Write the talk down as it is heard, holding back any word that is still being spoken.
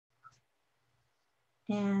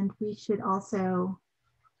And we should also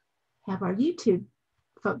have our YouTube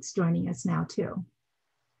folks joining us now too.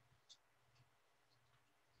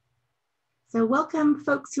 So welcome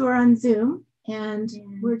folks who are on Zoom, and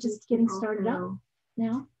we're just getting started up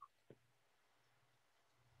now.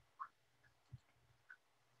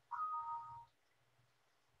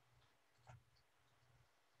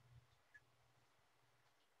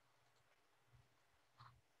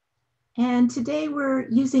 And today we're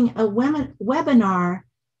using a webinar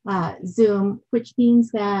Zoom, which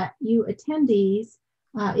means that you attendees,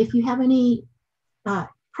 if you have any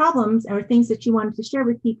problems or things that you wanted to share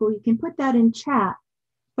with people, you can put that in chat.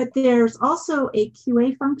 But there's also a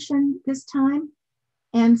QA function this time.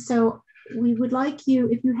 And so we would like you,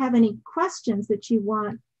 if you have any questions that you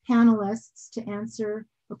want panelists to answer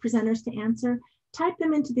or presenters to answer, type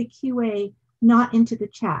them into the QA, not into the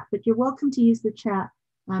chat, but you're welcome to use the chat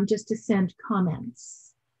just to send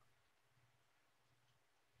comments.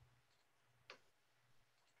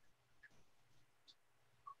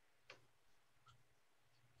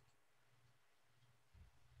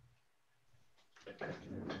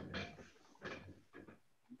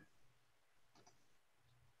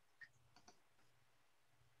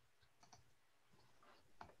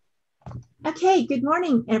 Okay, good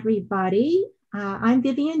morning, everybody. I'm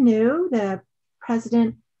Vivian New, the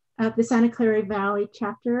president of the Santa Clara Valley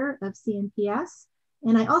chapter of CNPS,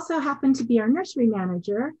 and I also happen to be our nursery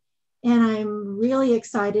manager, and I'm really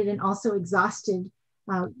excited and also exhausted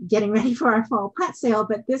getting ready for our fall plant sale,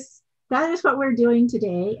 but that is what we're doing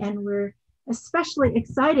today, and we're especially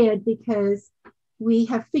excited because we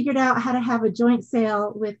have figured out how to have a joint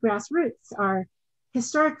sale with Grassroots, our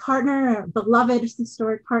historic partner, our beloved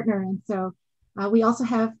historic partner. And so we also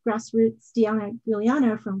have Grassroots, Diana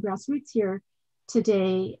Giuliano from Grassroots here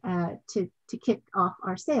today to kick off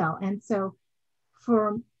our sale. And so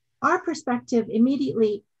from our perspective,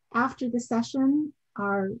 immediately after the session,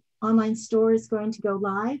 our online store is going to go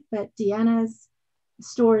live, but Deanna's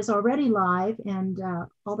store is already live, and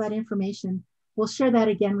all that information, we'll share that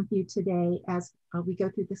again with you today as we go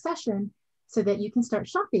through the session so that you can start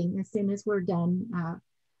shopping as soon as we're done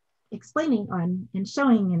explaining on and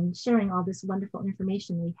showing and sharing all this wonderful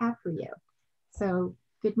information we have for you. So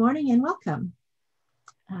good morning and welcome.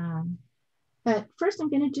 But first I'm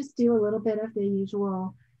going to just do a little bit of the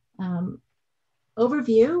usual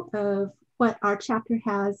overview of what our chapter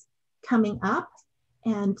has coming up.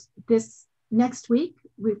 And this next week,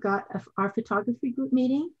 we've got our photography group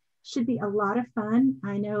meeting. Should be a lot of fun.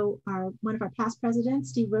 I know one of our past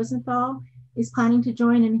presidents, Steve Rosenthal, is planning to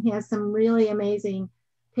join, and he has some really amazing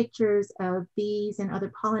pictures of bees and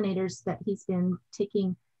other pollinators that he's been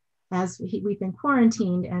taking as we've been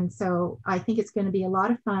quarantined. And so I think it's going to be a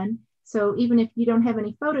lot of fun. So even if you don't have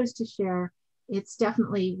any photos to share, it's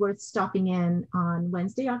definitely worth stopping in on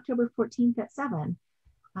Wednesday, October 14th at 7.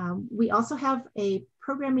 We also have a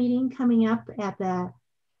program meeting coming up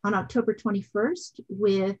on October 21st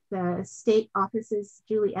with the state office's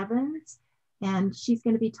Julie Evans, and she's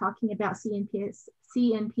going to be talking about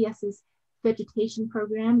CNPS's vegetation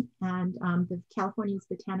program and the California's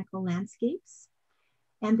botanical landscapes.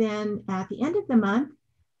 And then at the end of the month,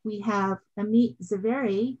 we have Amit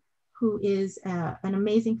Zaveri, who is an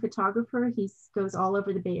amazing photographer. He goes all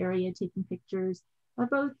over the Bay Area taking pictures of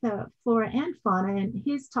both flora and fauna, and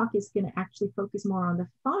his talk is going to actually focus more on the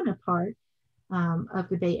fauna part of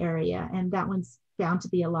the Bay Area, and that one's bound to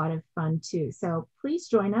be a lot of fun too. So please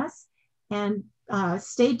join us and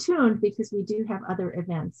stay tuned because we do have other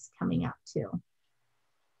events coming up too.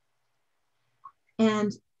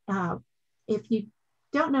 And if you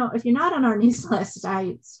don't know, if you're not on our news list,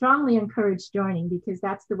 I strongly encourage joining because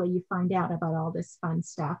that's the way you find out about all this fun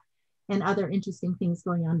stuff and other interesting things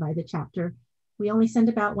going on by the chapter. We only send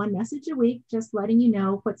about one message a week, just letting you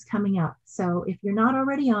know what's coming up. So if you're not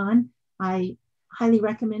already on, I highly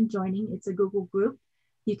recommend joining. It's a Google group.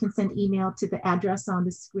 You can send email to the address on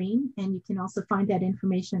the screen, and you can also find that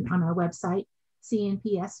information on our website,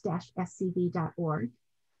 cnps-scv.org.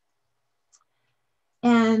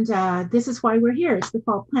 And this is why we're here. It's the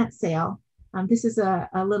fall plant sale. This is a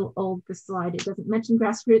little old, this slide. It doesn't mention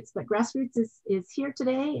Grassroots, but Grassroots is here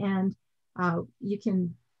today, and you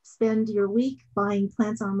can spend your week buying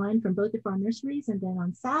plants online from both of our nurseries. And then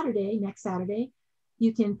on Saturday, next Saturday,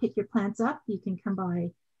 you can pick your plants up. You can come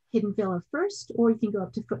by Hidden Villa first, or you can go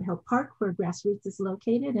up to Foothill Park where Grassroots is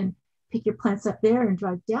located and pick your plants up there and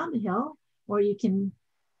drive down the hill, or you can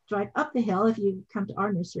drive up the hill if you come to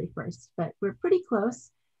our nursery first. But we're pretty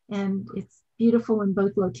close and it's beautiful in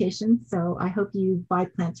both locations. So I hope you buy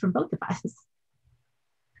plants from both of us.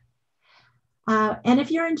 And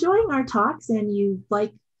if you're enjoying our talks and you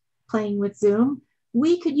like playing with Zoom,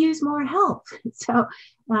 we could use more help. So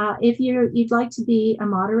if you'd like to be a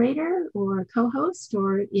moderator or a co-host,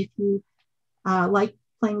 or if you like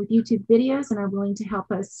playing with YouTube videos and are willing to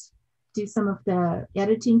help us do some of the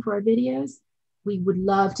editing for our videos, we would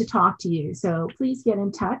love to talk to you. So please get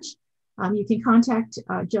in touch. You can contact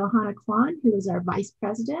Johanna Kwan, who is our vice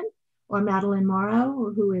president, or Madeline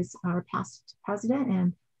Morrow, who is our past president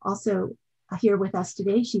and also here with us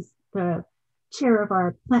today. She's the chair of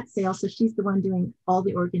our plant sale, so she's the one doing all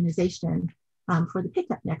the organization for the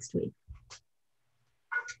pickup next week.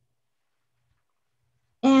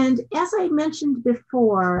 And as I mentioned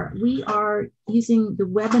before, we are using the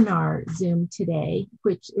webinar Zoom today,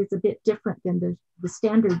 which is a bit different than the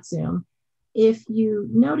standard Zoom. If you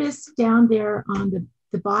notice down there on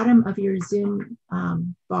the bottom of your Zoom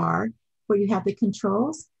bar, where you have the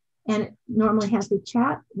controls, and it normally has the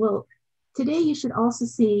chat, well, today you should also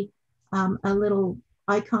see a little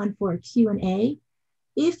icon for Q&A.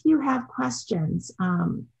 If you have questions,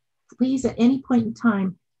 please at any point in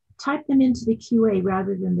time, type them into the QA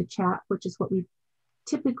rather than the chat, which is what we've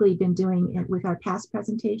typically been doing with our past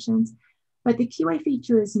presentations. But the QA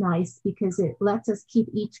feature is nice because it lets us keep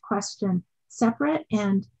each question separate,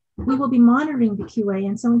 and we will be monitoring the QA.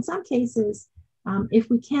 And so in some cases, if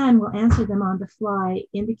we can, we'll answer them on the fly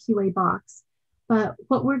in the QA box. But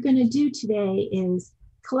what we're going to do today is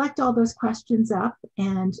collect all those questions up,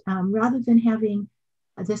 and rather than having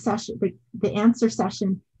the session, the answer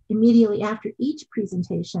session immediately after each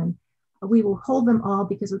presentation, we will hold them all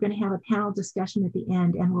because we're going to have a panel discussion at the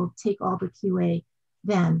end, and we'll take all the QA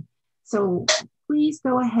then. So please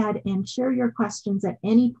go ahead and share your questions at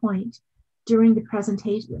any point during the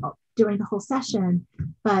presentation, during the whole session,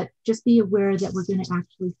 but just be aware that we're going to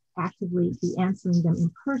actually actively be answering them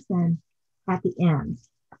in person at the end.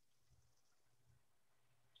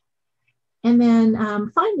 And then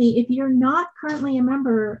finally, if you're not currently a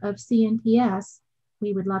member of CNPS,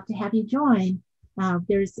 we would love to have you join.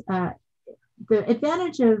 There's the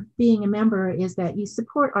advantage of being a member is that you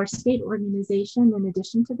support our state organization in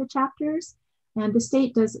addition to the chapters. And the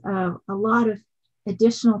state does a lot of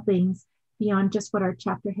additional things beyond just what our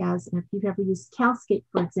chapter has. And if you've ever used CalScape,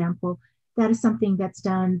 for example, that is something that's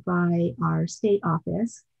done by our state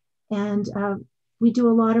office. And we do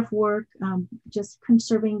a lot of work just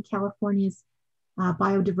conserving California's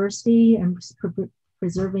biodiversity and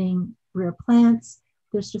preserving rare plants.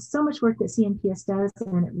 There's just so much work that CNPS does,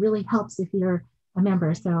 and it really helps if you're a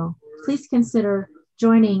member. So please consider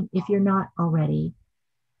joining if you're not already.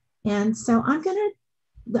 And so I'm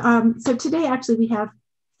gonna, so today actually we have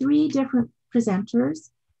 3 different presenters.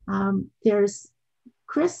 There's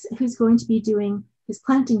Chris, who's going to be doing his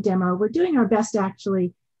planting demo. We're doing our best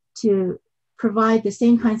actually to provide the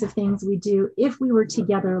same kinds of things we do if we were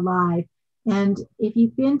together live. And if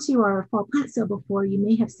you've been to our fall plant sale before, you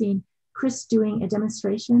may have seen Chris doing a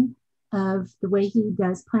demonstration of the way he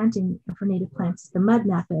does planting for native plants, the mud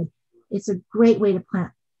method. It's a great way to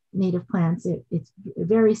plant native plants. It's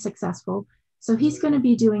very successful. So he's going to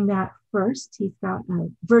be doing that first. He's got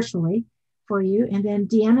virtually for you. And then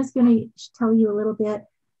Deanna's going to tell you a little bit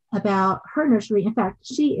about her nursery. In fact,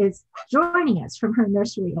 she is joining us from her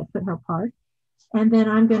nursery at Foothill Park. And then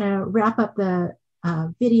I'm going to wrap up the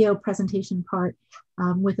video presentation part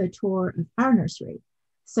with a tour of our nursery.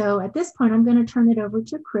 So at this point, I'm going to turn it over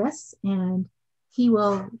to Chris, and he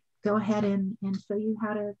will go ahead and show you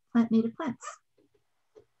how to plant native plants.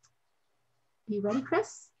 You ready,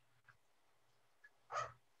 Chris?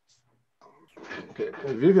 Okay,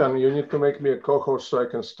 Vivian, you need to make me a co-host so I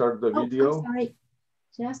can start the video. I'm sorry,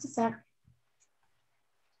 just a sec.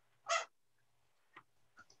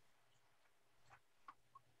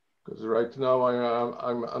 Because right now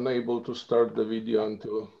I'm unable to start the video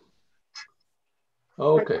until.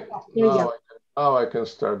 Okay, now I can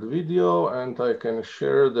start the video and I can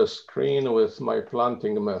share the screen with my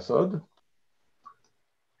planting method.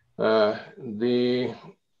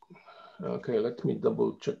 Okay, let me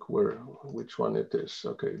double check which one it is.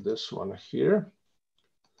 Okay, this one here.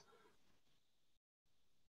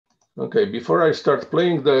 Okay, before I start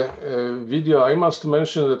playing the video, I must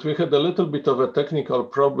mention that we had a little bit of a technical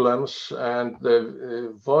problems, and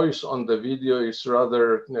the voice on the video is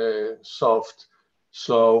rather soft.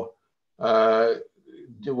 So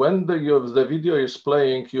when the video is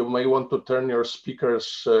playing, you may want to turn your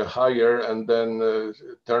speakers higher and then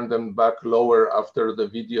turn them back lower after the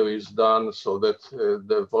video is done, so that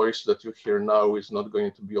the voice that you hear now is not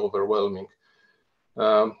going to be overwhelming.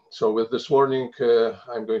 So with this warning,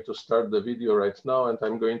 I'm going to start the video right now, and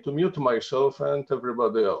I'm going to mute myself and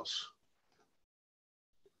everybody else.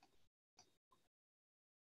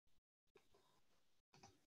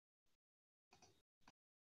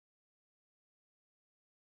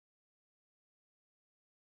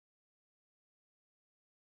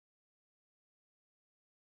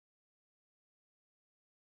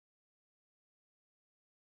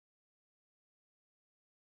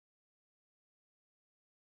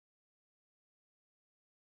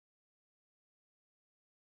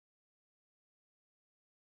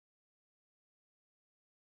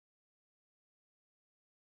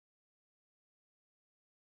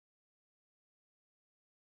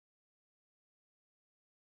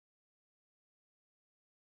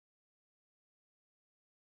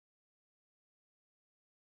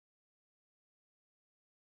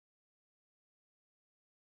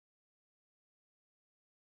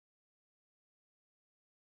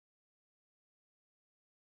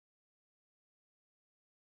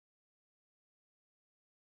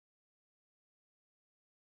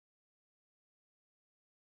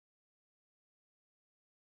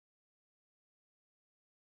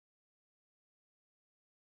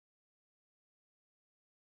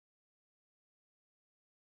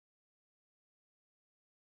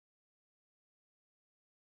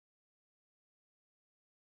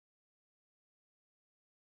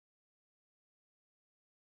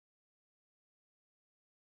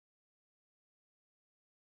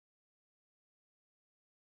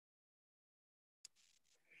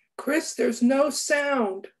 Chris, there's no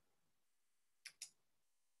sound.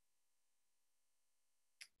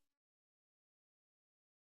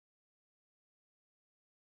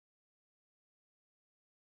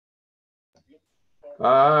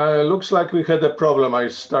 Looks like we had a problem. I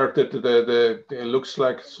started it looks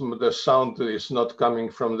like the sound is not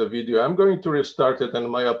coming from the video. I'm going to restart it, and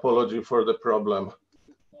my apology for the problem.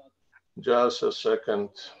 Just a second.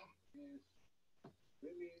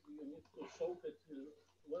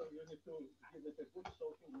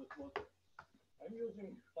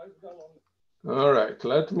 All right,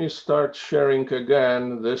 let me start sharing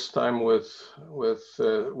again, this time with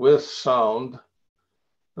sound.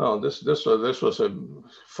 Oh, this was a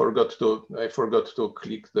I forgot to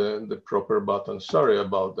click the proper button. Sorry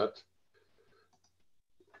about that.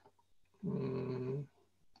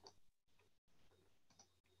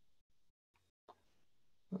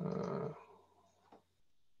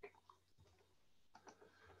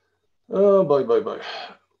 Oh boy.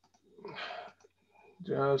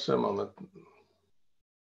 Just a moment.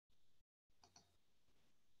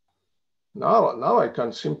 Now I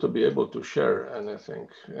can't seem to be able to share anything.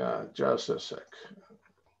 Yeah, just a sec.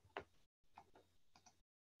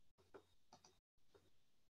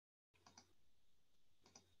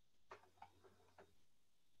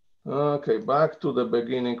 Okay, back to the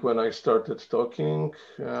beginning when I started talking.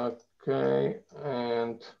 Okay,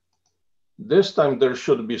 and this time there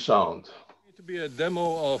should be sound. It will be a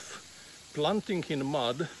demo of planting in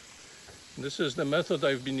mud. This is the method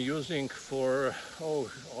I've been using for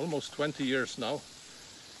almost 20 years now,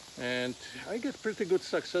 and I get pretty good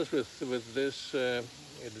success with this. It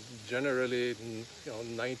generally,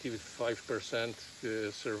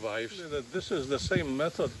 95% survives. This is the same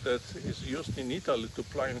method that is used in Italy to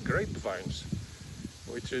plant grapevines,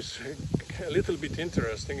 which is a little bit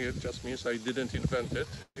interesting. It just means I didn't invent it.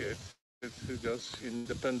 It's just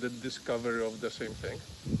independent discovery of the same thing.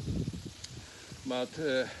 But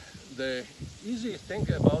the easy thing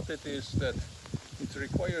about it is that it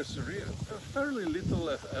requires fairly little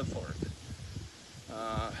effort.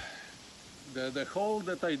 The hole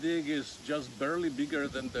that I dig is just barely bigger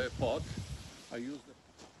than the pot. I use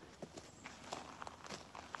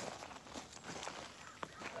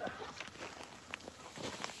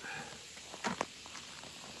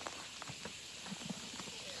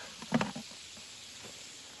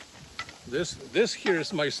this here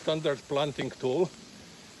is my standard planting tool,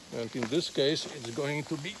 and in this case it's going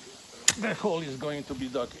to be, the hole is going to be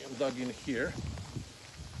dug in here.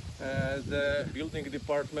 The building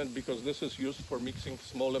department, because this is used for mixing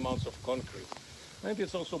small amounts of concrete, and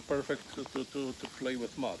it's also perfect to play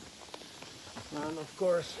with mud. And of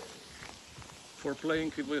course, for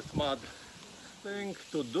playing with mud, thing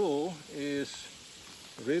to do is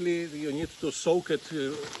really you need to soak it,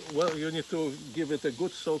 well, you need to give it a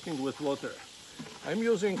good soaking with water. I'm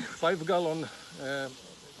using 5-gallon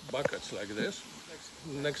buckets like this.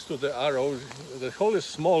 Next to the arrow, the hole is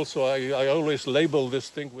small, so I always label this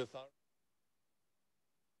thing with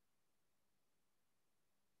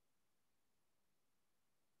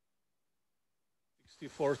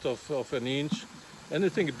 1/64 of an inch.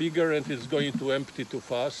 Anything bigger and it's going to empty too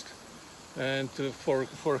fast. And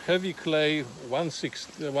for heavy clay,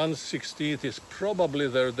 1/16 is probably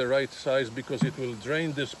the right size, because it will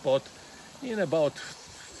drain this pot in about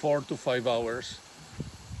 4 to 5 hours.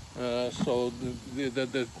 So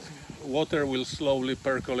the water will slowly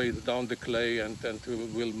percolate down the clay, and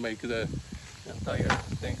will make the entire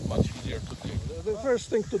thing much easier to dig. The first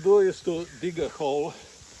thing to do is to dig a hole,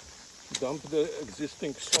 dump the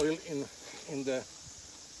existing soil in the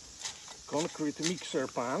concrete mixer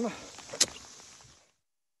pan.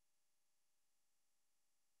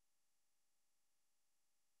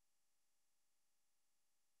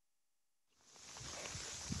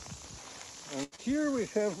 And here we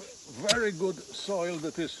have very good soil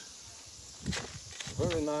that is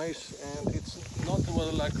very nice, and it's not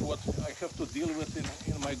like what I have to deal with in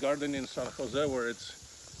my garden in San Jose, where it's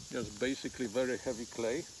just basically very heavy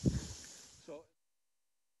clay.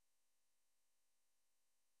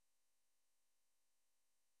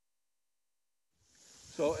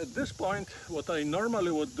 So at this point, what I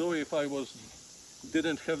normally would do if I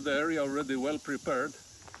didn't have the area already well prepared,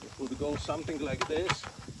 it would go something like this.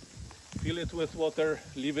 Fill it with water,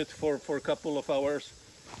 leave it for a couple of hours,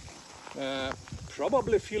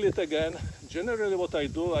 probably fill it again. Generally what I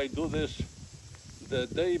do this the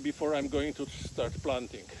day before I'm going to start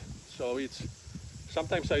planting. So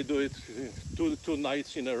sometimes I do it two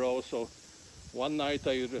nights in a row. So one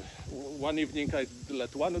evening I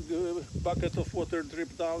let one bucket of water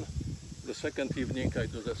drip down, the second evening I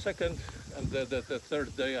do the second, and the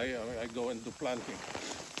third day I go and do planting.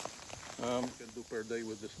 can do per day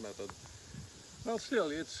with this method. Well, still,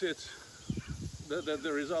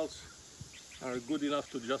 the results are good enough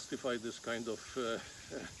to justify this kind of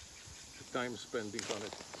time spending on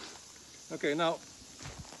it. Okay, now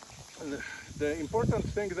the important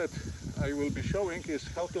thing that I will be showing is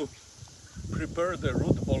how to prepare the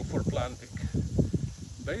root ball for planting.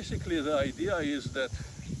 Basically, the idea is that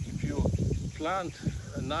if you plant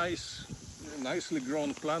a nicely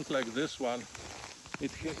grown plant like this one,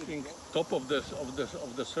 it hitting top of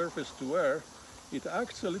the surface to air, it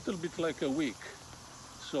acts a little bit like a wick.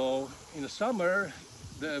 So in the summer,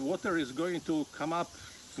 the water is going to come up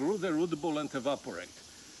through the root ball and evaporate.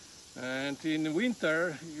 And in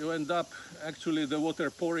winter, you end up actually the water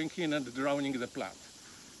pouring in and drowning the plant.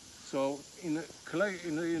 So in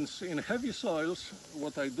heavy soils,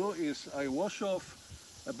 what I do is I wash off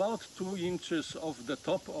about 2 inches of the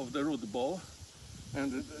top of the root ball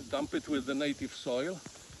and dump it with the native soil.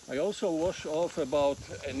 I also wash off about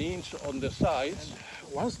 1 inch on the sides.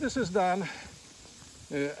 Once this is done,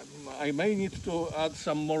 I may need to add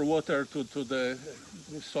some more water to the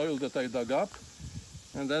soil that I dug up,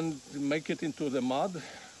 and then make it into the mud,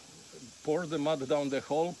 pour the mud down the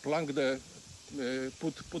hole, put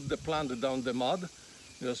the plant down the mud.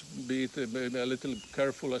 Just be a little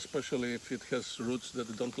careful, especially if it has roots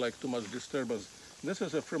that don't like too much disturbance. This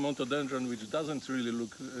is a Fremontodendron which doesn't really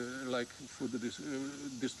look like food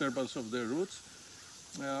disturbance of the roots.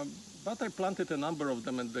 But I planted a number of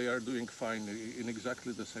them and they are doing fine in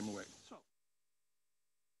exactly the same way. So.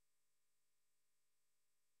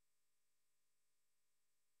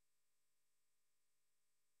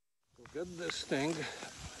 To get this thing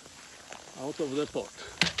out of the pot.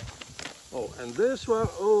 Oh, and this one,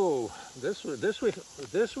 oh,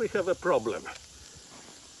 this we have a problem.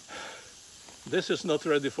 This is not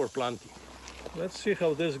ready for planting. Let's see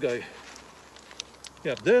how this guy.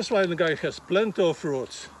 Yeah, this one guy has plenty of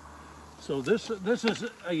roots. So this is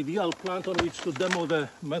ideal plant on which to demo the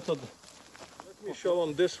method. Let me show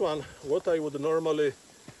on this one what I would normally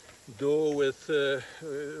do with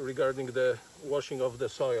regarding the washing of the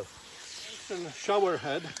soil. It's a shower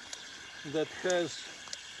head that has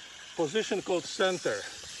position called center,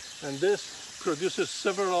 and this produces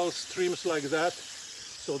several streams like that.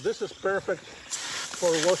 So this is perfect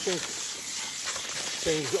for washing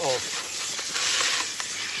things off.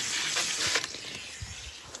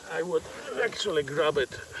 I would actually grab it,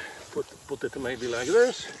 put it maybe like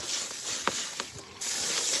this.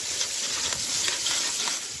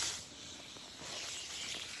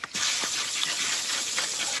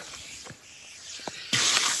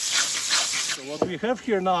 So what we have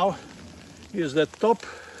here now is the top,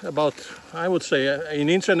 about, I would say, 1.5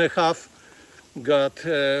 inches got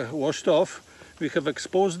washed off. We have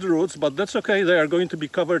exposed roots, but that's okay. They are going to be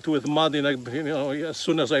covered with mud as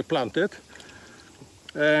soon as I plant it.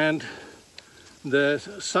 And the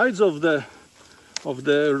sides of the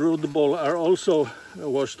root ball are also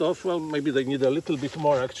washed off. Well, maybe they need a little bit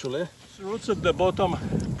more actually. The roots at the bottom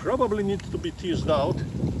probably need to be teased out,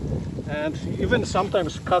 and even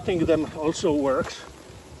sometimes cutting them also works.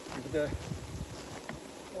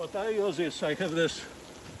 What I use is I have this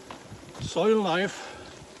soil knife,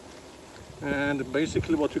 and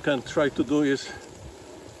basically what you can try to do is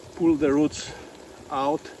pull the roots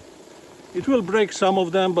out. It will break some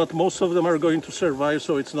of them, but most of them are going to survive,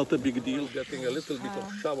 so it's not a big deal. Getting a little bit of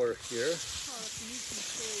shower here.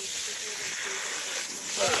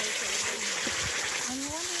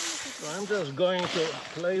 So I'm just going to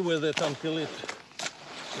play with it until it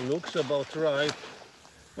looks about right.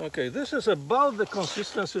 Okay, this is about the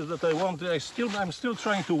consistency that I want. I'm still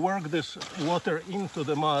trying to work this water into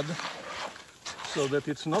the mud so that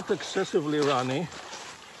it's not excessively runny.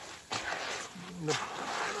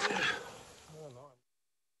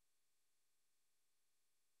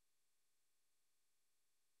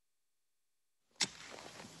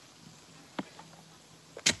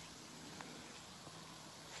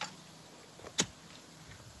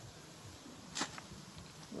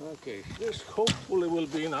 Okay, this hopefully will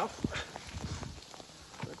be enough.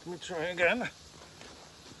 Let me try again.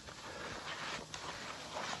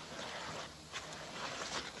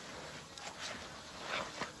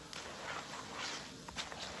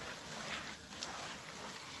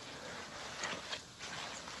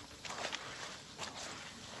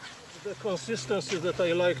 The consistency that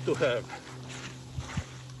I like to have.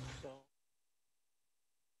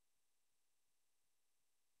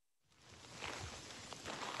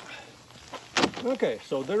 Okay,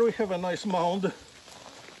 so there we have a nice mound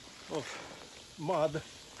of mud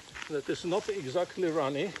that is not exactly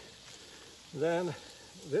runny. Then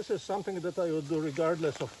this is something that I would do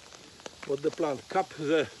regardless of what the plant. Cup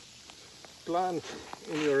the plant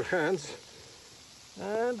in your hands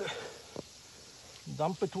and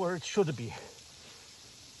dump it where it should be.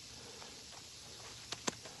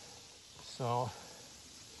 So,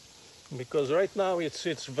 because right now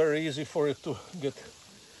it's very easy for it to get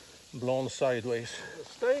blown sideways. The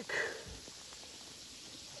stake,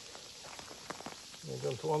 I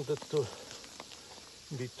don't want it to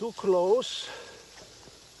be too close.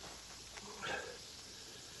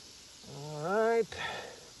 All right.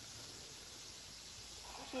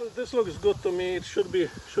 This looks good to me. It should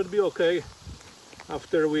be okay.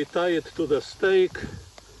 After we tie it to the stake,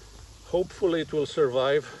 hopefully it will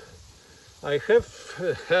survive. I have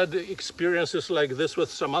had experiences like this with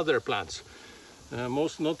some other plants.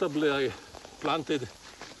 Most notably, I planted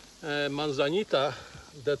manzanita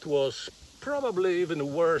that was probably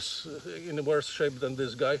even worse, in worse shape than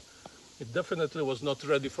this guy. It definitely was not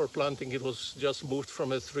ready for planting. It was just moved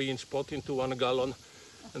from a 3-inch pot into 1 gallon,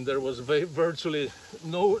 and there was virtually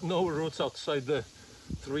no roots outside the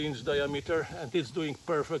 3-inch diameter, and it's doing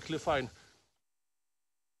perfectly fine.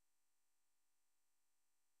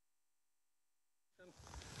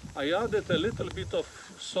 I added a little bit of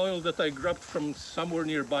soil that I grabbed from somewhere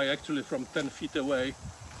nearby, actually from 10 feet away,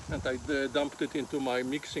 and I dumped it into my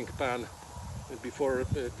mixing pan before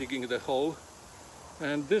digging the hole.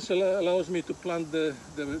 And this allows me to plant this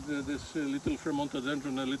little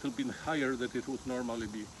Fremontodendron a little bit higher than it would normally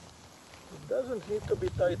be. It doesn't need to be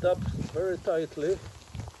tied up very tightly.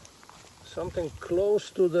 Something close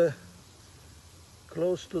to the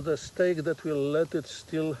stake that will let it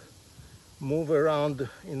still move around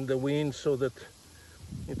in the wind, so that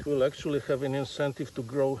it will actually have an incentive to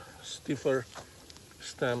grow stiffer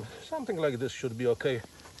stem. Something like this should be okay.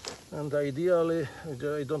 And ideally,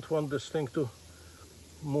 I don't want this thing to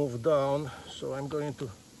move down, so I'm going to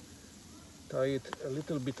tie it a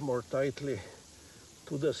little bit more tightly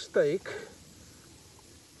to the stake,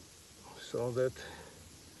 so that,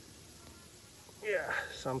 yeah,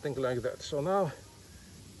 something like that. So now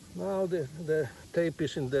the tape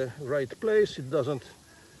is in the right place. It doesn't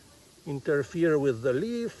interfere with the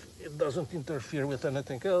leaf. It doesn't interfere with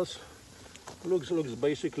anything else. Looks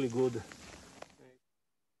basically good.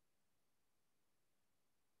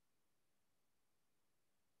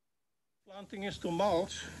 Planting is to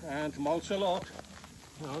mulch, and mulch a lot.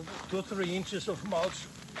 2-3 inches of mulch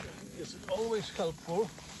is always helpful.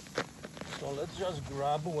 So let's just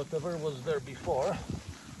grab whatever was there before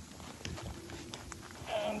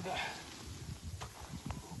and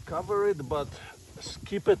cover it, but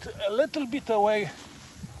keep it a little bit away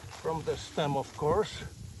from the stem, of course.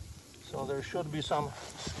 So there should be some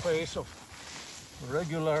space of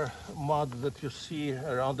regular mud that you see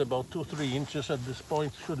around about 2-3 inches at this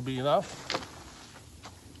point should be enough.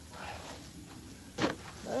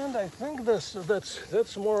 And I think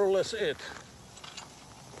that's more or less it.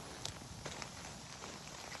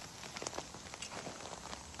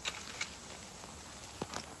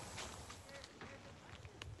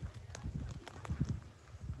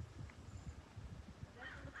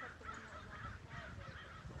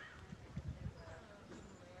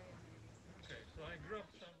 So I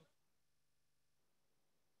grabbed some.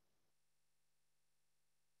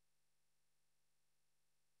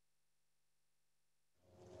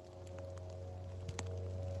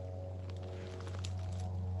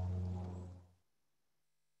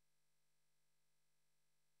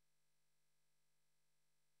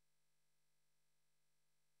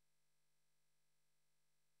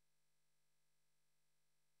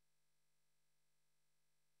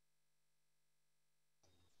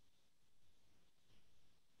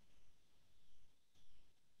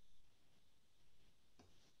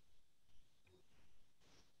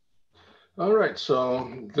 All right, so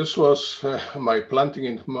this was my planting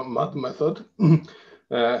in mud method.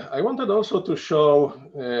 I wanted also to show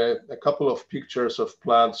a couple of pictures of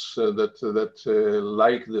plants that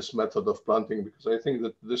like this method of planting, because I think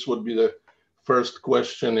that this would be the first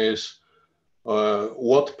question is,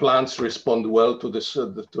 what plants respond well to this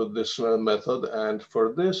method? And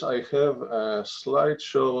for this, I have a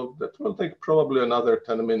slideshow that will take probably another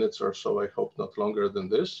 10 minutes or so. I hope not longer than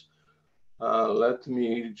this. Let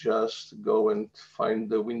me just go and find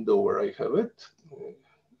the window where I have it.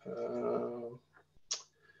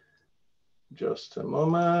 Just a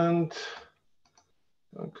moment.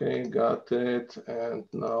 Okay, got it. And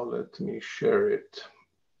now let me share it.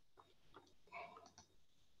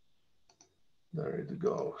 There it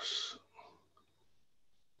goes.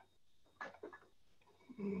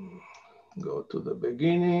 Go to the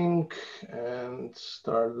beginning and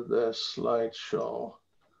start the slideshow.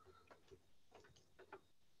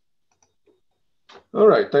 All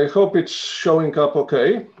right, I hope it's showing up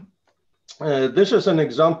okay. This is an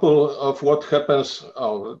example of what happens.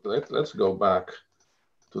 Oh, let's go back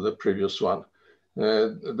to the previous one.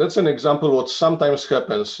 That's an example what sometimes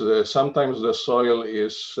happens. Sometimes the soil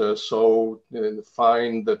is so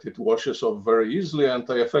fine that it washes off very easily, and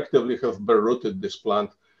I effectively have bare rooted this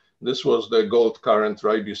plant. This was the gold currant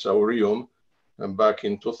ribes aureum, and back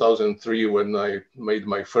in 2003 when I made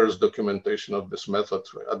my first documentation of this method.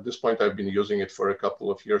 At this point, I've been using it for a couple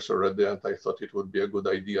of years already, and I thought it would be a good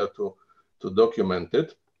idea to document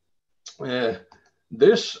it.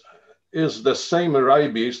 This is the same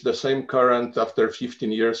ribes, the same currant after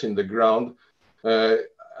 15 years in the ground.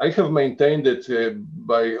 I have maintained it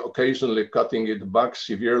by occasionally cutting it back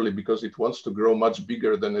severely because it wants to grow much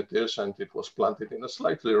bigger than it is, and it was planted in a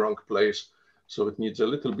slightly wrong place. So it needs a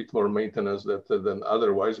little bit more maintenance than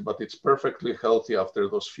otherwise, but it's perfectly healthy after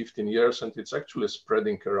those 15 years, and it's actually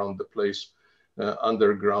spreading around the place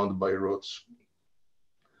underground by roots.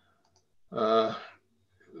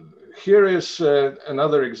 Here is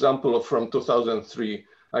another example from 2003.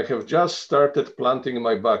 I have just started planting in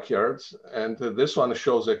my backyard, and this one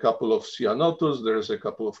shows a couple of cyanotus. There's a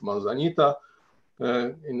couple of manzanita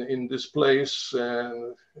in this place.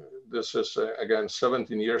 This is again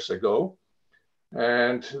 17 years ago.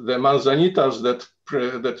 And the manzanitas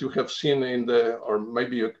that you have seen in the, or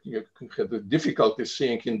maybe you had the difficulty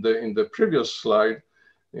seeing in the previous slide,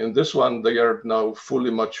 in this one, they are now fully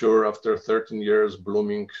mature after 13 years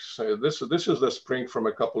blooming. So this is the spring from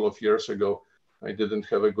a couple of years ago. I didn't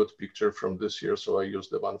have a good picture from this year, so I used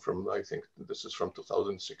the one from, I think this is from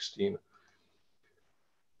 2016.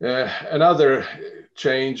 Another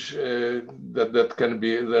change that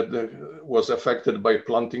was affected by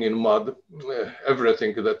planting in mud.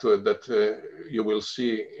 Everything that you will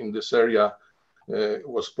see in this area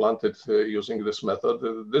was planted using this method.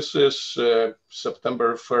 This is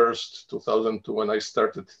September 1st, 2002, when I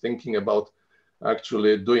started thinking about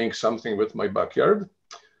actually doing something with my backyard.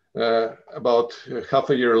 About half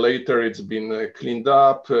a year later, it's been cleaned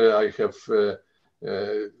up. I have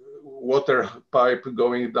water pipe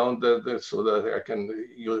going down so that I can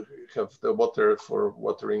have the water for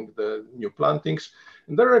watering the new plantings.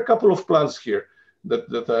 And there are a couple of plants here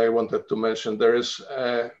that I wanted to mention. There is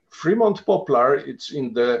Fremont poplar. It's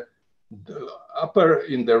in the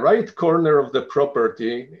in the right corner of the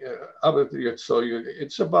property. So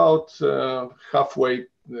it's about halfway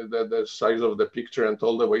the size of the picture and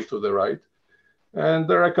all the way to the right. And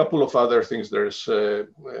there are a couple of other things. There's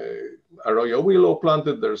Arroyo willow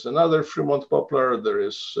planted. There's another Fremont poplar. There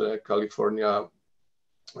is California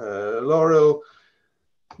laurel.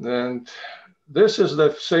 And this is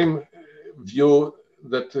the same view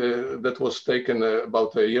that was taken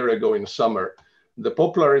about a year ago in summer. The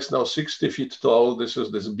poplar is now 60 feet tall. This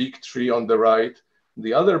is this big tree on the right.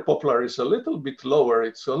 The other poplar is a little bit lower.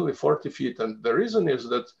 It's only 40 feet. And the reason is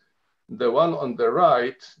that the one on the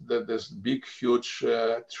right, this big, huge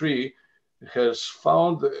tree, has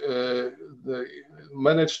found,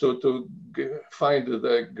 managed to find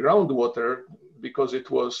the groundwater because it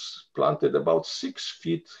was planted about 6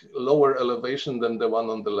 feet lower elevation than the one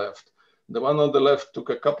on the left. The one on the left took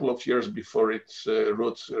a couple of years before its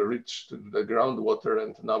roots reached the groundwater,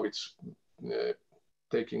 and now it's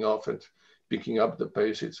taking off and picking up the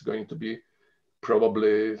pace. It's going to be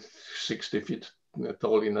probably 60 feet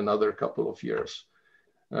tall in another couple of years.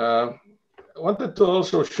 I wanted to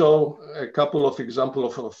also show a couple of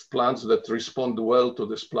examples of plants that respond well to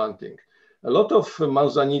this planting. A lot of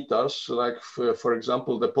manzanitas, like for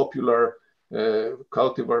example, the popular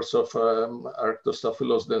cultivars of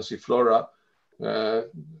Arctostaphylos densiflora,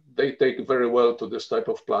 they take very well to this type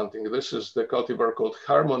of planting. This is the cultivar called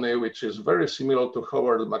Harmony, which is very similar to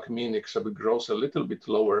Howard McMean, except it grows a little bit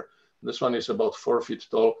lower. This one is about 4 feet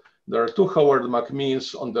tall. There are two Howard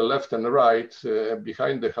McMeans on the left and right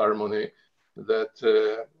behind the Harmony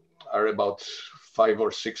that are about 5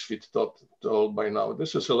 or 6 feet tall by now.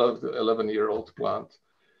 This is an 11-year-old plant.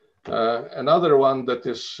 Another one that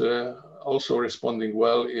is also responding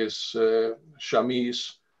well is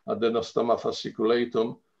Chamise Adenostoma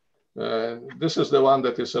fasciculatum. This is the one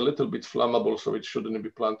that is a little bit flammable, so it shouldn't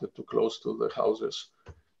be planted too close to the houses.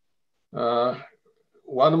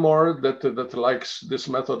 One more that likes this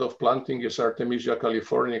method of planting is Artemisia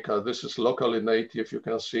californica. This is locally native. You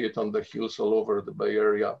can see it on the hills all over the Bay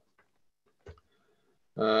Area.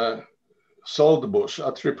 Saltbush,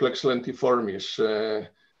 Atriplex lentiformis.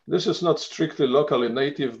 This is not strictly locally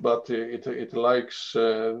native, but it likes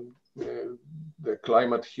the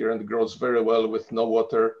climate here and grows very well with no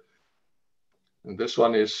water. And this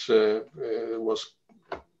one is was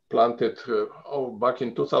planted back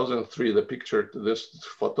in 2003. The picture, this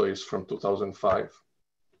photo is from 2005.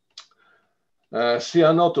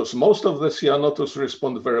 Cyanotus, most of the Cyanotus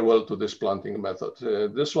respond very well to this planting method.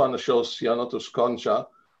 This one shows Cyanotus concha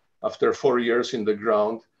after 4 years in the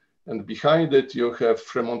ground. And behind it, you have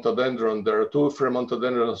Fremontodendron. There are two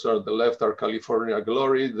Fremontodendrons on the left are California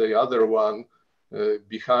Glory. The other one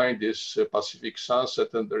behind is Pacific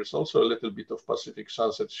Sunset. And there's also a little bit of Pacific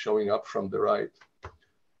Sunset showing up from the right.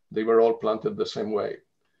 They were all planted the same way.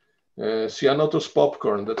 Cyanotus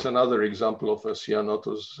popcorn, that's another example of a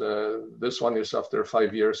Cyanotus. This one is after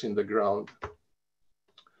 5 years in the ground.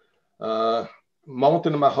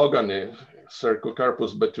 Mountain mahogany,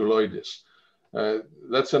 Cercocarpus betuloides.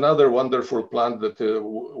 That's another wonderful plant that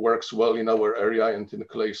works well in our area and in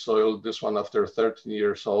clay soil. This one after 13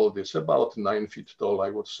 years old is about 9 feet tall, I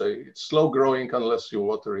would say. It's slow growing unless you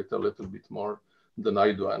water it a little bit more than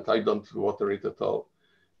I do, and I don't water it at all.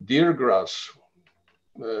 Deer grass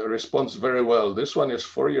responds very well. This one is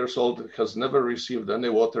 4 years old, has never received any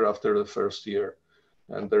water after the first year.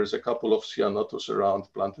 And there's a couple of Cyanotus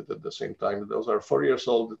around planted at the same time. Those are 4 years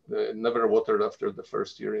old, never watered after the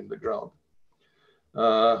first year in the ground.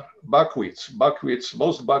 Buckwheats,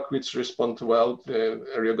 most buckwheats respond well.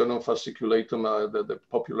 Eriogonum fasciculatum, the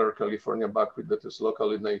popular California buckwheat that is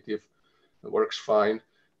locally native, works fine.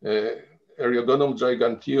 Eriogonum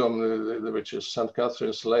giganteum, which is St.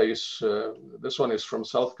 Catherine's lace. This one is from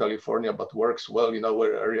South California, but works well in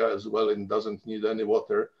our area as well and doesn't need any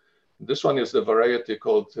water. This one is the variety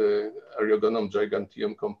called Eriogonum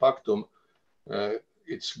giganteum compactum.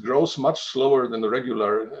 It grows much slower than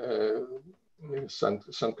regular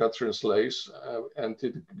St. Catherine's lace, and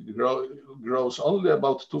it grows only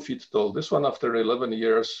about 2 feet tall. This one, after 11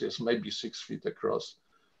 years, is maybe 6 feet across.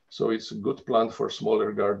 So it's a good plant for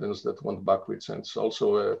smaller gardens that want buckwheats, and it's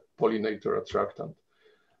also a pollinator attractant.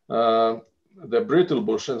 The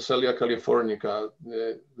brittlebush, Encelia californica,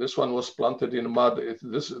 this one was planted in mud.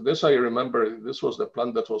 This I remember, this was the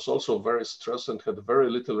plant that was also very stressed and had very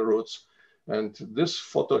little roots. And this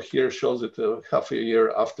photo here shows it half a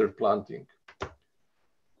year after planting.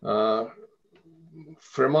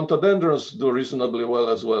 Fremontodendrons do reasonably well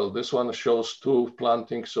as well. This one shows 2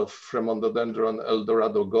 plantings of Fremontodendron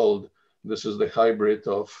Eldorado Gold. This is the hybrid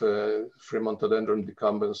of Fremontodendron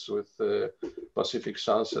decumbens with Pacific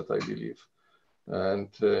Sunset, I believe. And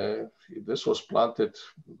this was planted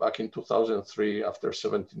back in 2003. After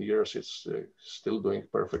 17 years, it's still doing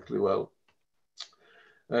perfectly well.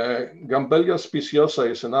 Gambelia speciosa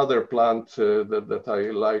is another plant that I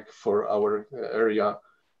like for our area.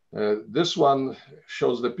 This one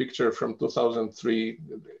shows the picture from 2003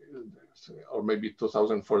 or maybe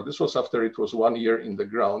 2004. This was after it was 1 year in the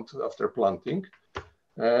ground after planting.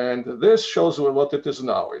 And this shows what it is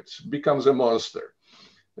now. It becomes a monster.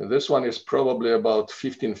 And this one is probably about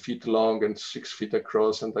 15 feet long and 6 feet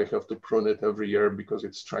across, and I have to prune it every year because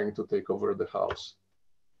it's trying to take over the house.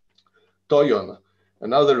 Toyon,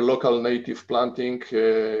 another local native planting,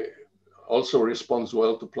 also responds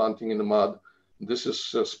well to planting in the mud. This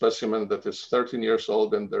is a specimen that is 13 years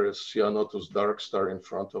old, and there is Cyanotus dark star in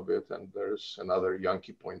front of it, and there's another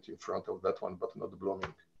Yankee point in front of that one, but not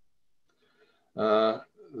blooming.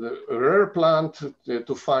 The rare plant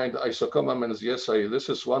to find, Isocoma menziesii, this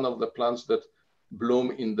is one of the plants that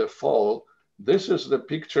bloom in the fall. This is the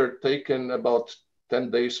picture taken about 10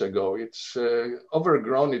 days ago. It's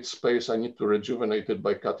overgrown its space. I need to rejuvenate it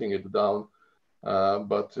by cutting it down.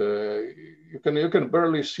 But you can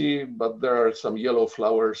barely see, but there are some yellow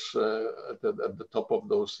flowers at the top of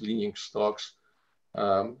those leaning stalks.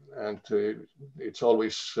 And it's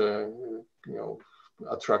always,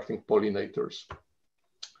 attracting pollinators.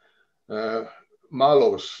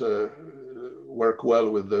 Mallows work well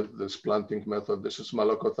with this planting method. This is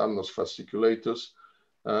Malacothamnus fasciculatus.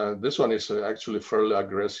 This one is actually fairly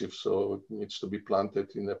aggressive, so it needs to be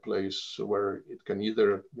planted in a place where it can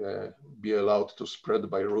either be allowed to spread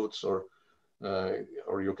by roots or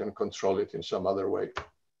you can control it in some other way.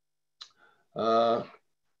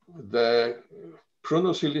 The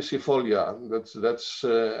Prunus ilicifolia, that's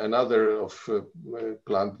another of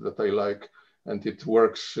plant that I like, and it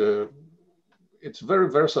works. It's very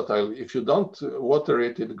versatile. If you don't water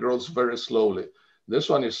it, it grows very slowly. This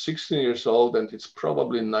one is 16 years old and it's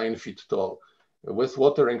probably 9 feet tall. With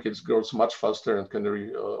watering, it grows much faster and can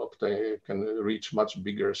reach much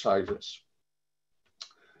bigger sizes.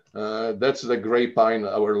 That's the gray pine,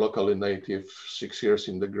 our locally native, 6 years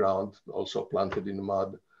in the ground, also planted in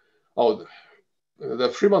mud. Oh, the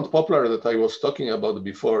Fremont poplar that I was talking about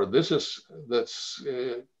before, that's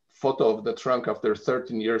a photo of the trunk after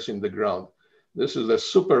 13 years in the ground. This is a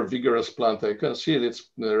super vigorous plant. I can see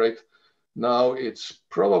it's right now. It's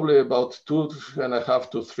probably about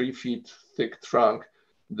 2.5 to 3 feet thick trunk.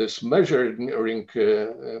 this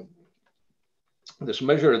this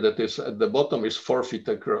measure that is at the bottom is 4 feet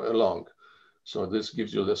long. So this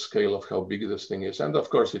gives you the scale of how big this thing is. And of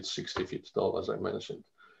course, it's 60 feet tall, as I mentioned.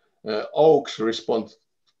 Oaks respond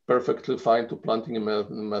perfectly fine to planting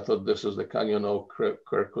method. This is the canyon oak,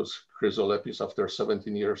 Quercus chrysolepis, after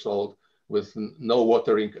 17 years old, with no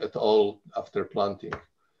watering at all after planting.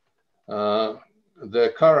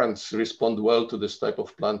 The currants respond well to this type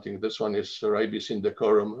of planting. This one is Ribis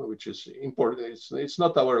indecorum, which is important. It's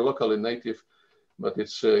not our locally native, but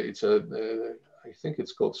I think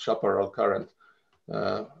it's called chaparral currant.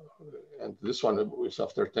 And this one was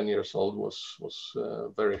after 10 years old, was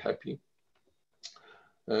very happy.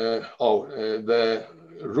 The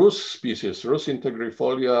Rus species, Rus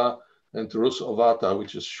integrifolia and Rus ovata,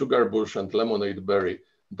 which is sugar bush and lemonade berry,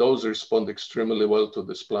 those respond extremely well to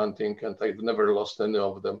this planting, and I've never lost any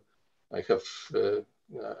of them. I have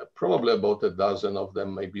probably about a dozen of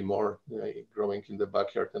them, maybe more, growing in the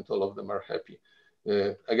backyard, and all of them are happy.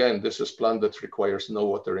 Again, this is plant that requires no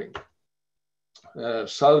watering.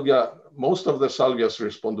 Salvia, most of the salvias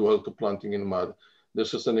respond well to planting in mud.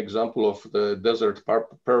 This is an example of the desert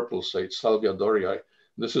purple sage, Salvia dorii.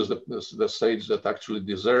 This is the sage that actually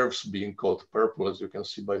deserves being called purple, as you can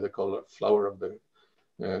see by the color, flower of the,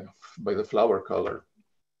 by the flower color.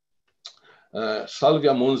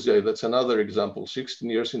 Salvia munzii, that's another example, 16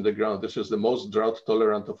 years in the ground. This is the most drought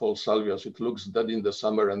tolerant of all salvias. It looks dead in the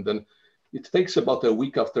summer, and then it takes about a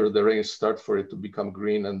week after the rains start for it to become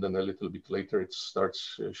green, and then a little bit later it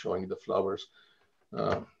starts showing the flowers.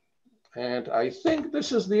 And I think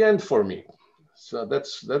this is the end for me. So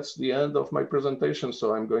that's the end of my presentation.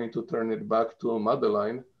 So I'm going to turn it back to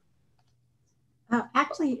Madeline.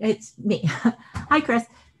 Actually, it's me. Hi, Chris.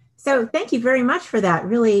 So thank you very much for that.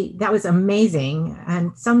 Really, that was amazing.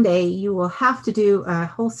 And someday you will have to do a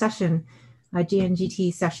whole session, a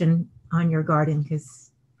GNGT session on your garden,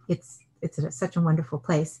 because it's such a wonderful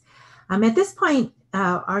place. At this point,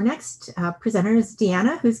 our next presenter is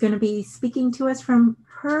Deanna, who's going to be speaking to us from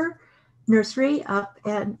her nursery up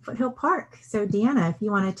at Foothill Park. So Deanna, if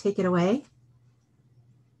you want to take it away.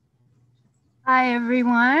 Hi,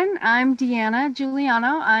 everyone. I'm Deanna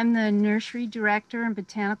Giuliano. I'm the nursery director and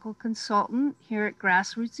botanical consultant here at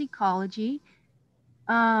Grassroots Ecology.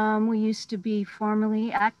 We used to be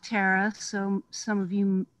formerly Actera, so some of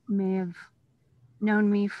you may have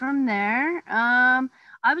known me from there.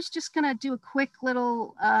 I was just going to do a quick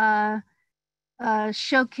little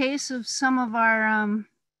showcase of some of our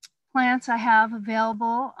plants I have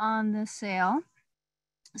available on the sale.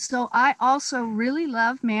 So I also really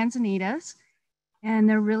love manzanitas, and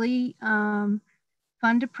they're really fun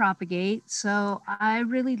to propagate. So I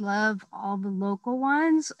really love all the local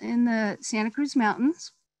ones in the Santa Cruz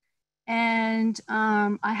Mountains. And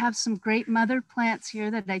I have some great mother plants here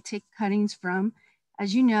that I take cuttings from.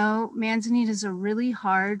 As you know, manzanitas are really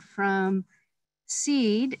hard from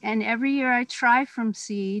seed, and every year I try from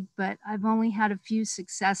seed, but I've only had a few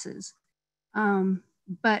successes.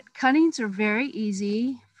 But cuttings are very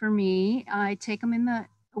easy for me. I take them in the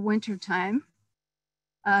winter time,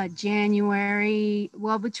 January,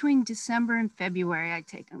 well, between December and February, I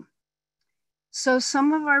take them. So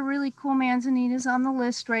some of our really cool manzanitas on the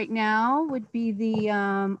list right now would be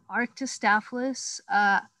the Arctostaphylos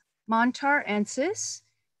montarensis.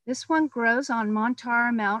 This one grows on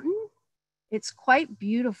Montara Mountain. It's quite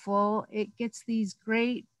beautiful. It gets these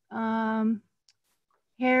great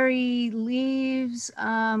hairy leaves,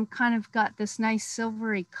 kind of got this nice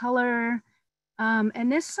silvery color.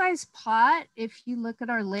 And this size pot, if you look at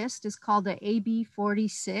our list, is called the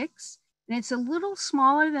AB46. And it's a little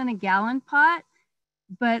smaller than a gallon pot,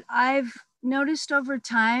 but I've noticed over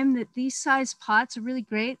time that these size pots are really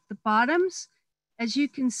great. The bottoms, as you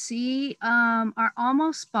can see, are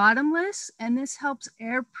almost bottomless, and this helps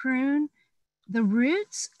air prune the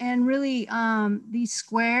roots, and really these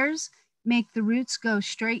squares make the roots go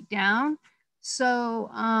straight down. So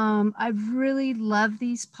I've really loved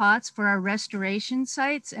these pots for our restoration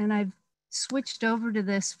sites, and I've switched over to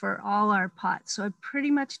this for all our pots. So I pretty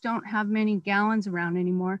much don't have many gallons around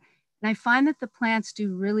anymore. And I find that the plants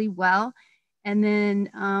do really well. And then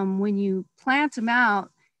when you plant them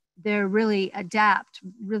out, they're really adapt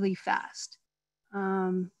really fast.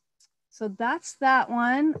 So that's that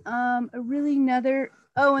one. And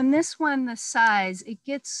this one, the size, it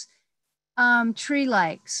gets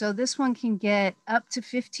tree-like. So this one can get up to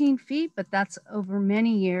 15 feet, but that's over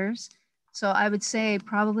many years. So I would say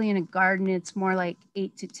probably in a garden, it's more like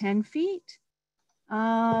 8 to 10 feet.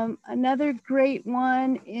 Another great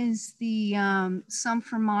one is the some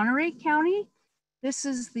from Monterey County. This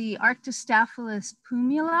is the Arctostaphylos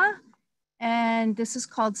pumila. and this is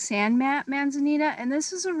called sandmat manzanita. And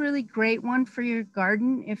this is a really great one for your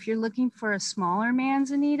garden if you're looking for a smaller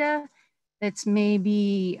manzanita that's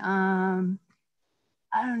maybe, I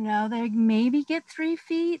don't know, they maybe get 3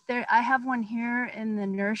 feet. There, I have one here in the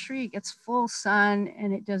nursery. It gets full sun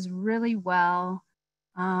and it does really well.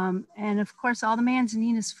 And of course, all the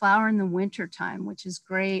manzanitas flower in the winter time, which is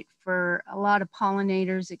great for a lot of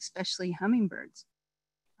pollinators, especially hummingbirds.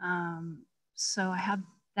 So I have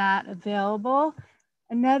that available.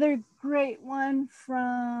 Another great one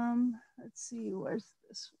from, let's see, where's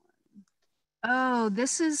this one? Oh,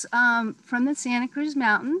 this is from the Santa Cruz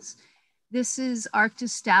Mountains. This is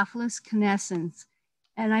Arctostaphylos canescens.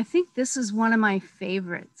 And I think this is one of my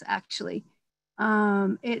favorites, actually.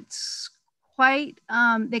 It's quite,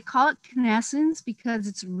 they call it canescens because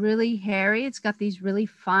it's really hairy. It's got these really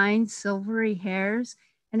fine silvery hairs.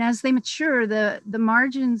 And as they mature, the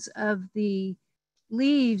margins of the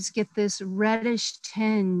leaves get this reddish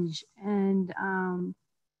tinge, and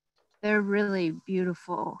they're really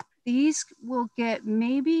beautiful. These will get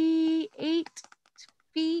maybe 8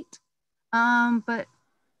 feet, but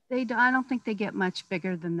I don't think they get much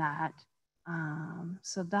bigger than that.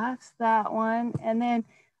 So that's that one. And then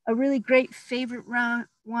a really great favorite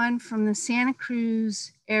one from the Santa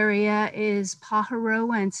Cruz area is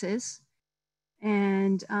Pajaroensis.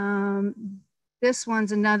 And this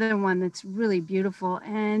one's another one that's really beautiful,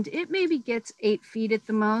 and it maybe gets 8 feet at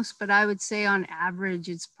the most, but I would say on average,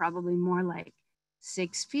 it's probably more like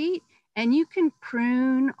 6 feet. And you can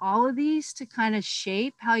prune all of these to kind of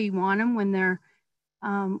shape how you want them when they're,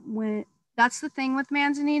 that's the thing with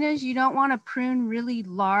manzanitas, you don't want to prune really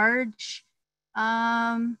large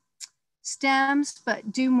stems,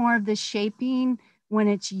 but do more of the shaping when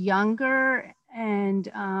it's younger and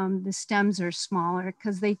the stems are smaller,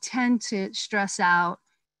 because they tend to stress out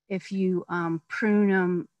if you prune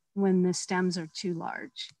them when the stems are too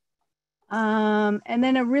large. And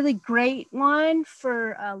then a really great one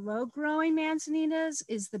for low growing manzanitas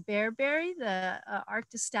is the bearberry, the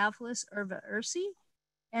Arctostaphylos urva ursi.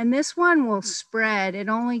 And this one will spread. It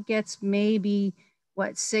only gets maybe,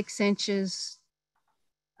 6 inches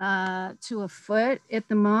to a foot at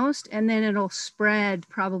the most. And then it'll spread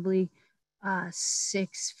probably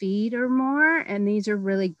 6 feet or more. And these are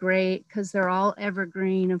really great because they're all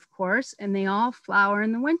evergreen, of course, and they all flower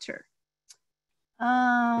in the winter.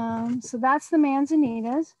 So that's the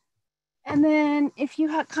manzanitas. And then if you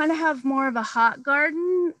kind of have more of a hot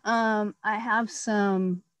garden, I have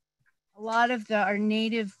a lot of our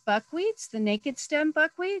native buckwheats, the naked stem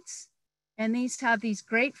buckwheats. And these have these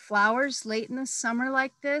great flowers late in the summer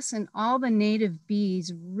like this, and all the native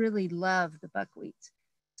bees really love the buckwheats.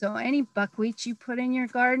 So any buckwheat you put in your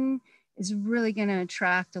garden is really going to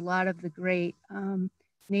attract a lot of the great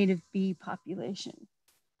native bee population.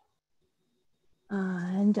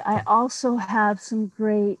 And I also have some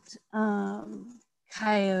great coyote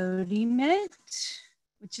mint,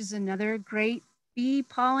 which is another great bee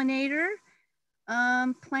pollinator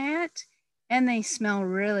plant, and they smell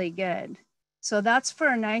really good. So that's for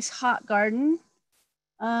a nice hot garden.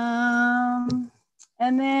 And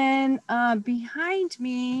then behind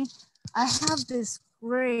me, I have this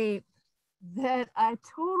grape that I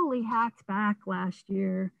totally hacked back last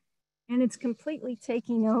year, and it's completely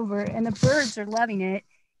taking over, and the birds are loving it.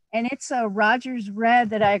 And it's a Rogers Red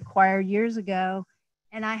that I acquired years ago,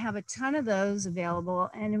 and I have a ton of those available.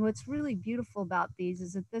 And what's really beautiful about these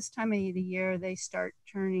is at this time of the year, they start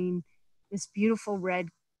turning this beautiful red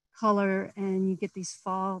color, and you get these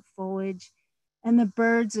fall foliage. And the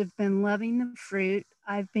birds have been loving the fruit.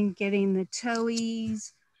 I've been getting the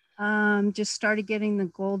towhees, just started getting the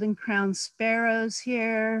golden crown sparrows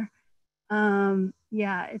here.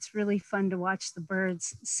 Yeah, it's really fun to watch the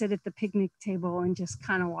birds sit at the picnic table and just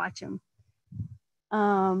kind of watch them.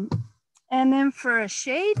 And then for a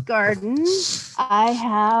shade garden, I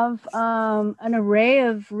have an array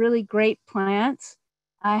of really great plants.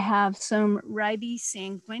 I have some Ribes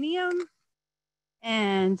sanguineum,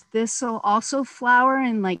 and this will also flower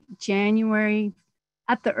in like January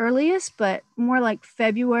at the earliest, but more like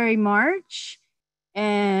February, March.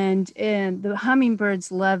 And the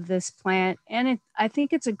hummingbirds love this plant. And I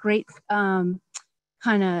think it's a great kind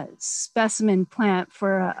of specimen plant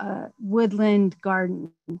for a woodland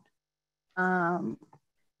garden.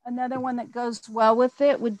 Another one that goes well with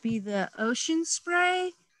it would be the ocean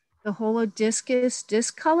spray, the Holodiscus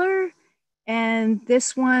discolor. And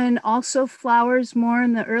this one also flowers more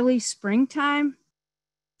in the early springtime.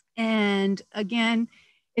 And again,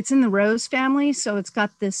 it's in the rose family. So it's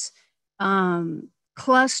got this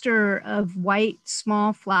cluster of white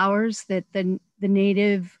small flowers that the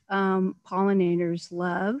native pollinators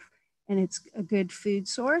love. and it's a good food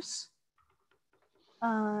source.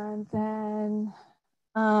 And then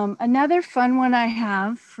another fun one I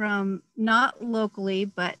have from not locally,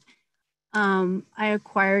 but I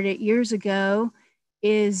acquired it years ago,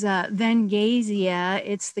 is Vengasia.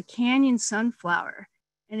 It's the canyon sunflower,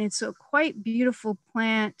 and it's a quite beautiful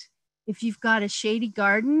plant if you've got a shady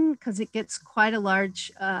garden, because it gets quite a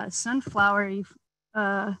large sunflower,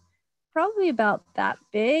 probably about that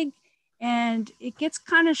big, and it gets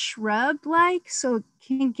kind of shrub-like, so it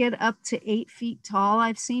can get up to 8 feet tall.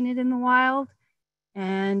 I've seen it in the wild,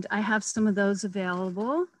 and I have some of those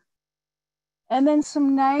available. And then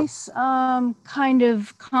some nice kind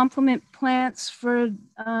of complement plants for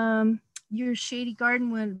your shady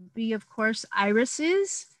garden would be, of course,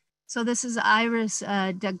 irises. So this is Iris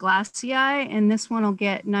Douglasii, and this one will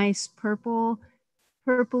get nice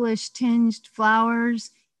purplish tinged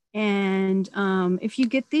flowers. And if you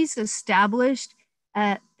get these established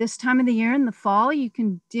at this time of the year in the fall, you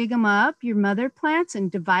can dig them up, your mother plants, and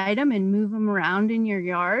divide them and move them around in your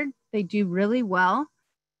yard. They do really well.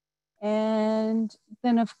 And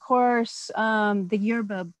then, of course, the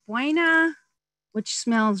yerba buena, which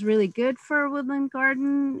smells really good for a woodland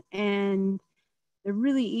garden, and they're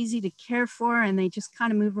really easy to care for, and they just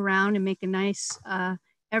kind of move around and make a nice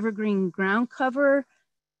evergreen ground cover,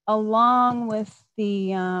 along with the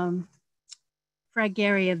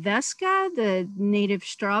Fragaria vesca, the native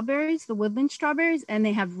strawberries, the woodland strawberries, and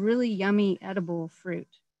they have really yummy edible fruit.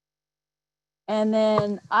 And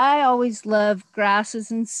then I always love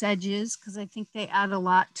grasses and sedges because I think they add a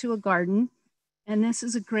lot to a garden. And this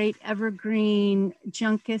is a great evergreen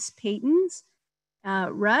Juncus patens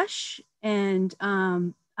rush. And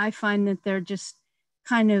I find that they're just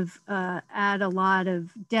kind of add a lot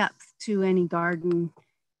of depth to any garden,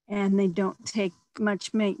 and they don't take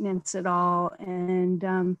much maintenance at all.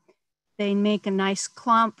 And they make a nice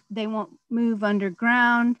clump. They won't move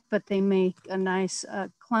underground, but they make a nice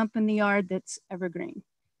clump in the yard that's evergreen.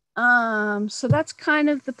 So that's kind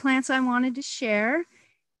of the plants I wanted to share.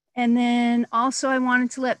 And then also I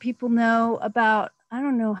wanted to let people know about, I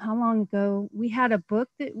don't know how long ago, we had a book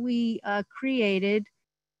that we created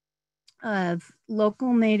of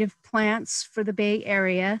local native plants for the Bay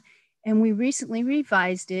Area, and we recently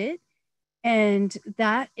revised it. And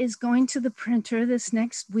that is going to the printer this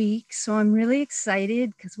next week. So I'm really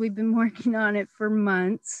excited because we've been working on it for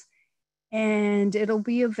months, and it'll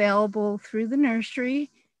be available through the nursery.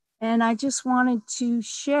 And I just wanted to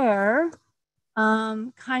share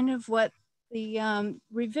kind of what the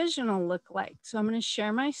revision will look like. So I'm going to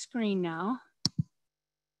share my screen now.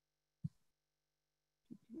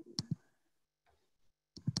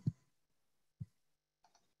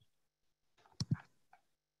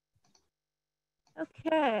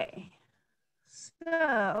 Okay,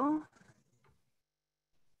 so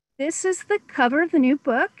this is the cover of the new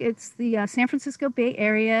book. It's the San Francisco Bay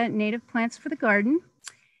Area Native Plants for the Garden.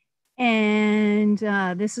 And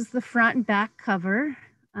this is the front and back cover.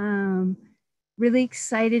 Really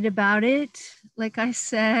excited about it. Like I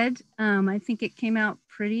said, I think it came out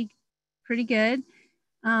pretty good.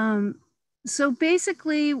 So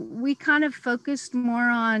basically, we kind of focused more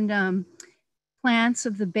on plants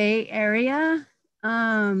of the Bay Area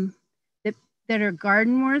that are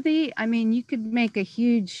garden worthy. I mean, you could make a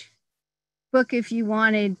huge book if you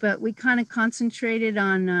wanted, but we kind of concentrated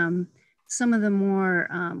on some of the more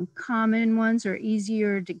common ones, are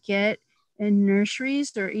easier to get in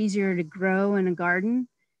nurseries. They're easier to grow in a garden.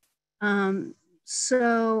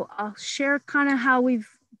 So I'll share kind of how we've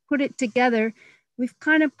put it together. We've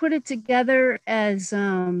kind of put it together as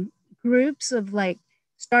groups of, like,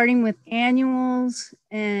 starting with annuals,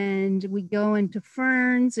 and we go into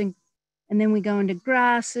ferns, and then we go into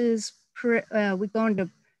grasses, we go into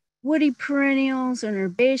woody perennials and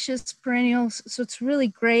herbaceous perennials. So it's really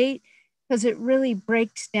great because it really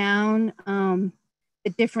breaks down the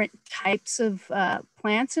different types of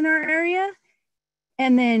plants in our area.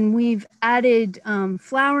 And then we've added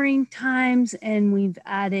flowering times, and we've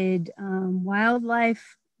added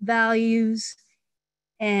wildlife values.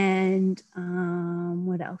 And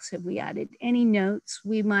what else have we added? Any notes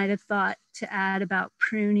we might have thought to add about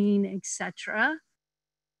pruning, etc.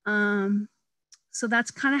 So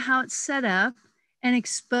that's kind of how it's set up. And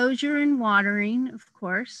exposure and watering, of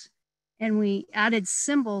course. And we added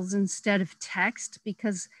symbols instead of text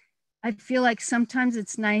because I feel like sometimes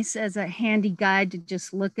it's nice as a handy guide to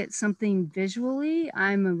just look at something visually.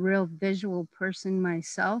 I'm a real visual person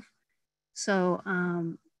myself. So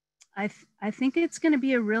I think it's going to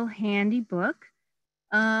be a real handy book.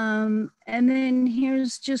 And then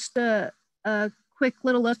here's just a quick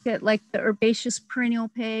little look at, like, the herbaceous perennial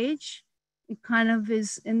page It kind of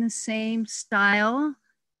is in the same style.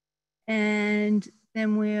 And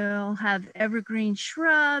then we'll have evergreen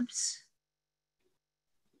shrubs.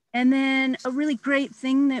 And then a really great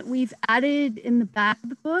thing that we've added in the back of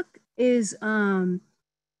the book is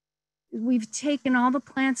we've taken all the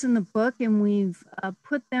plants in the book and we've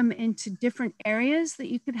put them into different areas that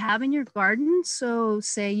you could have in your garden. So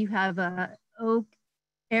say you have a oak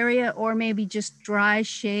area or maybe just dry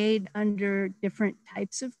shade under different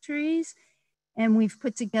types of trees. And we've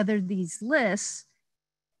put together these lists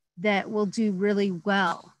that will do really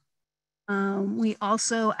well. We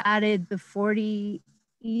also added the 40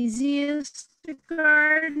 easiest to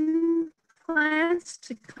garden plants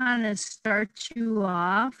to kind of start you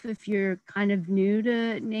off if you're kind of new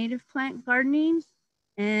to native plant gardening.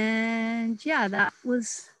 And yeah, I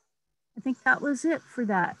think that was it for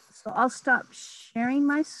that. So I'll stop sharing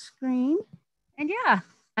my screen. And yeah,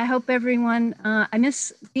 I hope everyone, I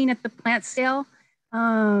miss being at the plant sale.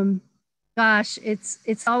 Gosh,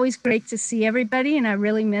 it's always great to see everybody, and I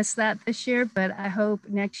really miss that this year, but I hope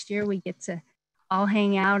next year we get to all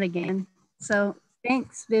hang out again. So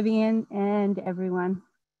thanks, Vivian and everyone.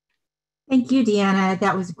 Thank you, Deanna.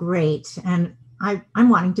 That was great. And I'm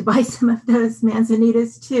wanting to buy some of those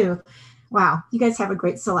manzanitas too. Wow, you guys have a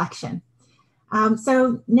great selection.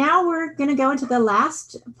 So now we're going to go into the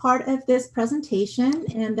last part of this presentation,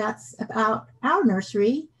 and that's about our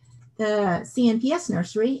nursery, the CNPS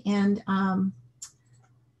nursery. And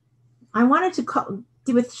I wanted to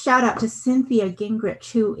do a shout out to Cynthia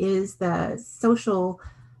Gingrich, who is the social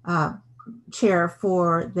chair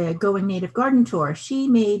for the Going Native Garden Tour. She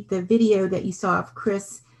made the video that you saw of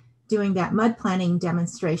Chris doing that mud planting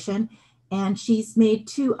demonstration. And she's made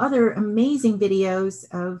 2 other amazing videos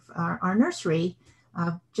of our nursery.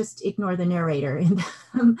 Just ignore the narrator.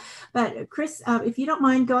 But Chris, if you don't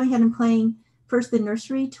mind, go ahead and playing first the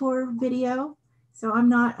nursery tour video. So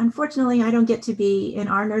unfortunately, I don't get to be in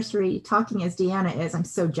our nursery talking as Deanna is. I'm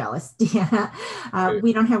so jealous, Deanna.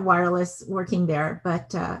 We don't have wireless working there,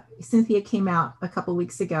 but Cynthia came out a couple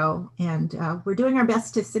weeks ago, and we're doing our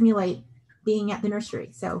best to simulate being at the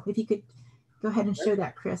nursery. So if you could go ahead and show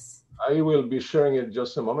that, Chris. I will be sharing it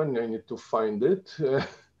just a moment. I need to find it.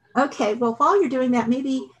 Okay, well, while you're doing that,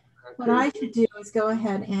 maybe what I should do is go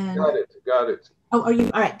ahead and... Got it. Oh, are you?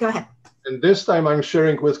 All right, go ahead. And this time I'm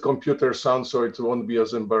sharing with computer sound, so it won't be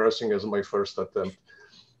as embarrassing as my first attempt.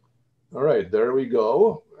 All right, there we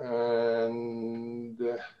go. And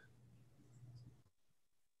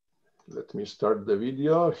let me start the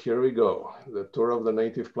video. Here we go, the tour of the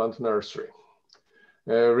native plant nursery.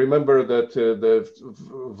 Remember that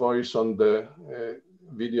the voice on the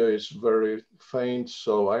video is very faint,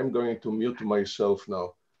 so I'm going to mute myself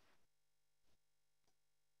now.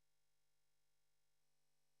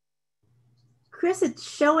 Chris, it's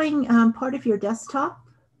showing part of your desktop.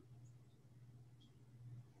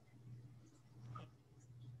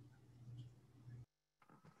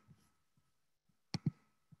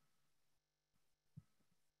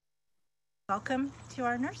 Welcome to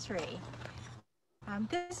our nursery.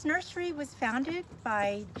 This nursery was founded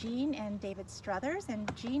by Jean and David Struthers, and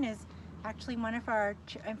Jean is actually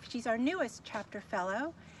she's our newest chapter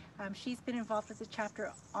fellow. She's been involved with the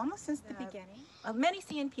chapter almost since the beginning. Many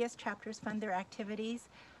CNPS chapters fund their activities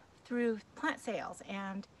through plant sales,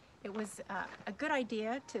 and it was a good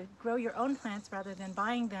idea to grow your own plants rather than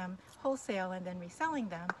buying them wholesale and then reselling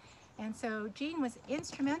them. And so Jean was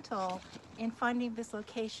instrumental in finding this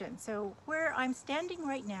location. So where I'm standing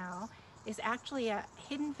right now is actually a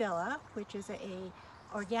hidden villa, which is a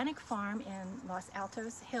organic farm in Los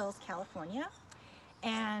Altos Hills, California.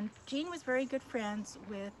 And Jean was very good friends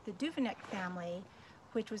with the Duveneck family,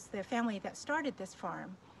 which was the family that started this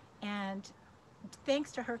farm. And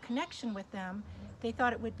thanks to her connection with them, they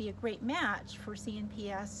thought it would be a great match for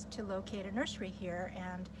CNPS to locate a nursery here.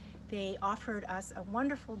 And they offered us a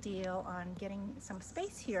wonderful deal on getting some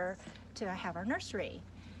space here to have our nursery.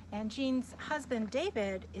 And Jean's husband,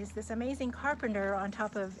 David, is this amazing carpenter on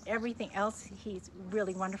top of everything else he's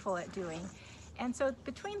really wonderful at doing. And so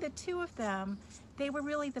between the 2 of them, they were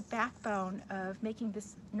really the backbone of making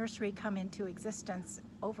this nursery come into existence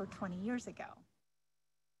over 20 years ago.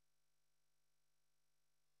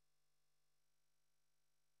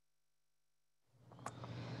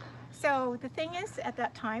 So the thing is, at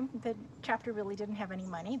that time, the chapter really didn't have any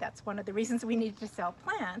money. That's one of the reasons we needed to sell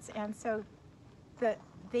plants. And so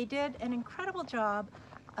they did an incredible job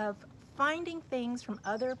of finding things from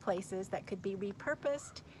other places that could be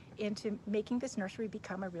repurposed into making this nursery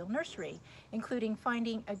become a real nursery, including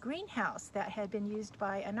finding a greenhouse that had been used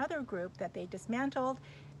by another group that they dismantled.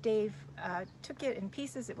 Dave took it in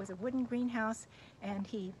pieces. It was a wooden greenhouse, and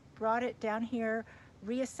he brought it down here,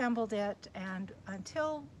 reassembled it, and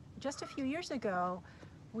until just a few years ago,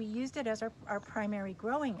 we used it as our primary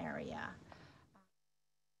growing area.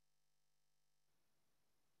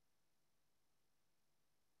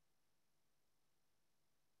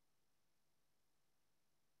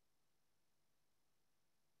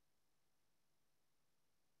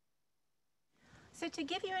 So to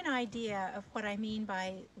give you an idea of what I mean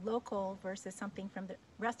by local versus something from the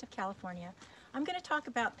rest of California, I'm going to talk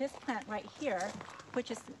about this plant right here,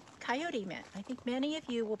 which is coyote mint. I think many of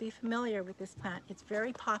you will be familiar with this plant. It's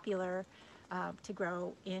very popular to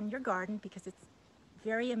grow in your garden because it's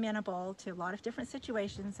very amenable to a lot of different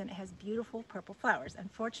situations, and it has beautiful purple flowers.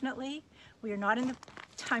 Unfortunately, we are not in the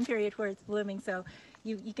time period where it's blooming, so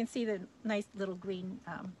you can see the nice little green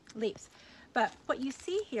leaves. But what you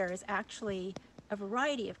see here is actually a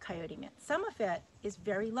variety of coyote mint. Some of it is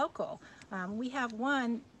very local. We have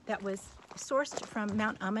one that was sourced from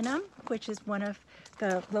Mount Umunum, which is one of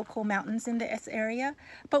the local mountains in this area,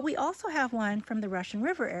 but we also have one from the Russian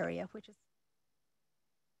River area, which is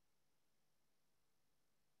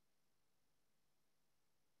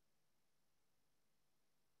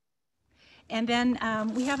and then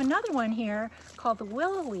we have another one here called the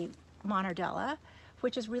willowy monardella,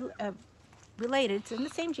 which is related. It's in the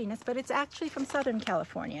same genus, but it's actually from Southern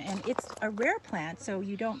California, and it's a rare plant, so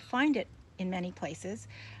you don't find it in many places,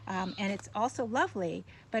 and it's also lovely,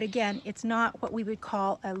 but again, it's not what we would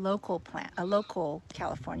call a local plant, a local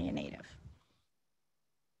California native.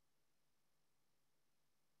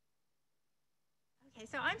 Okay,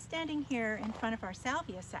 so I'm standing here in front of our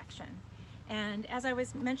salvia section, and as I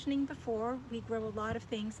was mentioning before, we grow a lot of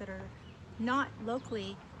things that are not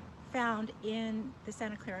locally found in the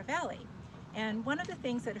Santa Clara Valley. And one of the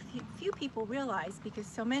things that a few people realize, because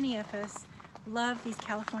so many of us love these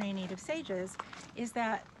California native sages, is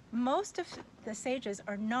that most of the sages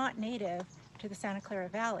are not native to the Santa Clara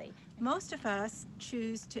Valley. Most of us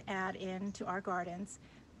choose to add into our gardens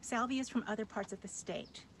salvias from other parts of the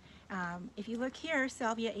state. If you look here,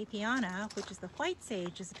 Salvia apiana, which is the white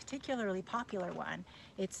sage, is a particularly popular one.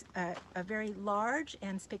 It's a very large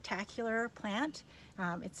and spectacular plant.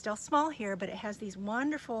 It's still small here, but it has these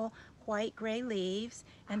wonderful white-gray leaves,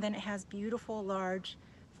 and then it has beautiful large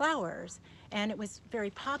flowers. And it was very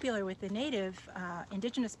popular with the native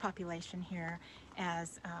indigenous population here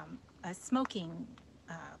as a smoking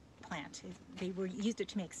plant. They used it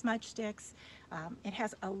to make smudge sticks. It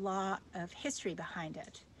has a lot of history behind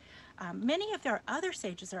it. Many of our other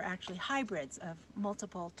sages are actually hybrids of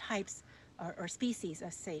multiple types or species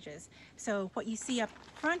of sages. So what you see up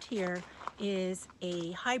front here is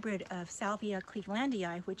a hybrid of Salvia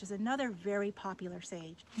clevelandii, which is another very popular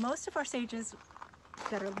sage. Most of our sages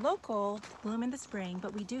that are local bloom in the spring,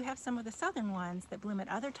 but we do have some of the southern ones that bloom at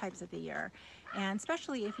other times of the year. And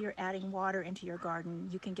especially if you're adding water into your garden,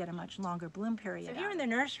 you can get a much longer bloom period. So here in the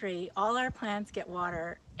nursery, all our plants get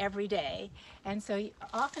water every day. And so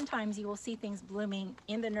oftentimes you will see things blooming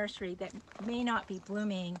in the nursery that may not be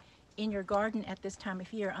blooming in your garden at this time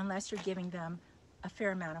of year unless you're giving them a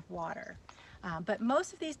fair amount of water. But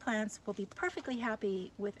most of these plants will be perfectly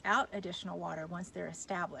happy without additional water once they're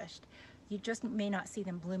established. You just may not see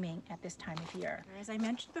them blooming at this time of year. As I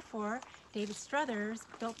mentioned before, David Struthers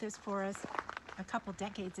built this for us a couple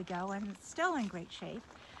decades ago, and it's still in great shape.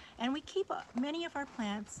 And we keep many of our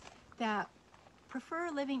plants that prefer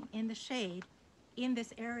living in the shade in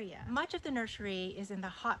this area. Much of the nursery is in the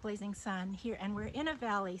hot blazing sun here, and we're in a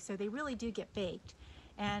valley, so they really do get baked.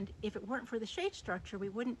 And if it weren't for the shade structure, we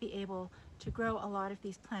wouldn't be able to grow a lot of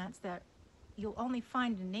these plants that you'll only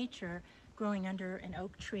find in nature growing under an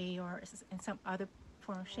oak tree or in some other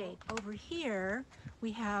form of shade. Over here,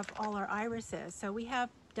 we have all our irises. So we have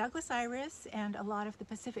Douglas iris and a lot of the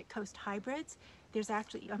Pacific Coast hybrids. There's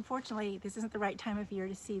actually, unfortunately, this isn't the right time of year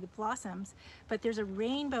to see the blossoms, but there's a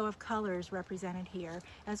rainbow of colors represented here,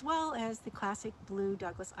 as well as the classic blue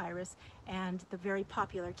Douglas iris and the very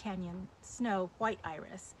popular Canyon Snow white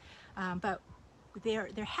iris. But they're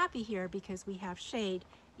happy here because we have shade,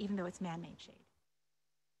 even though it's man-made shade.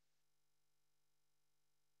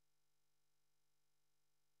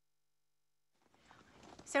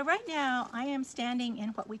 So right now I am standing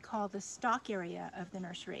in what we call the stock area of the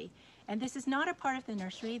nursery. And this is not a part of the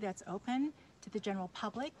nursery that's open to the general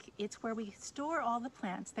public. It's where we store all the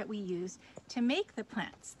plants that we use to make the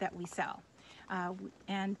plants that we sell.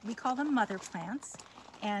 And we call them mother plants.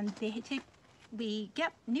 And we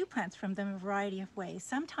get new plants from them in a variety of ways.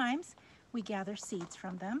 Sometimes we gather seeds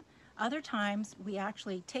from them. Other times we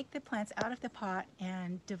actually take the plants out of the pot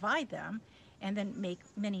and divide them and then make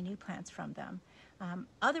many new plants from them.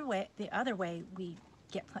 The other way we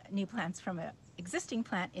get new plants from an existing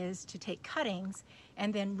plant is to take cuttings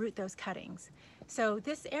and then root those cuttings. So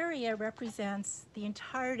this area represents the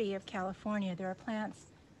entirety of California. There are plants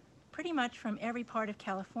pretty much from every part of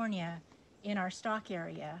California in our stock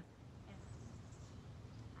area.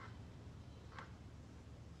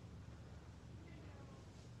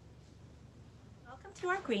 Welcome to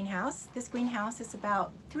our greenhouse. This greenhouse is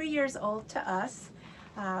about 3 years old to us.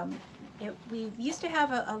 We used to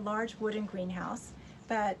have a large wooden greenhouse,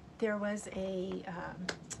 but there was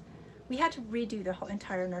we had to redo the whole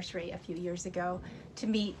entire nursery a few years ago to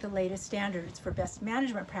meet the latest standards for best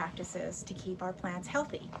management practices to keep our plants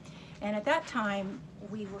healthy. And at that time,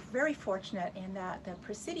 we were very fortunate in that the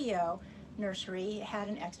Presidio nursery had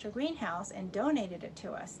an extra greenhouse and donated it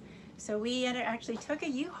to us. So we actually took a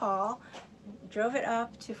U-Haul, drove it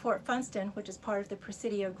up to Fort Funston, which is part of the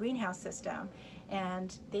Presidio greenhouse system,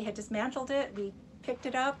 and they had dismantled it. We picked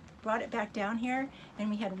it up, brought it back down here, and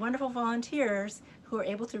we had wonderful volunteers who were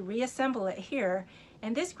able to reassemble it here.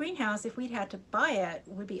 And this greenhouse, if we'd had to buy it,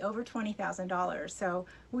 would be over $20,000. So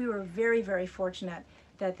we were very, very fortunate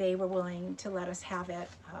that they were willing to let us have it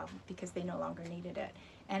because they no longer needed it.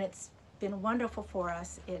 And it's been wonderful for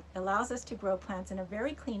us. It allows us to grow plants in a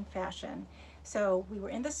very clean fashion. So we were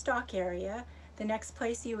in the stock area. The next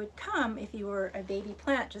place you would come if you were a baby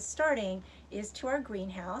plant just starting is to our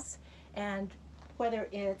greenhouse. And whether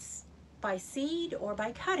it's by seed or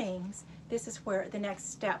by cuttings, this is where the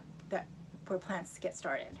next step where plants get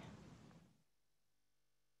started.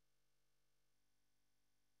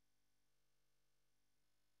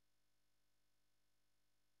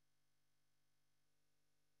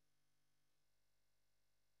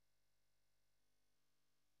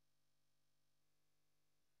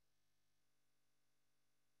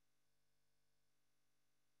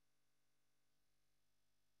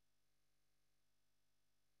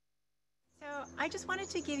 So I just wanted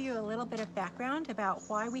to give you a little bit of background about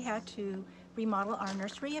why we had to remodel our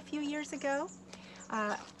nursery a few years ago.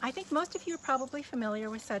 I think most of you are probably familiar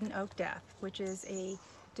with sudden oak death, which is a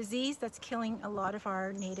disease that's killing a lot of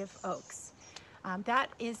our native oaks. That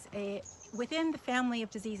is within the family of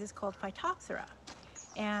diseases called Phytophthora.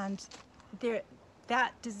 And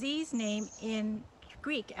that disease name in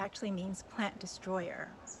Greek actually means plant destroyer.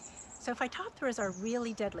 So Phytophthora are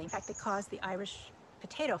really deadly. In fact, they cause the Irish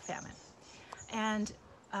potato famine. And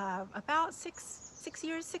about six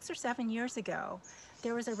or 7 years ago,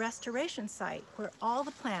 there was a restoration site where all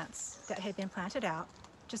the plants that had been planted out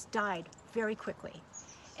just died very quickly.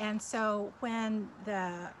 And so when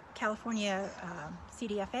the California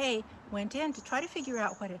CDFA went in to try to figure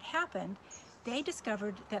out what had happened, they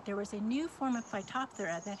discovered that there was a new form of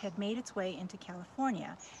Phytophthora that had made its way into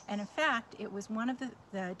California. And in fact, it was one of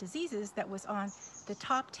the diseases that was on the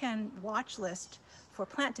top 10 watch list for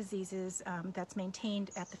plant diseases that's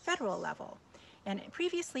maintained at the federal level. And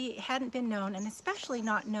previously it hadn't been known, and especially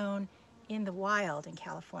not known in the wild in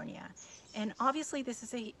California. And obviously this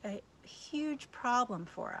is a huge problem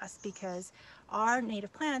for us because our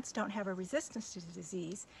native plants don't have a resistance to the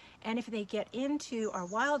disease, and if they get into our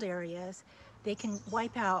wild areas, they can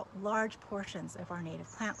wipe out large portions of our native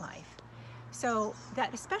plant life. So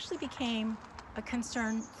that especially became a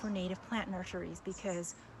concern for native plant nurseries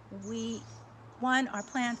because our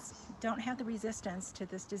plants don't have the resistance to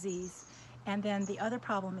this disease, and then the other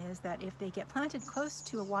problem is that if they get planted close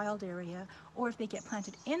to a wild area, or if they get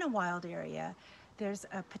planted in a wild area, there's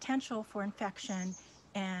a potential for infection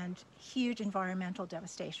and huge environmental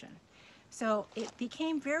devastation. So it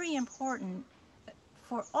became very important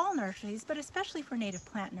for all nurseries, but especially for native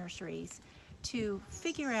plant nurseries, to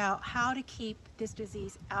figure out how to keep this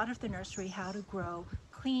disease out of the nursery, how to grow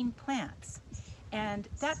clean plants. And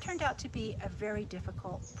that turned out to be a very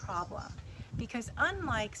difficult problem because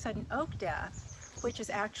unlike sudden oak death, which is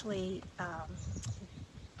actually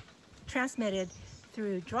transmitted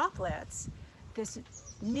through droplets, this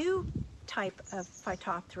new type of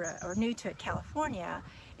Phytophthora, or new to California,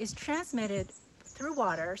 is transmitted through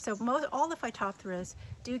water. So all the Phytophthora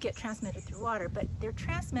do get transmitted through water, but they're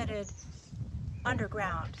transmitted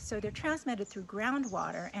underground. So they're transmitted through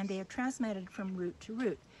groundwater, and they are transmitted from root to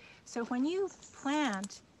root. So when you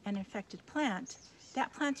plant an infected plant,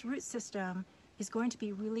 that plant's root system is going to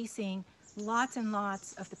be releasing lots and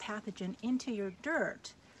lots of the pathogen into your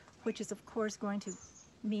dirt, which is of course going to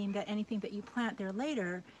mean that anything that you plant there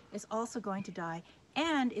later is also going to die,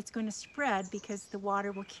 and it's going to spread because the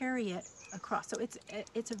water will carry it across. So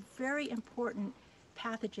it's a very important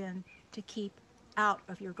pathogen to keep out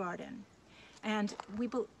of your garden. And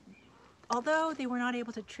although they were not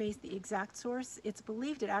able to trace the exact source, it's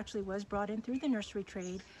believed it actually was brought in through the nursery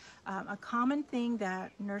trade. A common thing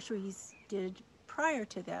that nurseries did prior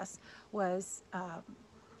to this was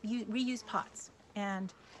reused pots,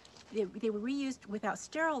 and they were reused without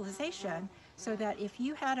sterilization, so that if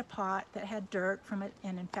you had a pot that had dirt from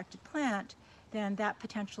an infected plant, then that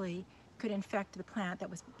potentially could infect the plant that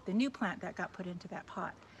was the new plant that got put into that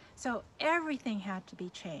pot. So everything had to be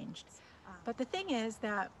changed. But the thing is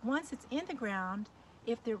that once it's in the ground,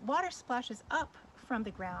 if the water splashes up from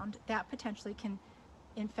the ground, that potentially can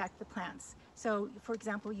infect the plants. So for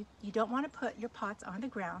example, you don't want to put your pots on the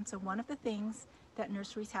ground. So one of the things that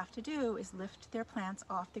nurseries have to do is lift their plants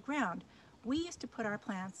off the ground. We used to put our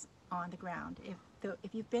plants on the ground.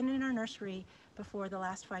 If you've been in our nursery before the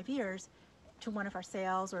last 5 years to one of our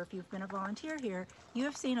sales, or if you've been a volunteer here, you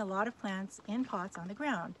have seen a lot of plants in pots on the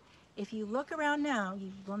ground. If you look around now,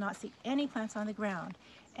 you will not see any plants on the ground.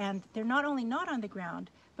 And they're not only not on the ground,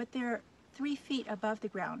 but they're 3 feet above the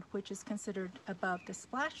ground, which is considered above the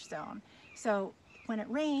splash zone. So when it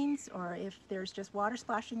rains, or if there's just water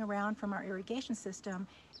splashing around from our irrigation system,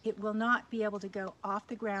 it will not be able to go off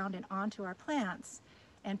the ground and onto our plants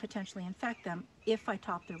and potentially infect them if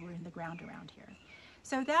Phytophthora were in the ground around here.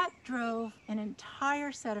 So that drove an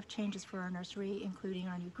entire set of changes for our nursery, including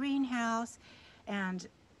our new greenhouse, and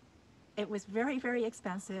it was very, very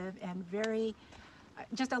expensive and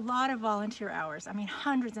just a lot of volunteer hours. I mean,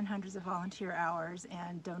 hundreds and hundreds of volunteer hours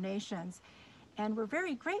and donations. And we're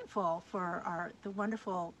very grateful for the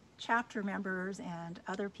wonderful chapter members and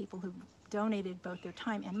other people who donated both their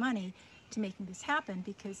time and money to making this happen,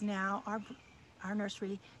 because now our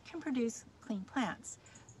nursery can produce clean plants.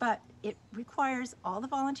 But it requires all the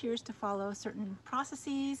volunteers to follow certain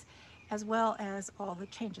processes, as well as all the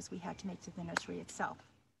changes we had to make to the nursery itself.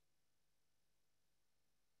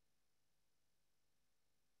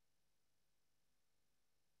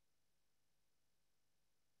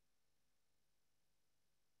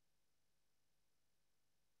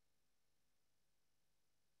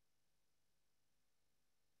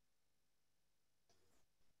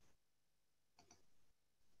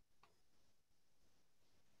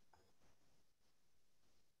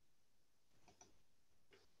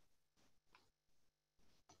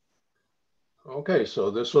 Okay, so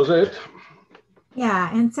this was it. Yeah,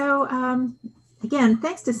 and so again,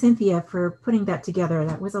 thanks to Cynthia for putting that together.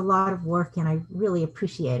 That was a lot of work, and I really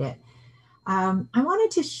appreciate it. I wanted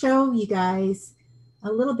to show you guys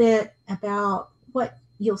a little bit about what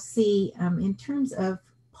you'll see in terms of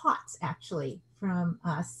pots, actually, from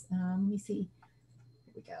us. Let me see.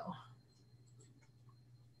 Here we go.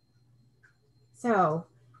 So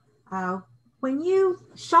when you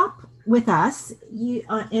shop with us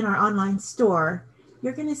in our online store,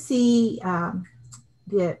 you're going to see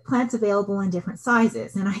the plants available in different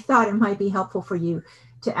sizes. And I thought it might be helpful for you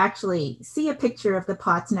to actually see a picture of the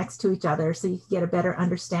pots next to each other so you can get a better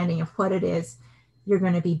understanding of what it is you're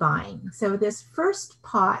going to be buying. So this first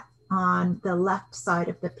pot on the left side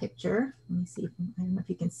of the picture, let me see, I don't know if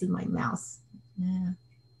you can see my mouse. Yeah,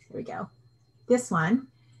 there we go. This one.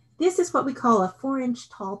 This is what we call a 4-inch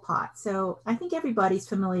tall pot. So I think everybody's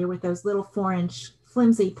familiar with those little 4-inch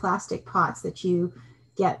flimsy plastic pots that you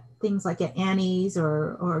get things like at Annie's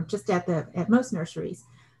or just at most nurseries.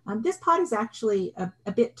 This pot is actually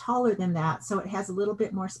a bit taller than that, so it has a little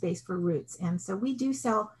bit more space for roots. And so we do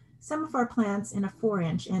sell some of our plants in a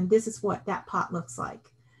 4-inch, and this is what that pot looks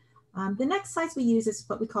like. The next size we use is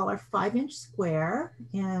what we call our 5-inch square.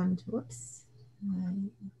 And whoops,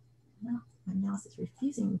 my mouse is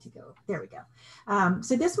refusing to go. There we go.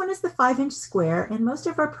 So this one is the 5-inch square, and most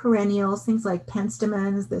of our perennials, things like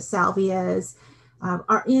penstemons, the salvias,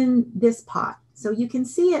 are in this pot. So you can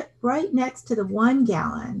see it right next to the 1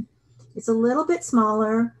 gallon. It's a little bit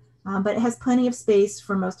smaller, but it has plenty of space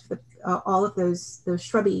for most of the all of those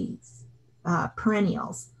shrubby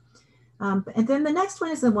perennials. And then the next one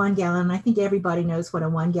is the 1 gallon. I think everybody knows what a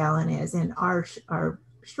 1 gallon is, and our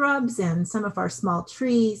shrubs and some of our small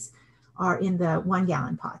trees are in the 1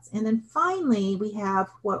 gallon pots. And then finally, we have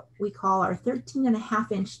what we call our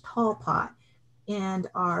 13.5-inch tall pot, and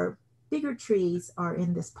our bigger trees are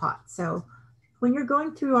in this pot. So when you're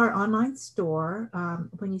going through our online store,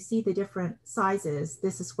 when you see the different sizes,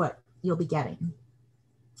 this is what you'll be getting.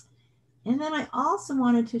 And then I also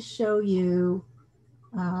wanted to show you,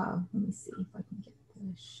 let me see if I can get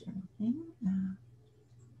the sharing thing.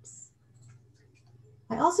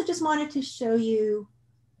 I also just wanted to show you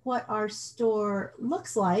what our store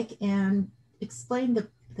looks like and explain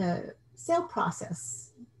the sale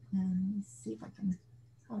process. And let me see if I can,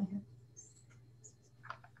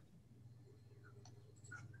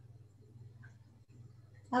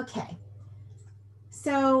 okay.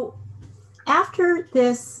 So after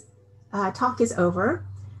this talk is over,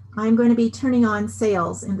 I'm going to be turning on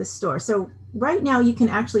sales in the store. So right now you can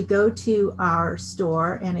actually go to our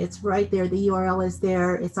store, and it's right there. The URL is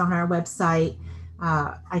there. It's on our website.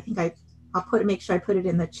 I think I'll make sure I put it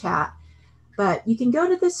in the chat. But you can go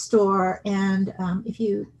to the store, and if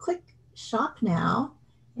you click shop now,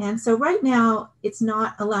 and so right now it's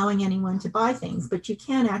not allowing anyone to buy things, but you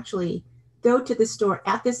can actually go to the store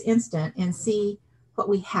at this instant and see what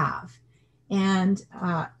we have. And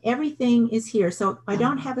everything is here. So I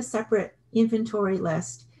don't have a separate inventory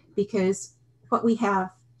list because what we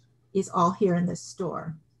have is all here in the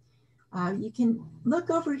store. You can look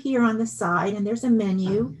over here on the side, and there's a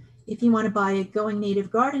menu. If you want to buy a Going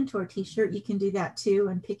Native Garden Tour t-shirt, you can do that too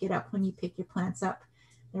and pick it up when you pick your plants up.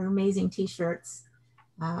 They're amazing t-shirts.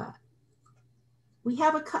 We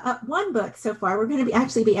have one book so far. We're going to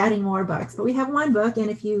actually be adding more books, but we have one book, and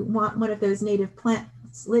if you want one of those native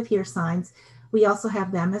plants live here signs, we also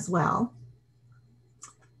have them as well.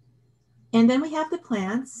 And then we have the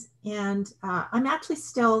plants, and I'm actually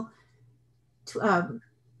still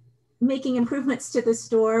making improvements to the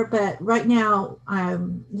store, but right now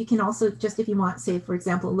you can also just, if you want, say for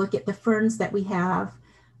example, look at the ferns that we have.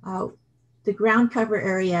 The ground cover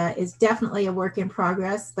area is definitely a work in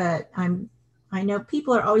progress, but I know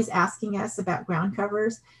people are always asking us about ground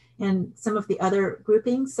covers and some of the other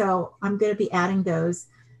groupings, so I'm going to be adding those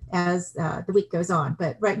as the week goes on.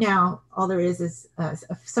 But right now, all there is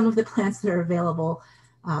some of the plants that are available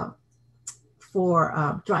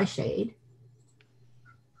for dry shade.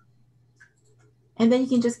 And then you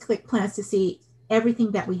can just click plants to see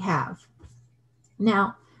everything that we have.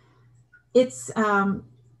 Now, it's what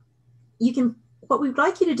we'd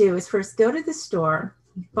like you to do is first go to the store,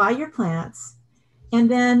 buy your plants,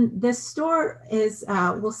 and then the store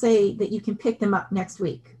will say that you can pick them up next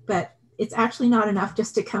week. But it's actually not enough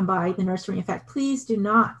just to come by the nursery. In fact, please do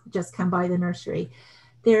not just come by the nursery.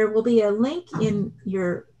 There will be a link in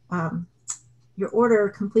your order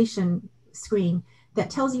completion screen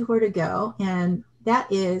that tells you where to go, and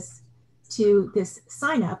that is to this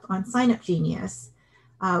sign up on Sign Up Genius.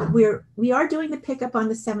 We are doing the pickup on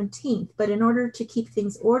the 17th, but in order to keep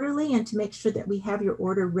things orderly and to make sure that we have your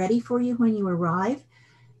order ready for you when you arrive,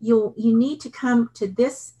 you need to come to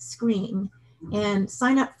this screen and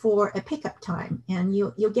sign up for a pickup time, and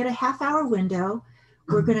you'll get a half-hour window.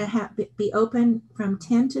 We're going to be open from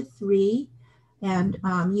 10 to 3, and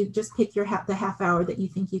you just pick the half hour that you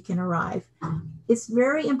think you can arrive. It's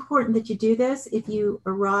very important that you do this. If you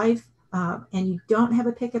arrive and you don't have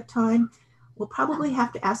a pickup time, we'll probably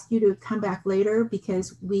have to ask you to come back later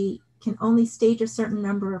because we can only stage a certain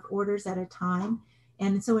number of orders at a time.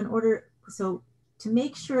 And so to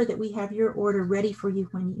make sure that we have your order ready for you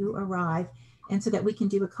when you arrive, and so that we can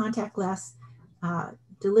do a contactless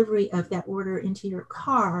delivery of that order into your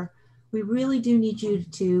car, we really do need you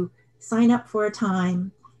to sign up for a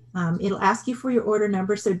time. It'll ask you for your order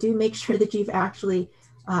number, so do make sure that you've actually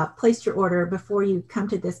placed your order before you come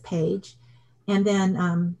to this page. And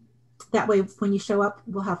then that way, when you show up,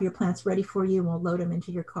 we'll have your plants ready for you and we'll load them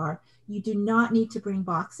into your car. You do not need to bring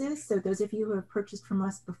boxes. So those of you who have purchased from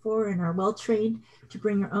us before and are well trained to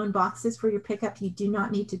bring your own boxes for your pickup, you do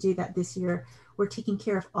not need to do that this year. We're taking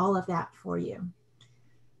care of all of that for you.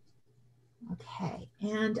 Okay,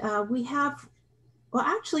 and we have, well,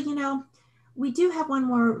 actually, we do have one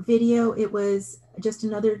more video. It was just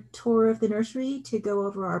another tour of the nursery to go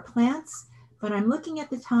over our plants, but I'm looking at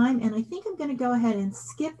the time and I think I'm going to go ahead and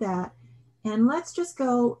skip that. And let's just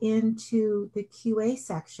go into the QA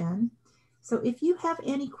section. So if you have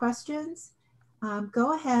any questions,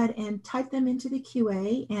 go ahead and type them into the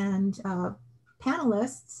QA, and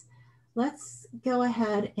panelists, let's go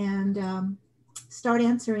ahead and start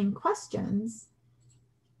answering questions.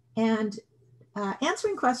 And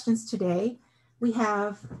answering questions today, we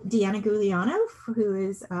have Deanna Gugliano, who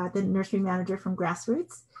is the nursery manager from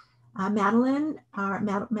Grassroots, Madeline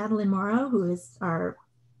Morrow, who is our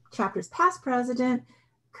chapter's past president,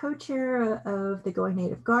 co-chair of the Going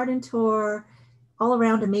Native Garden Tour, all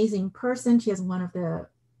around amazing person. She has one of the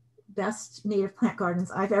best native plant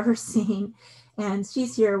gardens I've ever seen. And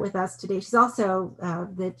she's here with us today. She's also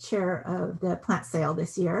the chair of the plant sale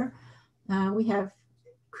this year. We have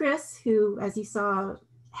Chris, who, as you saw,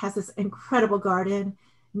 has this incredible garden,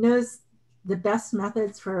 knows the best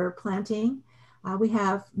methods for planting. We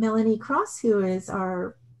have Melanie Cross, who is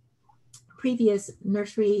our previous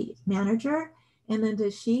nursery manager, and Linda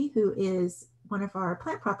Shee, who is one of our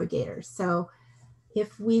plant propagators. So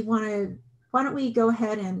if we want to, why don't we go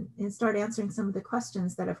ahead and start answering some of the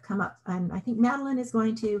questions that have come up. And I think Madeline is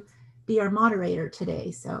going to be our moderator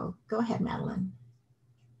today. So go ahead, Madeline.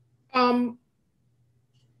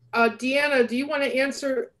 Deanna, do you want to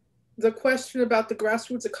answer the question about the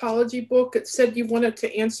Grassroots Ecology book. It said you wanted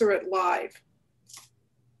to answer it live.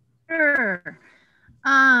 Sure.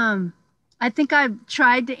 I think I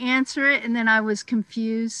tried to answer it and then I was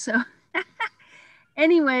confused. So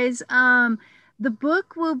anyways, the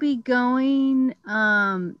book will be going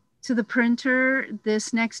to the printer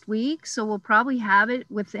this next week. So we'll probably have it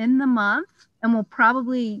within the month, and we'll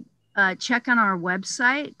probably check on our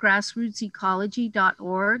website,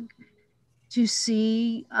 grassrootsecology.org, to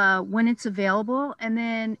see when it's available. And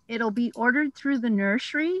then it'll be ordered through the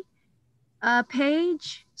nursery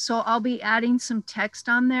page. So I'll be adding some text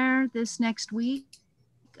on there this next week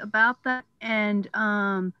about that. And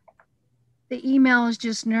the email is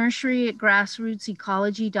just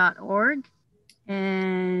nursery@grassrootsecology.org.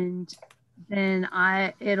 And then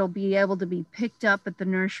it'll be able to be picked up at the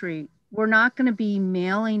nursery. We're not going to be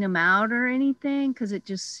mailing them out or anything because it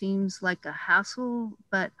just seems like a hassle.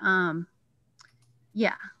 But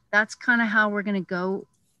yeah, that's kind of how we're going to go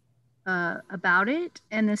about it.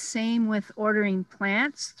 And the same with ordering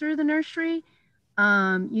plants through the nursery.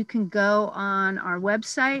 You can go on our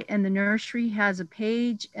website and the nursery has a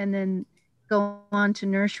page, and then go on to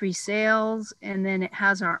nursery sales, and then it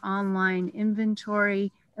has our online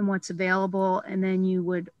inventory and what's available. And then you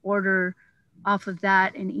would order off of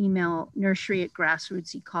that and email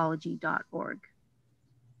nursery@grassrootsecology.org.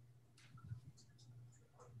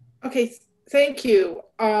 Okay, thank you.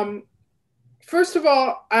 First of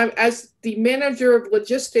all, as the manager of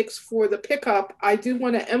logistics for the pickup, I do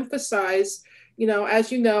want to emphasize,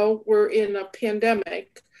 as you know, we're in a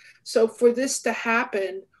pandemic. So for this to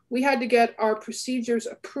happen, we had to get our procedures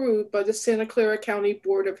approved by the Santa Clara County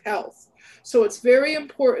Board of Health. So it's very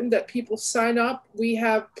important that people sign up. We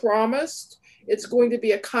have promised it's going to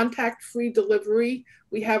be a contact-free delivery.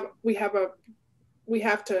 We have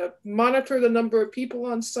to monitor the number of people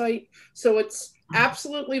on site. So it's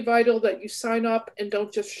absolutely vital that you sign up and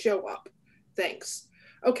don't just show up. Thanks.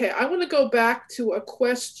 Okay, I want to go back to a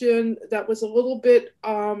question that was a little bit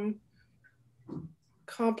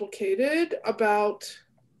complicated about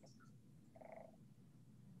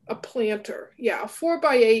a planter. Yeah, a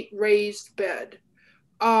 4x8 raised bed.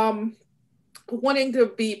 Wanting to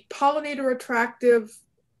be pollinator attractive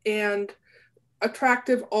and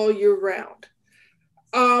attractive all year round.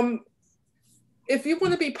 If you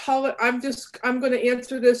want to be I'm going to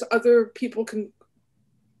answer this, other people can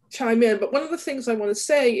chime in, but one of the things I want to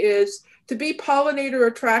say is to be pollinator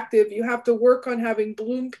attractive, you have to work on having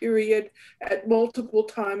bloom period at multiple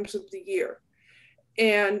times of the year.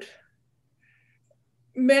 And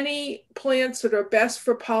many plants that are best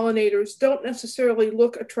for pollinators don't necessarily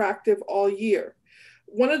look attractive all year.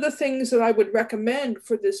 One of the things that I would recommend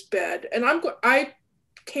for this bed, and I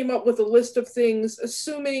came up with a list of things,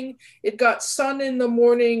 assuming it got sun in the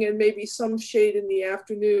morning and maybe some shade in the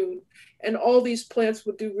afternoon, and all these plants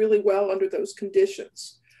would do really well under those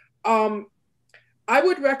conditions. I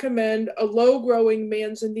would recommend a low-growing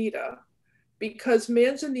manzanita, because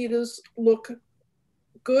manzanitas look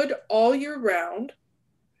good all year round,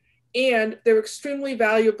 and they're extremely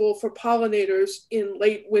valuable for pollinators in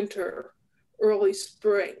late winter, early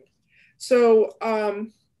spring. So I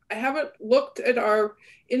haven't looked at our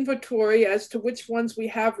inventory as to which ones we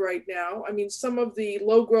have right now. I mean, some of the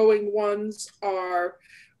low-growing ones are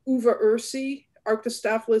Uva ursi,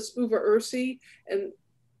 Arctostaphylos uva ursi, and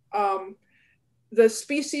the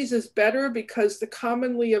species is better because the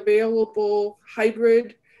commonly available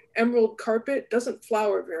hybrid emerald carpet doesn't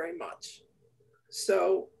flower very much.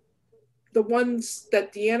 So the ones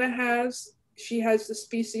that Deanna has, she has the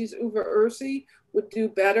species Uva ursi, would do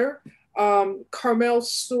better. Carmel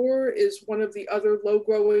Sur is one of the other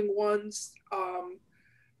low-growing ones.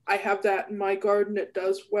 I have that in my garden. It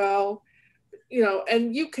does well,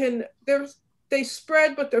 and you can, they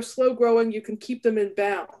spread, but they're slow growing. You can keep them in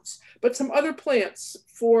bounds. But some other plants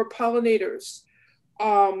for pollinators.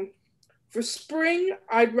 For spring,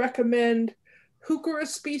 I'd recommend Heuchera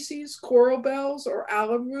species, coral bells, or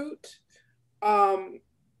alum root.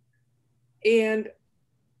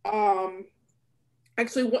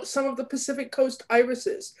 Actually some of the Pacific Coast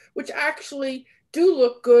irises, which actually do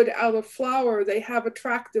look good out of flower. They have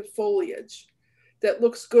attractive foliage that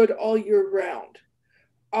looks good all year round.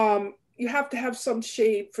 You have to have some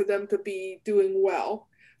shade for them to be doing well.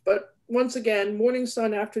 But once again, morning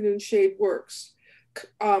sun, afternoon shade works.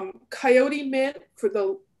 Coyote mint for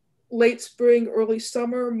the late spring, early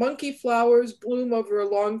summer. Monkey flowers bloom over a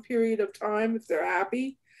long period of time if they're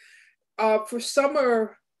happy. For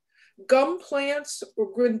summer, gum plants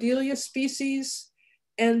or Grandelia species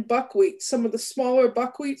and buckwheat. Some of the smaller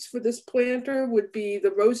buckwheats for this planter would be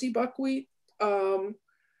the rosy buckwheat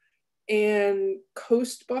and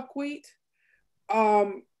coast buckwheat,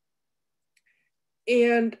 and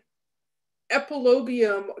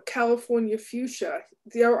Epilobium California fuchsia.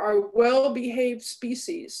 There are well-behaved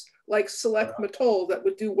species like select mattol that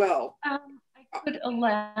would do well. I could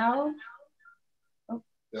allow. No,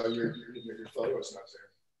 your photo is not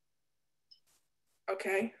there.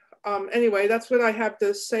 Okay. Anyway, that's what I have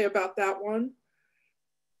to say about that one.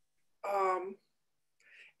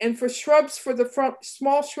 And for shrubs for the front,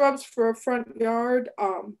 small shrubs for a front yard,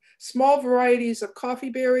 small varieties of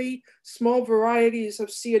coffeeberry, small varieties of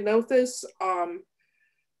ceanothus,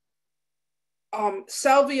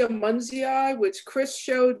 Salvia munzii, which Chris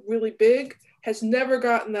showed really big, has never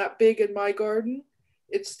gotten that big in my garden.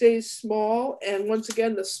 It stays small. And once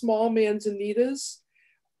again, the small manzanitas.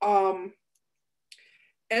 And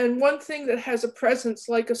one thing that has a presence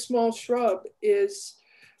like a small shrub is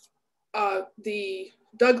the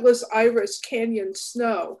Douglas iris canyon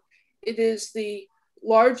snow. It is the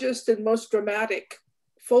largest and most dramatic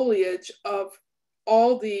foliage of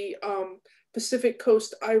all the Pacific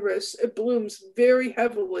Coast iris. It blooms very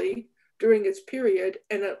heavily during its period,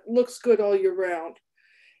 and it looks good all year round.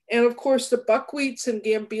 And of course, the buckwheats and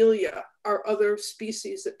gambelia are other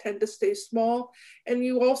species that tend to stay small. And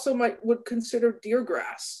you also would consider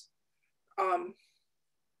deergrass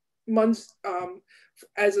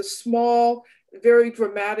as a small, very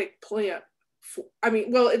dramatic plant. I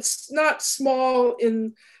mean, well, it's not small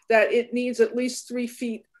in that it needs at least 3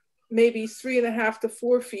 feet, maybe 3.5 to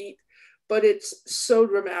 4 feet, but it's so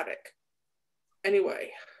dramatic.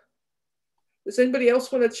 Anyway, does anybody else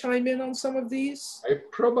want to chime in on some of these? I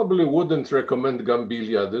probably wouldn't recommend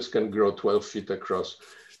gambelia. This can grow 12 feet across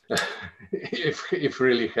if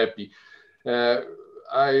really happy.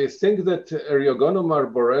 I think that Eriogonum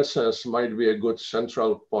arborescens might be a good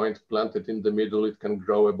central point planted in the middle. It can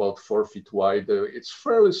grow about 4 feet wide. It's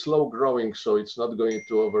fairly slow growing, so it's not going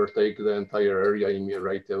to overtake the entire area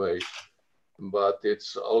right away. But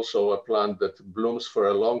it's also a plant that blooms for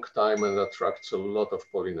a long time and attracts a lot of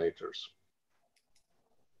pollinators.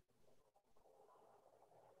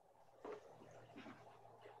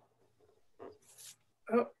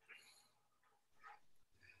 Oh.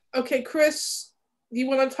 Okay, Chris, you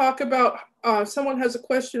want to talk about, someone has a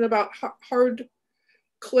question about hard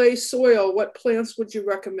clay soil. What plants would you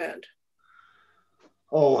recommend?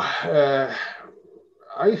 Oh,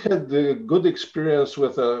 I had a good experience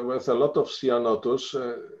with a lot of ceanothus.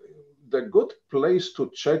 The good place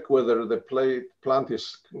to check whether the plant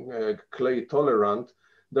is clay tolerant,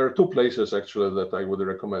 there are 2 places actually that I would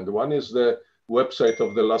recommend. One is the website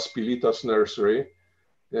of the Las Pilitas nursery.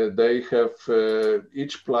 They have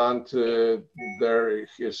each plant there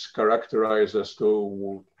is characterized as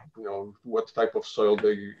to what type of soil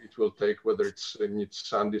it will take, whether it needs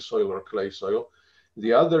sandy soil or clay soil.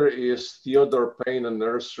 The other is Theodore Payne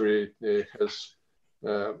Nursery has,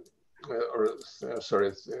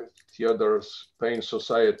 Theodore Payne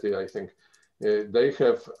Society, I think. They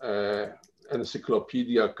have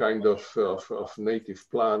encyclopedia kind of native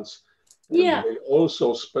plants. Yeah. They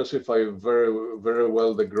also specify very, very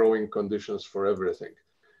well the growing conditions for everything.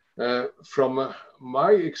 From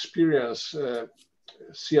my experience,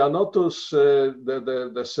 Ceanothus,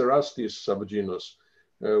 the Cerastis subgenus,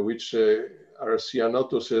 which are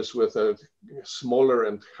Ceanothuses with a smaller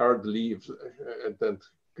and hard leaves and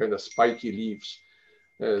kind of spiky leaves.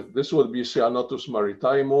 This would be Ceanothus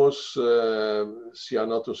maritimus,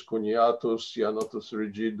 Ceanothus cuneatus, Ceanothus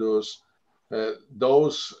rigidus.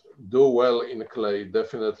 Those do well in clay,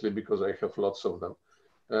 definitely, because I have lots of them.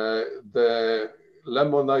 The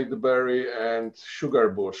lemonade berry and sugar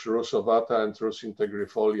bush, Rus ovata and Rus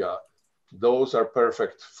integrifolia, those are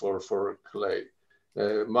perfect for clay.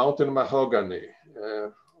 Mountain mahogany.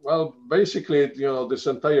 Well, basically, this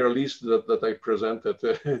entire list that I presented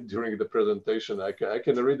during the presentation, I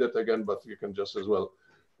can read it again, but you can just as well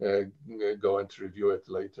go and review it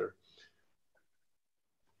later.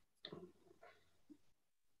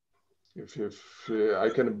 If I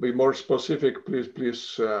can be more specific,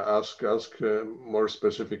 please ask a more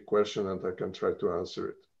specific question and I can try to answer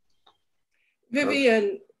it.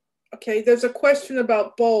 Vivian, okay, there's a question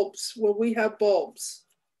about bulbs. Will we have bulbs?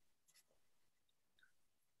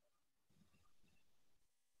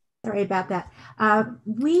 Sorry about that.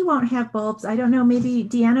 We won't have bulbs. I don't know, maybe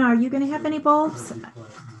Deanna, are you going to have any bulbs?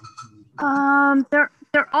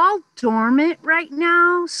 They're all dormant right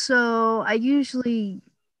now. So I usually,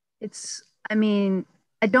 I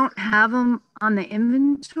don't have them on the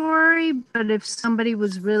inventory, but if somebody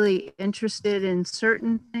was really interested in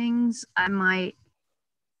certain things, I might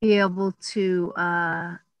be able to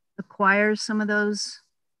acquire some of those.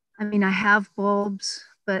 I have bulbs,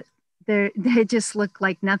 but they just look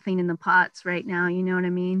like nothing in the pots right now, you know what I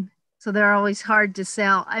mean? So they're always hard to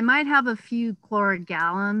sell. I might have a few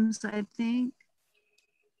chlorogallums, I think,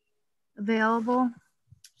 available.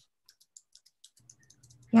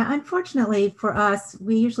 Yeah, unfortunately for us,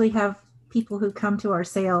 we usually have people who come to our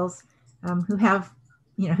sales who have,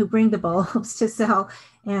 who bring the bulbs to sell,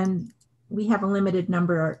 and we have a limited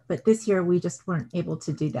number, but this year we just weren't able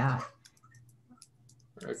to do that.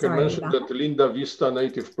 I can mention that Linda Vista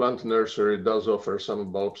Native Plant Nursery does offer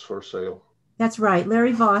some bulbs for sale. That's right,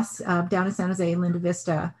 Larry Voss down in San Jose, Linda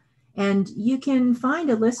Vista. And you can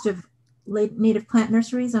find a list of native plant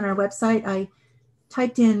nurseries on our website. I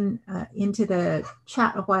typed in into the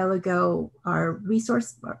chat a while ago our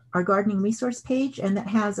gardening resource page, and that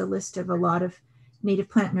has a list of a lot of native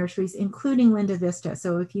plant nurseries, including Linda Vista.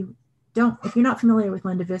 So if you're not familiar with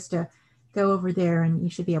Linda Vista, go over there and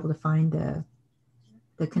you should be able to find the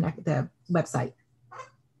website.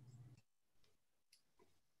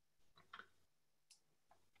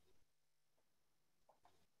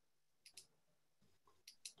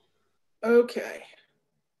 Okay.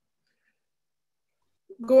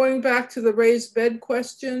 Going back to the raised bed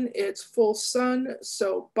question, it's full sun,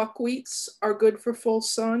 so buckwheats are good for full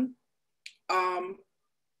sun.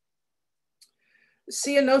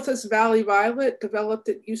 Ceanothus Valley Violet, developed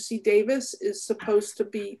at UC Davis, is supposed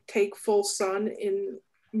to take full sun. In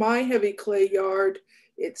my heavy clay yard,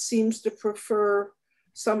 it seems to prefer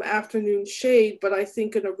some afternoon shade, but I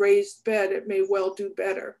think in a raised bed, it may well do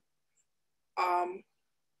better.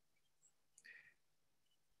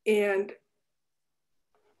 And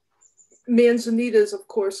manzanitas, of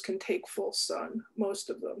course, can take full sun, most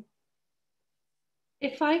of them.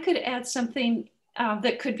 If I could add something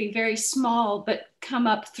that could be very small, but come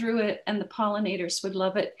up through it and the pollinators would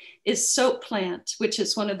love it, is soap plant, which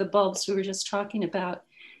is one of the bulbs we were just talking about.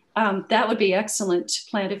 That would be excellent to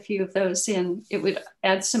plant a few of those in. It would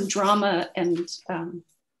add some drama, and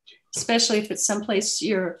especially if it's someplace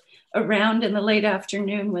you're around in the late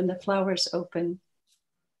afternoon when the flowers open.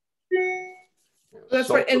 That's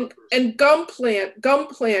right. And gum plant,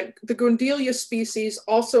 the Grundelia species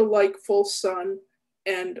also like full sun,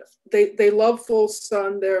 and they love full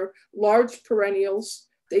sun. They're large perennials.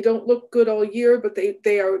 They don't look good all year, but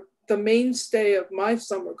they are the mainstay of my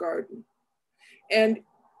summer garden. And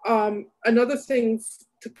another thing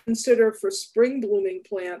to consider for spring blooming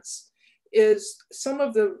plants is some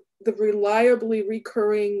of the reliably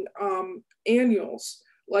recurring annuals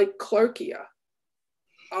like Clarkia.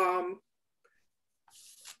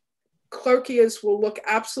 Clarkias will look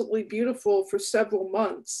absolutely beautiful for several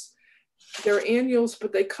months. They're annuals,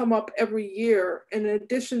 but they come up every year. And in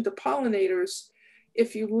addition to pollinators,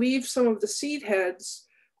 if you leave some of the seed heads,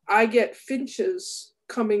 I get finches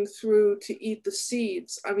coming through to eat the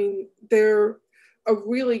seeds. I mean, they're a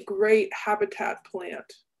really great habitat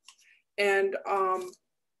plant. And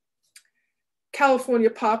California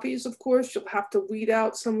poppies, of course, you'll have to weed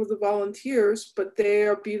out some of the volunteers, but they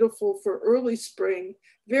are beautiful for early spring,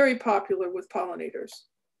 very popular with pollinators.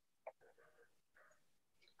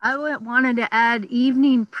 I wanted to add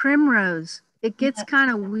evening primrose. It gets kind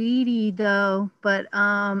of weedy though, but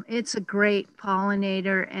it's a great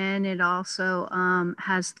pollinator, and it also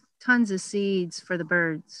has tons of seeds for the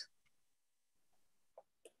birds.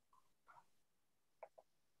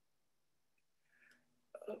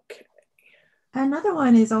 Okay. Another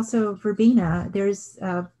one is also verbena. There's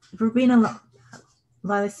verbena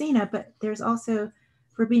lalisina, but there's also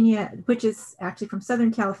verbena, which is actually from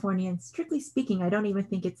Southern California. And strictly speaking, I don't even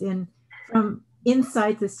think it's from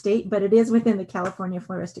inside the state, but it is within the California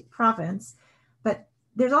Floristic Province. But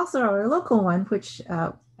there's also our local one, which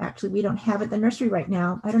actually we don't have at the nursery right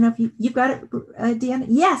now. I don't know if you've got it, Deanna?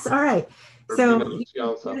 Yes, all right. So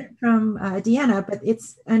from Deanna, but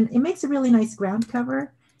it makes a really nice ground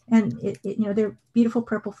cover. And they're beautiful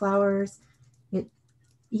purple flowers. It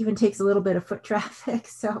even takes a little bit of foot traffic.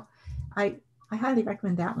 So I highly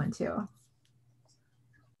recommend that one too.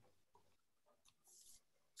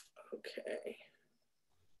 Okay.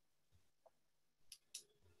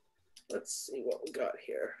 Let's see what we got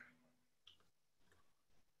here.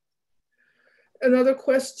 Another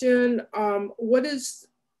question,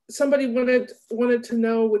 somebody wanted to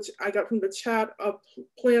know, which I got from the chat, of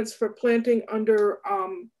plants for planting under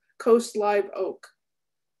coast live oak.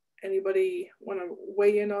 Anybody want to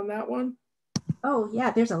weigh in on that one? Oh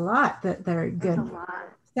yeah, there's a lot that are good.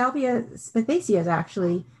 Salvia spathacia is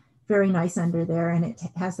actually very nice under there, and it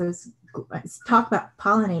has those. Talk about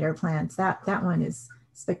pollinator plants. That one is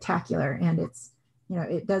spectacular, and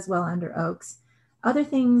it does well under oaks. Other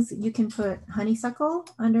things, you can put honeysuckle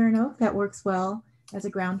under an oak. That works well as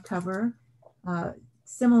a ground cover.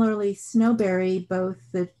 Similarly, snowberry, both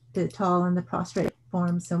the tall and the prostrate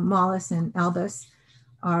forms, so Mollus and Albus,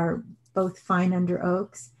 are both fine under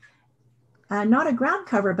oaks. Not a ground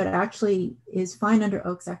cover, but actually is fine under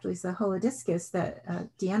oaks. Actually, is the Holodiscus that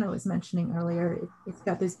Deanna was mentioning earlier. It's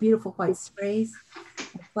got those beautiful white sprays,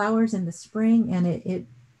 flowers in the spring, and it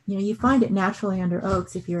you know, you find it naturally under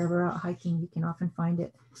oaks. If you're ever out hiking, you can often find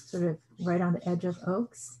it sort of right on the edge of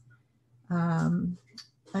oaks.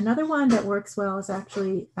 Another one that works well is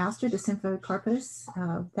actually Aster disymphocarpus.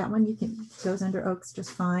 That one goes under oaks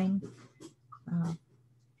just fine.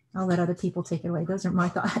 I'll let other people take it away. Those are my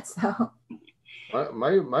thoughts, though.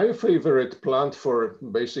 My favorite plant for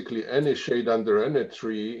basically any shade under any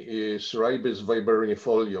tree is Ribes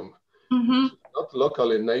viberifolium. Mm-hmm. It's not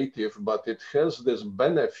locally native, but it has this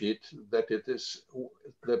benefit that it is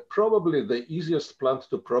probably the easiest plant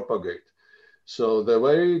to propagate. So the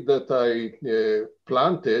way that I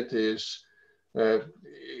plant it is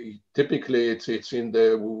typically it's in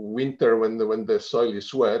the winter when the soil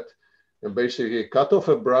is wet. And basically cut off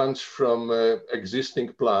a branch from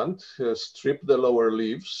existing plant, strip the lower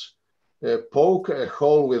leaves, poke a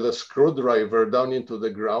hole with a screwdriver down into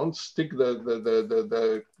the ground, stick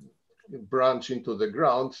the branch into the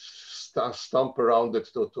ground, stomp around it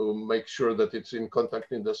to make sure that it's in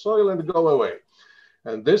contact in the soil and go away.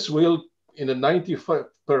 And this will, in a 95%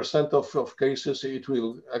 of cases, it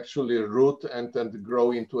will actually root and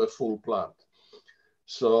grow into a full plant.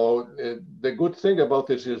 So the good thing about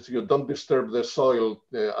this is you don't disturb the soil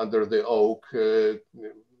under the oak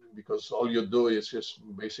because all you do is just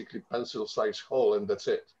basically pencil-sized hole and that's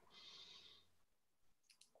it.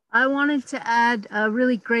 I wanted to add a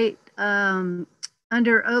really great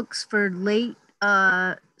under oaks for late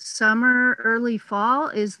summer, early fall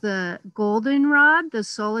is the goldenrod, the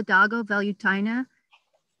Solidago velutina,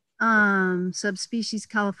 subspecies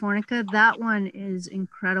californica. That one is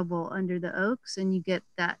incredible under the oaks, and you get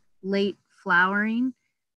that late flowering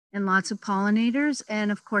and lots of pollinators.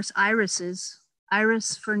 And of course, irises.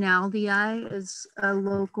 Iris fernaldii is a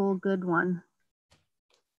local good one.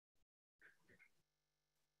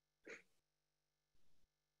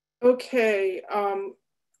 Okay,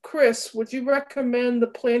 Chris, would you recommend the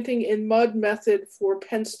planting in mud method for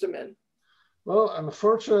penstemon? Well,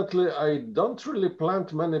 unfortunately, I don't really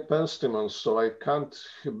plant many penstemons, so I can't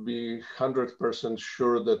be 100%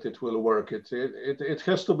 sure that it will work. It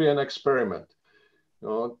has to be an experiment.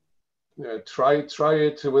 You know, try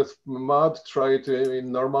it with mud, try it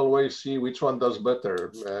in normal way, see which one does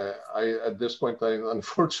better. At this point,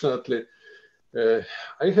 unfortunately,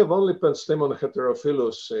 I have only penstemon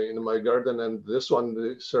heterophyllus in my garden, and this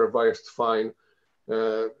one survived fine.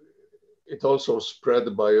 It also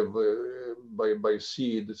spread by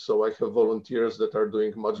seed, so I have volunteers that are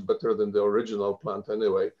doing much better than the original plant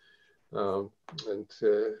anyway.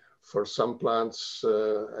 For some plants,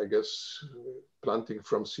 I guess planting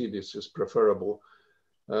from seed is preferable.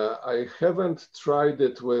 I haven't tried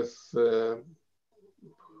it with.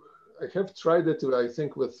 I have tried it, I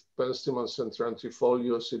think, with penstemon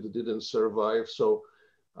centrantifolius. It didn't survive, so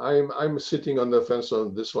I'm sitting on the fence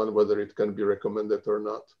on this one, whether it can be recommended or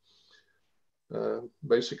not.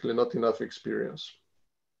 Basically, not enough experience.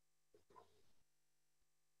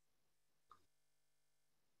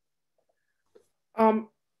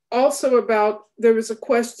 Also there was a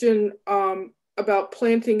question about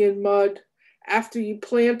planting in mud. After you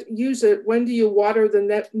use it, when do you water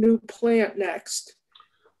the new plant next?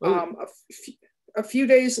 A few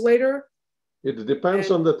days later? It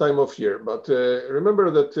depends on the time of year, but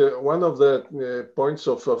remember that one of the points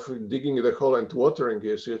of digging the hole and watering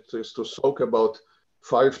is to soak about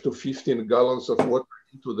 5 to 15 gallons of water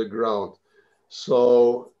into the ground.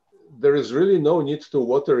 So there is really no need to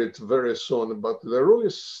water it very soon, but the rule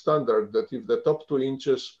is standard that if the top 2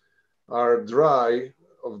 inches are dry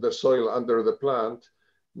of the soil under the plant,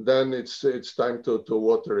 then it's time to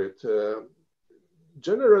water it.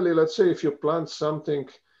 Generally, let's say if you plant something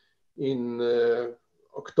in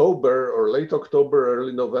October or late October,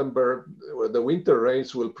 early November, where the winter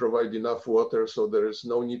rains will provide enough water, so there is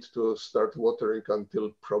no need to start watering until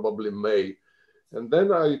probably May. And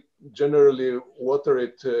then I generally water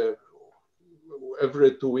it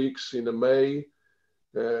every 2 weeks in May.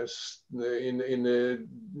 In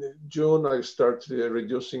June, I start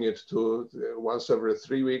reducing it to once every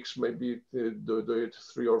 3 weeks, maybe do it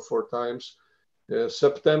 3 or 4 times.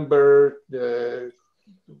 September,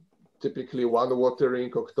 typically 1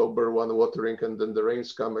 watering, October 1 watering, and then the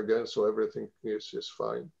rains come again, so everything is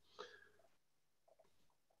fine.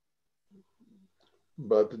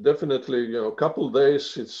 But definitely, a couple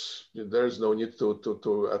days, there's no need to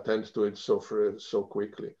attend to it so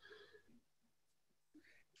quickly.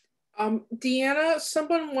 Deanna,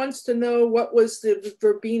 someone wants to know what was the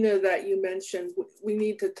verbena that you mentioned. We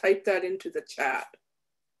need to type that into the chat.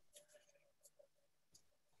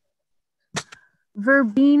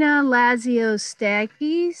 Verbena lazio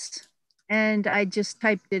stagis, and I just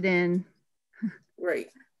typed it in. Great,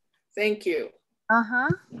 thank you. Uh-huh.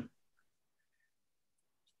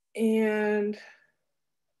 And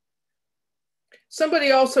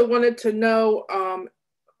somebody also wanted to know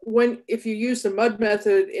if you use the mud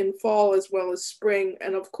method in fall as well as spring,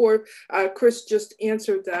 and of course, Chris just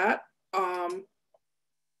answered that.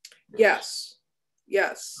 Yes.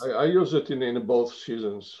 I use it in both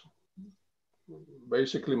seasons.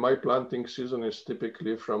 Basically, my planting season is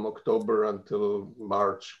typically from October until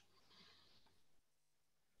March.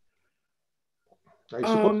 I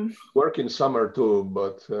suppose work in summer too,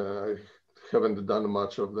 but I haven't done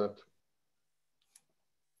much of that.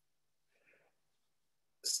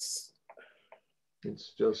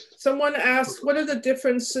 It's just... Someone asked, what are the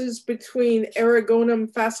differences between Aragonum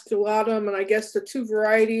fasciculatum and I guess the two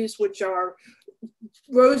varieties, which are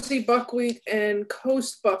rosy buckwheat and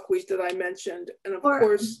coast buckwheat that I mentioned? And of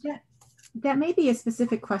course... That may be a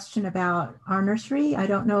specific question about our nursery. I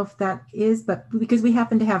don't know if that is, but because we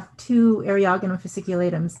happen to have 2 Eriogonum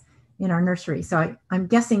fasciculatums in our nursery. So I'm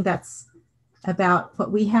guessing that's about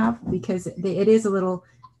what we have, because it is a little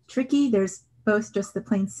tricky. There's both just the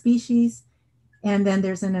plain species, and then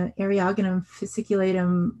there's an Eriogonum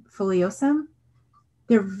fasciculatum foliosum.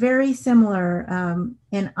 They're very similar,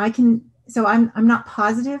 and I'm not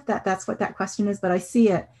positive that that's what that question is, but I see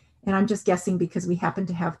it, and I'm just guessing because we happen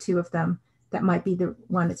to have 2 of them. That might be the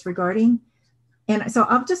one it's regarding. And so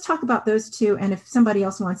I'll just talk about those 2, and if somebody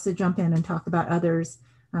else wants to jump in and talk about others,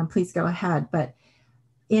 please go ahead. But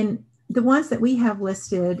in the ones that we have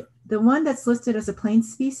listed, the one that's listed as a plain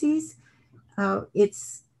species,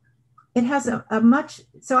 it has a much,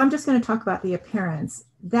 so I'm just going to talk about the appearance.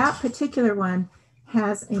 That particular one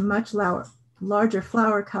has a much larger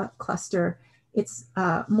flower cluster. It's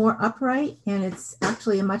more upright, and it's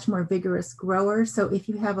actually a much more vigorous grower. So if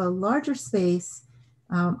you have a larger space,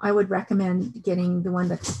 I would recommend getting the one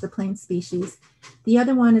that's the plain species. The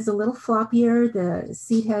other one is a little floppier. The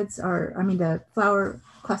seed heads the flower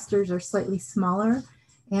clusters are slightly smaller,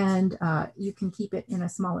 and you can keep it in a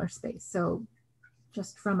smaller space. So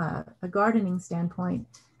just from a gardening standpoint,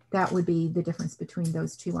 that would be the difference between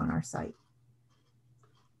those 2 on our site.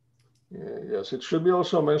 Yes, it should be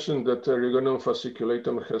also mentioned that Eriogonum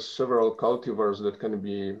fasciculatum has several cultivars that can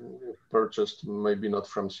be purchased, maybe not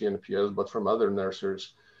from CNPS, but from other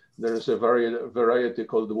nurseries. There is a variety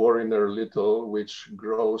called Warriner Little, which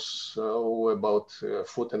grows about 1.5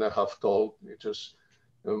 feet tall, which is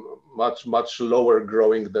much lower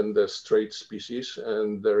growing than the straight species.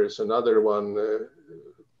 And there is another one,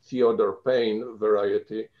 Theodore Payne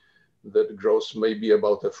variety, that grows maybe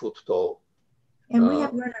about 1 foot tall. And we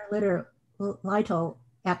have Werner Lytle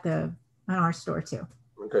on our store too.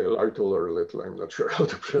 Okay, Lytle or Little, I'm not sure how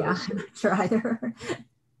to pronounce it. Yeah, I'm not sure either.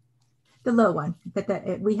 The low one, but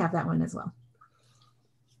we have that one as well.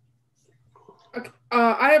 Okay.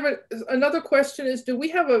 I have another question is, do we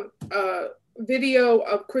have a video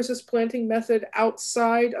of Chris's planting method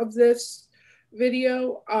outside of this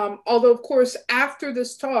video? Although of course, after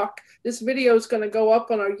this talk, this video is going to go up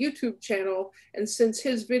on our YouTube channel. And since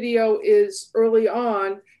his video is early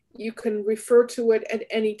on, you can refer to it at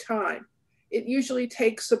any time. It usually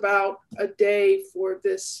takes about a day for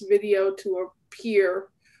this video to appear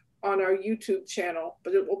on our YouTube channel,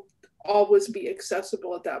 but it will always be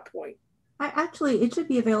accessible at that point. It should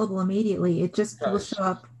be available immediately. It just will show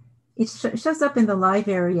up. It shows up in the live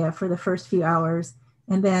area for the first few hours,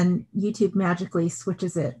 and then YouTube magically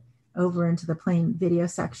switches it over into the plain video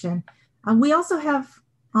section. We also have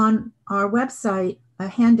on our website a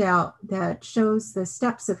handout that shows the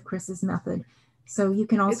steps of Chris's method. So you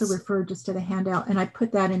can also refer just to the handout, and I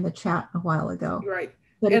put that in the chat a while ago. Right,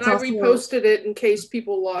 but and I reposted it in case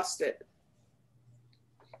people lost it.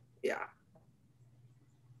 Yeah.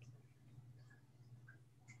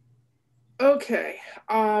 Okay,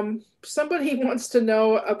 somebody wants to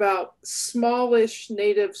know about smallish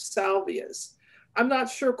native salvias. I'm not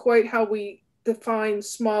sure quite how we define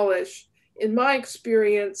smallish. In my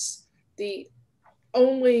experience, the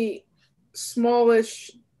only smallish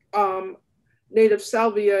native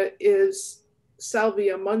salvia is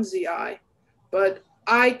Salvia munzii, but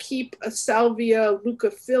I keep a Salvia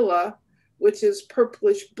leucophila, which is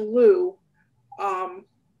purplish blue,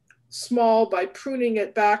 small by pruning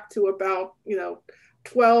it back to about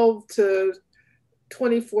 12 to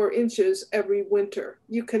 24 inches every winter.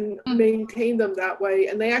 You can maintain them that way,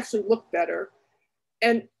 and they actually look better.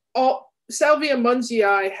 And Salvia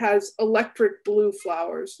munzii has electric blue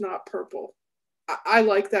flowers, not purple. I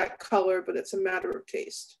like that color, but it's a matter of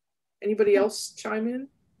taste. Anybody else chime in?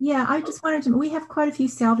 Yeah, I just wanted to, we have quite a few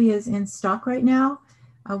salvias in stock right now.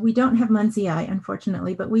 We don't have munzii,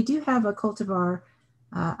 unfortunately, but we do have a cultivar,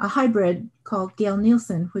 a hybrid called Gail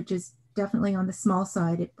Nielsen, which is definitely on the small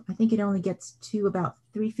side. I think it only gets to about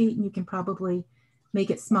 3 feet, and you can probably make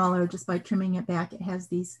it smaller just by trimming it back. It has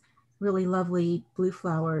these really lovely blue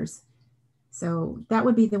flowers. So that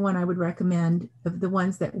would be the one I would recommend of the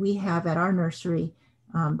ones that we have at our nursery.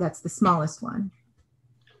 That's the smallest one.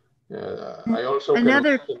 Yeah, I also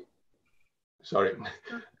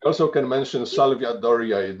can mention Salvia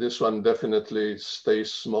Doriae. This one definitely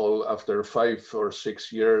stays small after 5 or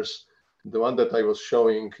 6 years. The one that I was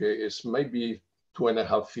showing is maybe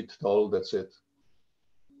 2.5 feet tall, that's it.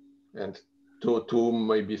 And two,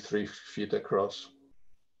 maybe 3 feet across.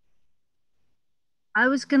 I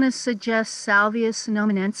was going to suggest Salvia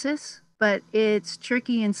sonomenensis, but it's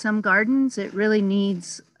tricky in some gardens. It really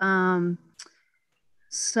needs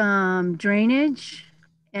some drainage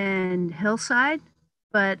and hillside,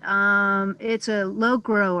 but it's a low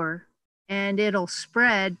grower and it'll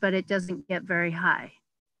spread, but it doesn't get very high.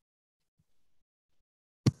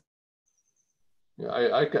 Yeah,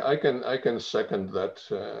 I can second that.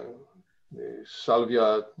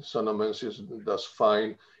 Salvia sonomensis does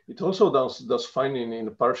fine. It also does fine in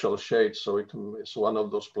partial shade, so it's one of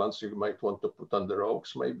those plants you might want to put under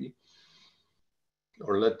oaks, maybe,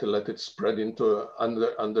 or let it spread into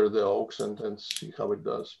under the oaks and see how it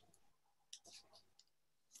does.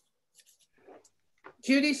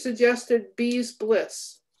 Judy suggested Bee's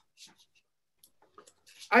Bliss.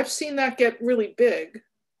 I've seen that get really big.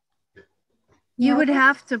 You would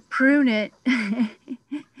have to prune it.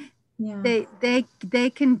 Yeah. They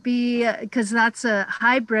can be, because that's a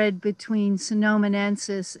hybrid between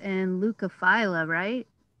sonomenensis and leucophylla, right?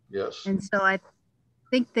 Yes. And so I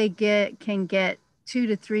think they can get 2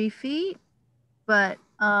 to 3 feet, but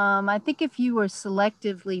I think if you were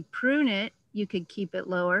selectively prune it, you could keep it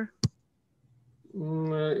lower.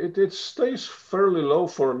 It stays fairly low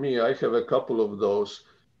for me. I have a couple of those,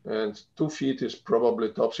 and 2 feet is probably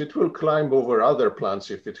tops. It will climb over other plants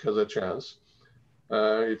if it has a chance.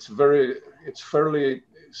 It's fairly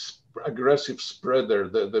aggressive spreader.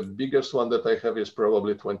 The biggest one that I have is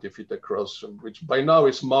probably 20 feet across, which by now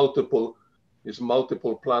is multiple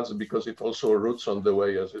plants because it also roots on the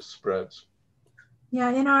way as it spreads.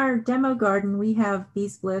 Yeah, in our demo garden, we have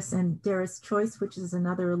Bee's Bliss and Dara's Choice, which is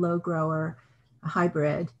another low grower, a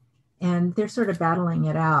hybrid, and they're sort of battling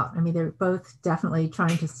it out. I mean, they're both definitely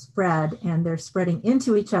trying to spread, and they're spreading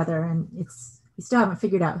into each other, and we still haven't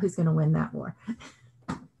figured out who's going to win that war.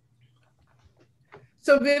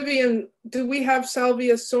 So Vivian, do we have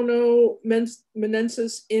Salvia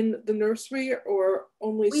sonomenensis in the nursery or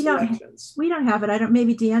only selections? We don't have it.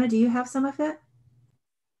 Maybe Deanna, do you have some of it?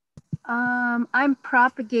 I'm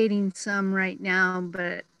propagating some right now,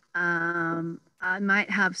 but I might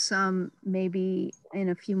have some maybe in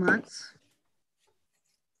a few months.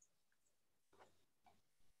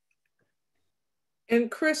 And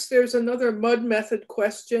Chris, there's another mud method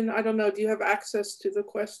question. I don't know, do you have access to the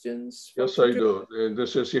questions? Yes, I do.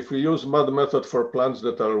 This is, if you use mud method for plants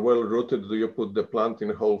that are well rooted, do you put the plant in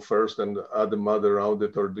hole first and add the mud around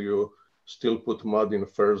it, or do you still put mud in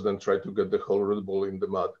first and try to get the whole root ball in the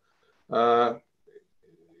mud?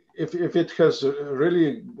 If it has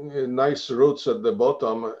really nice roots at the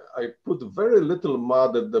bottom, I put very little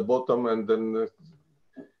mud at the bottom and then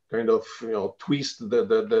kind of, twist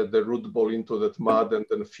the root ball into that mud and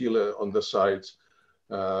then fill it on the sides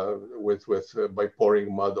by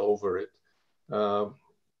pouring mud over it.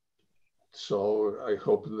 So I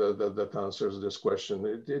hope that answers this question.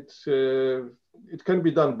 It can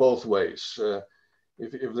be done both ways.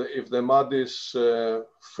 If the mud is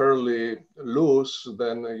fairly loose,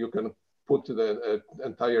 then you can put the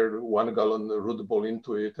entire 1 gallon root ball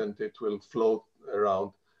into it and it will float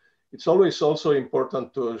around. It's always also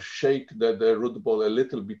important to shake the root ball a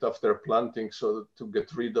little bit after planting, so to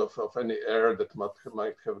get rid of any air that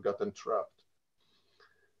might have gotten trapped.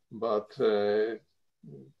 But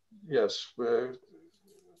yes,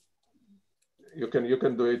 you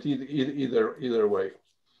can do it either way.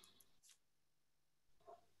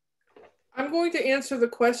 I'm going to answer the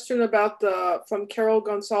question about from Carol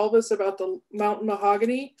Gonsalves about the mountain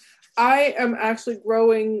mahogany. I am actually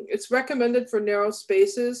growing, it's recommended for narrow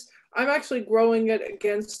spaces. I'm actually growing it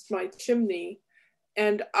against my chimney,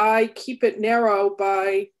 and I keep it narrow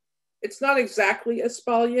by, it's not exactly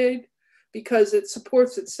espaliered because it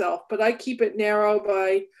supports itself, but I keep it narrow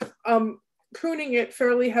by pruning it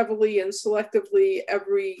fairly heavily and selectively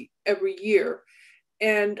every year.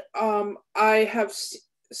 And I have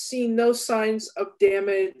seen no signs of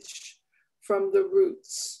damage from the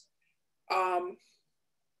roots.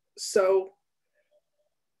 So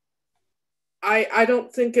I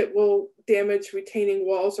don't think it will damage retaining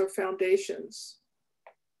walls or foundations.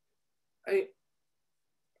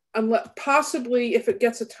 Unless possibly if it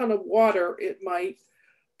gets a ton of water, it might,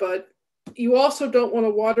 but you also don't want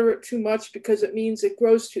to water it too much because it means it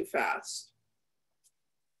grows too fast.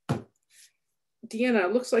 Deanna,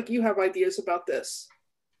 it looks like you have ideas about this.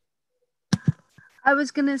 I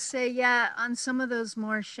was gonna say, yeah, on some of those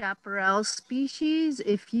more chaparral species,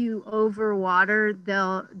 if you overwater,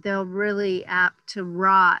 they'll really apt to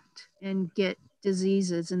rot and get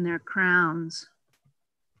diseases in their crowns.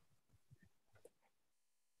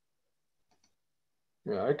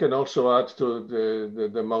 Yeah, I can also add to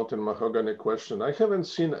the mountain mahogany question. I haven't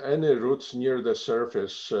seen any roots near the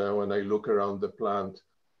surface when I look around the plant.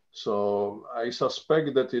 So I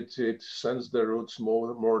suspect that it sends the roots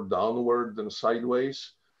more downward than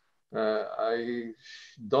sideways. I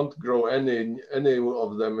don't grow any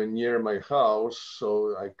of them near my house,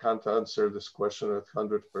 so I can't answer this question at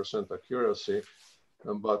 100% accuracy.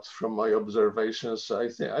 But from my observations, I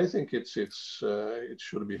think it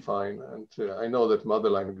should be fine. And I know that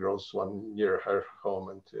Madeline grows one near her home,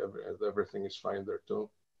 and everything is fine there too.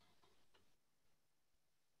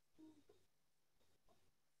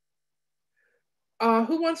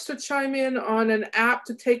 Who wants to chime in on an app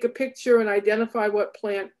to take a picture and identify what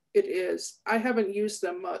plant it is? I haven't used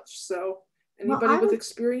them much, so anybody with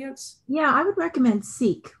experience? Yeah, I would recommend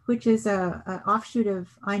Seek, which is an offshoot of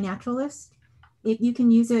iNaturalist. You can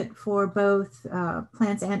use it for both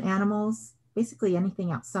plants and animals, basically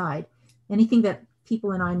anything outside, anything that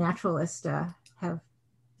people in iNaturalist have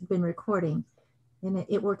been recording, and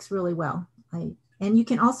it works really well. And you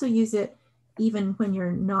can also use it even when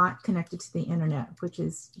you're not connected to the internet, which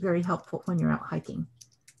is very helpful when you're out hiking.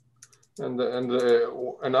 And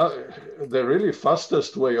the really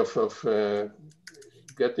fastest way of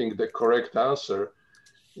getting the correct answer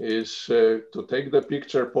is to take the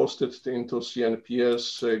picture, post it into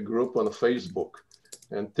CNPS group on Facebook.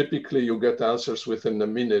 And typically you get answers within a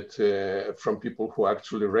minute from people who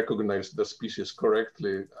actually recognize the species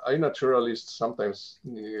correctly. iNaturalist sometimes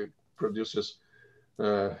produces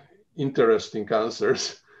interesting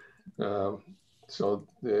answers. So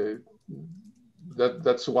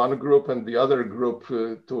that's one group, and the other group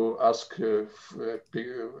to ask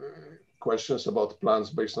questions about plants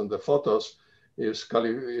based on the photos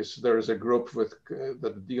there is a group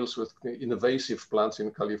that deals with invasive plants in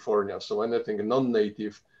California. So anything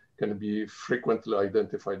non-native can be frequently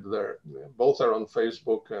identified there. Both are on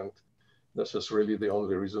Facebook, and this is really the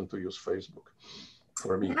only reason to use Facebook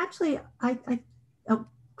for me. And actually, oh,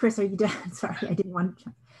 Chris, are you done? Sorry, I didn't want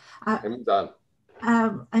to. I'm done.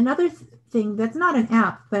 Another thing that's not an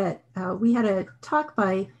app, but we had a talk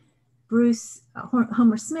by Bruce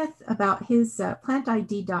Homer Smith about his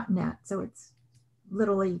plantid.net. So it's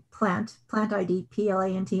literally plantid,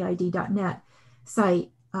 plantid.net site,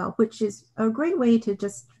 which is a great way to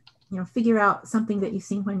just figure out something that you've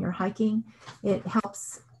seen when you're hiking. It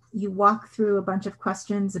helps you walk through a bunch of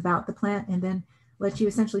questions about the plant and then let you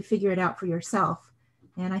essentially figure it out for yourself.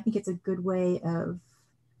 And I think it's a good way of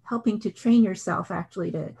helping to train yourself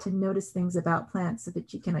actually to notice things about plants so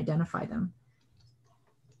that you can identify them.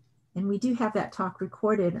 And we do have that talk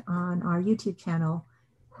recorded on our YouTube channel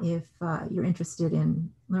if you're interested in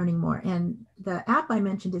learning more. And the app I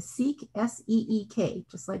mentioned is Seek, S-E-E-K,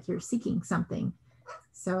 just like you're seeking something.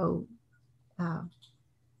 So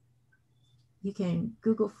you can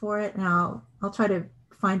Google for it, and I'll try to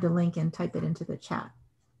find a link and type it into the chat.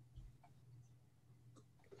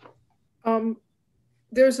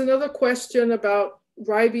 There's another question about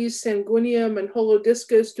Ribes sanguineum and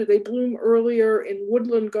holodiscus. Do they bloom earlier in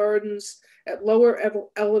woodland gardens at lower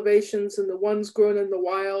elevations than the ones grown in the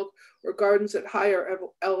wild, or gardens at higher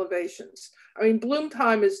elevations? I mean, bloom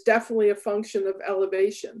time is definitely a function of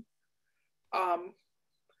elevation.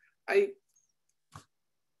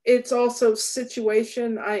 It's also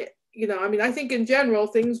situation. I think in general,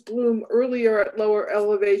 things bloom earlier at lower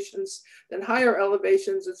elevations than higher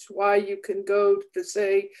elevations. It's why you can go to,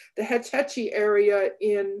 say, the Hetch Hetchy area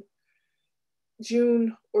in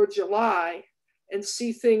June or July and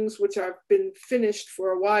see things which have been finished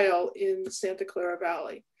for a while in Santa Clara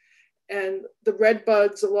Valley. And the red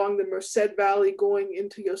buds along the Merced Valley going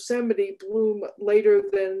into Yosemite bloom later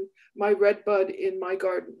than my red bud in my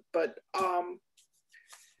garden. But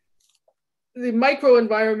the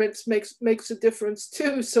microenvironments makes a difference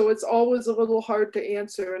too. So it's always a little hard to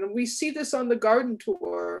answer. And we see this on the garden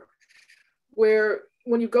tour, where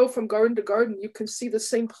when you go from garden to garden, you can see the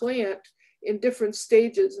same plant in different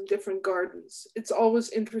stages in different gardens. It's always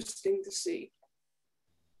interesting to see.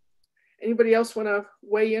 Anybody else want to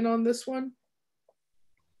weigh in on this one?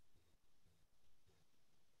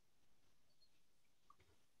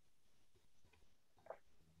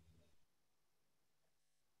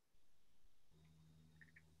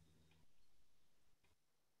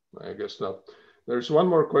 I guess not. There's one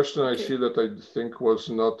more question I Okay. see that I think was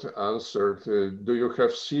not answered. Do you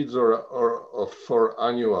have seeds or for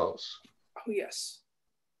annuals? Oh, yes.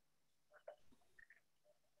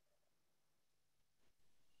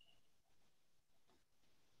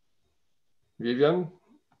 Vivian?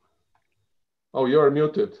 Oh, you are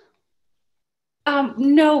muted.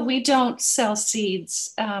 No, we don't sell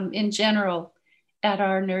seeds in general at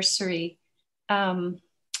our nursery.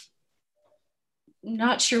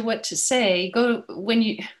 Not sure what to say. Go when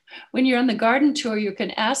you're on the garden tour, you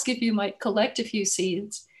can ask if you might collect a few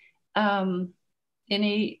seeds.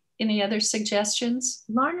 Any other suggestions?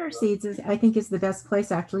 Larner Seeds I think is the best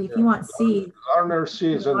place actually. If you want seeds. Larner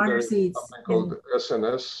Seeds, and Larner there's Seeds something called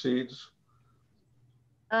SNS Seeds.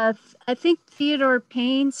 I think Theodore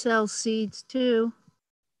Payne sells seeds too,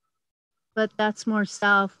 but that's more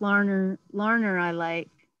south. Larner I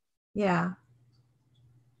like. Yeah.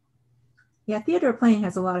 Yeah, Theodore Payne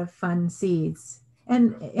has a lot of fun seeds.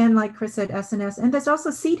 And like Chris said, SNS, and there's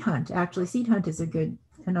also Seed Hunt, actually. Seed Hunt is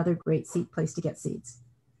another great seed place to get seeds.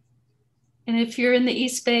 And if you're in the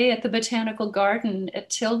East Bay at the Botanical Garden at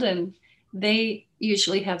Tilden, they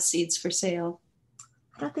usually have seeds for sale.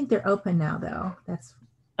 I don't think they're open now though.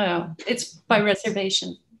 It's by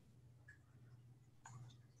reservation.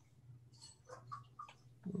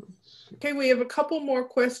 Okay, we have a couple more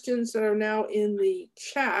questions that are now in the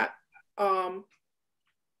chat.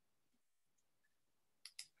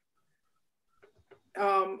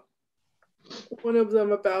 One of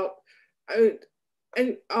them about,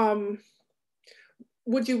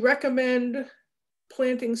 would you recommend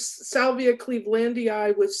planting Salvia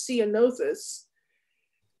clevelandii with ceanothus,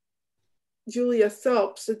 Julia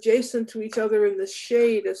Phelps, adjacent to each other in the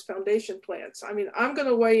shade as foundation plants? I mean, I'm going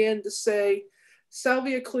to weigh in to say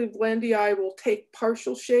Salvia clevelandii will take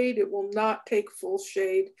partial shade. It will not take full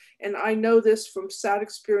shade. And I know this from sad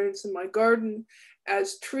experience in my garden,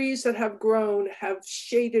 as trees that have grown have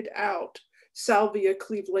shaded out Salvia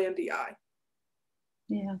clevelandii.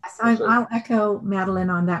 Yeah, I'll echo Madeline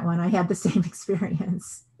on that one. I had the same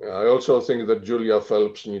experience. Yeah, I also think that Julia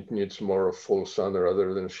Phelps needs more full sun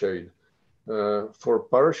rather than shade. For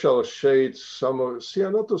partial shade, some of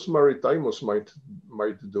Ceanothus maritimus might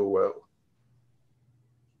do well.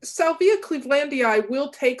 Salvia clevelandii will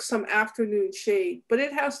take some afternoon shade, but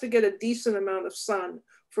it has to get a decent amount of sun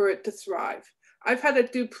for it to thrive. I've had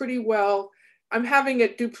it do pretty well. I'm having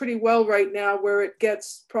it do pretty well right now, where it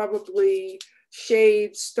gets probably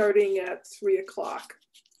shade starting at 3 o'clock.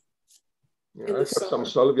 Yeah, I have some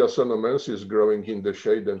Salvia sonomensis growing in the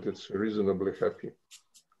shade, and it's reasonably happy.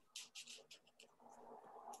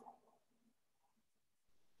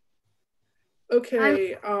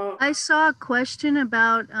 Okay. I saw a question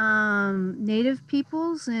about native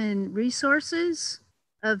peoples and resources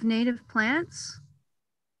of native plants.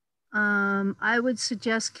 I would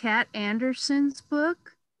suggest Kat Anderson's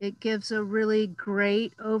book. It gives a really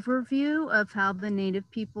great overview of how the native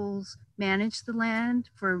peoples managed the land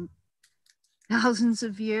for thousands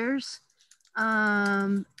of years.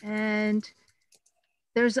 And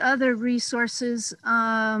there's other resources.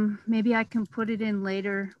 Maybe I can put it in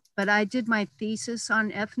later, but I did my thesis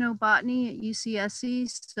on ethnobotany at UCSC.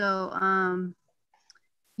 So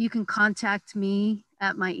you can contact me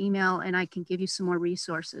at my email and I can give you some more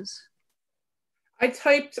resources. I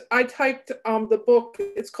typed the book.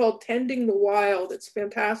 It's called Tending the Wild. It's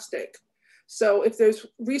fantastic. So if there's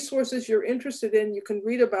resources you're interested in, you can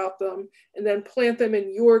read about them and then plant them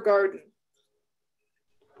in your garden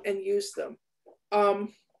and use them.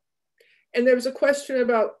 And there was a question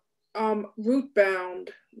about root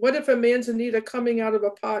bound. What if a manzanita coming out of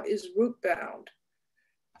a pot is root bound?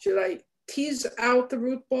 Should I tease out the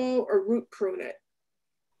root ball or root prune it?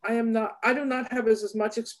 I do not have as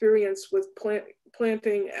much experience with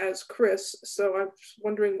planting as Chris, so I'm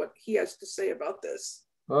wondering what he has to say about this.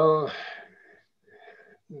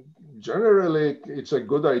 Generally, it's a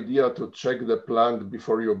good idea to check the plant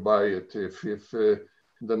before you buy it. If the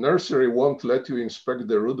nursery won't let you inspect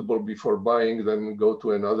the root ball before buying, then go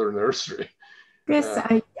to another nursery. Chris,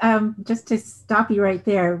 just to stop you right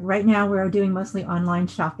there, right now we're doing mostly online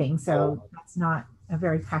shopping, so that's not a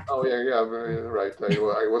very practical. Oh yeah, very right.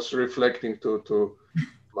 I was reflecting to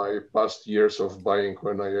my past years of buying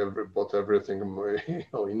when I ever bought everything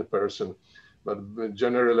in person. But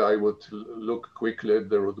generally, I would look quickly at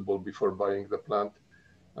the root ball before buying the plant.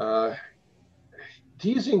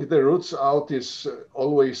 Teasing the roots out is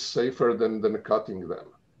always safer than cutting them.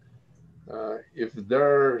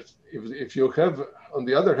 If you have, on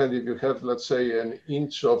the other hand, if you have, let's say, an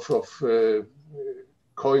inch of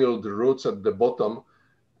coiled roots at the bottom,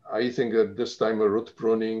 I think at this time a root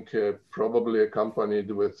pruning probably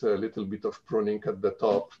accompanied with a little bit of pruning at the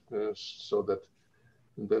top, so that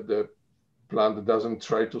the plant doesn't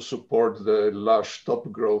try to support the lush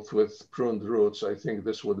top growth with pruned roots. I think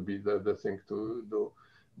this would be the thing to do.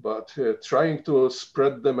 But trying to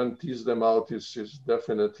spread them and tease them out is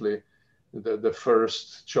definitely the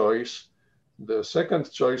first choice. The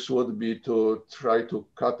second choice would be to try to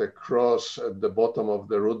cut across at the bottom of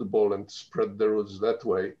the root ball and spread the roots that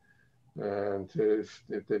way. And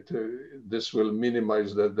this will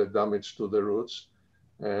minimize the damage to the roots.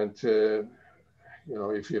 And you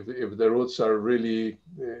know, if the roots are really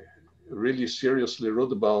seriously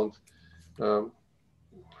root bound,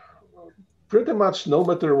 pretty much no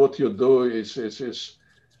matter what you do is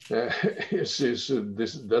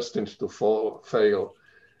destined to fail.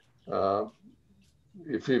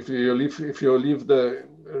 If you leave the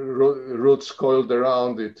roots coiled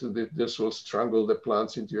around this will strangle the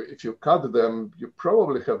plants into you. If you cut them, you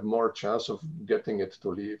probably have more chance of getting it to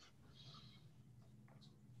leave.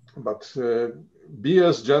 But be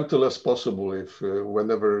as gentle as possible if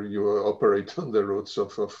whenever you operate on the roots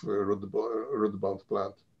of root-bound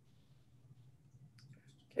plant.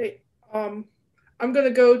 Okay, I'm going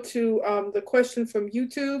to go to the question from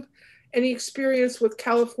YouTube. Any experience with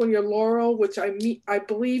California laurel, which I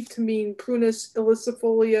believe to mean Prunus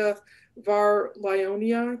ilicifolia var.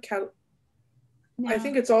 Lyonia. I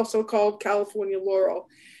think it's also called California laurel.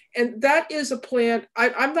 And that is a plant,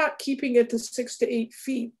 I'm not keeping it to 6 to 8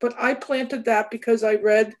 feet, but I planted that because I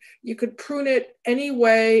read you could prune it any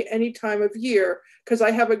way, any time of year, because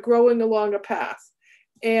I have it growing along a path.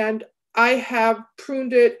 And I have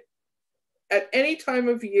pruned it at any time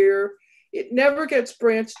of year. It never gets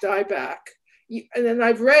branch dieback. And then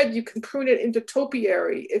I've read you can prune it into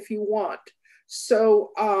topiary if you want.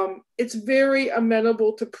 So it's very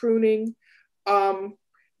amenable to pruning.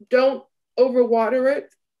 Don't overwater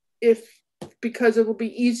it because it will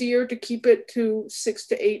be easier to keep it to 6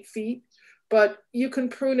 to 8 feet, but you can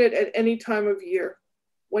prune it at any time of year,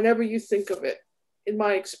 whenever you think of it, in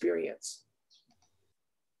my experience.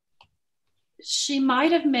 She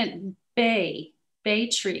might have meant bay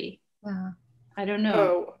tree. Yeah. I don't know.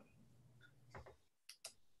 Oh.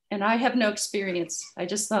 And I have no experience. I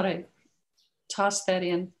just thought I'd toss that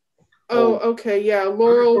in. Oh, okay, yeah,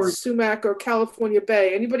 laurel, sumac, or California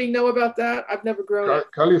bay. Anybody know about that? I've never grown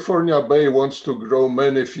it. California bay wants to grow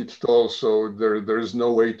many feet tall, so there is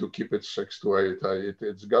no way to keep it 6 to 8.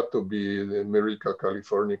 It's got to be the Merica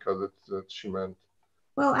californica that she meant.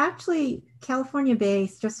 Well, actually, California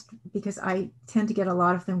bays, just because I tend to get a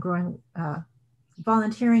lot of them growing,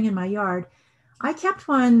 volunteering in my yard, I kept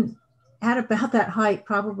one at about that height,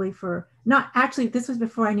 probably for, not actually, this was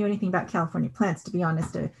before I knew anything about California plants, to be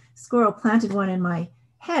honest. A squirrel planted one in my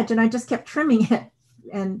hedge and I just kept trimming it.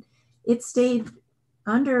 And it stayed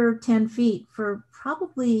under 10 feet for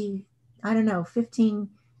probably, I don't know, 15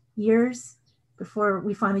 years before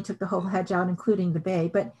we finally took the whole hedge out, including the bay.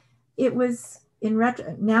 But it was,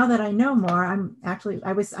 now that I know more, I'm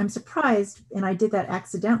surprised, and I did that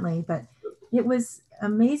accidentally, but it was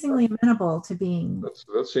amazingly amenable to being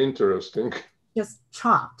that's interesting. Just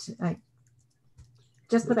chopped,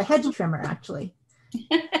 just with a hedge trimmer, actually.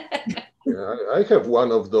 Yeah, I have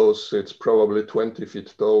one of those. It's probably 20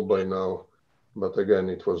 feet tall by now, but again,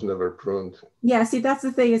 it was never pruned. Yeah, see, that's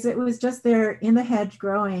the thing, is it was just there in the hedge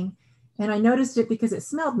growing, and I noticed it because it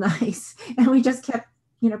smelled nice, and we just kept,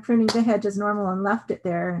 pruning the hedge as normal and left it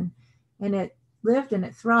there, and it lived and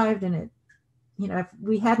it thrived, and it, if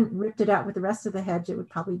we hadn't ripped it out with the rest of the hedge, it would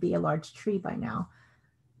probably be a large tree by now.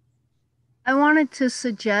 I wanted to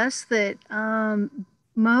suggest that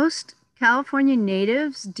most California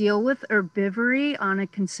natives deal with herbivory on a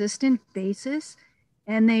consistent basis,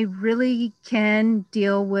 and they really can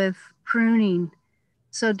deal with pruning.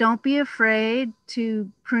 So don't be afraid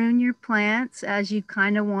to prune your plants as you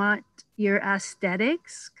kind of want your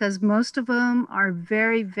aesthetics, because most of them are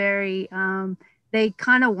very, very, they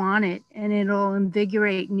kind of want it, and it'll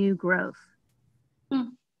invigorate new growth.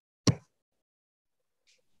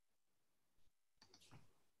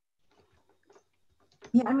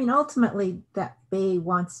 Yeah, I mean, ultimately that bay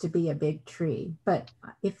wants to be a big tree, but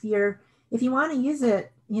if you're if you want to use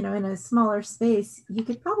it, in a smaller space, you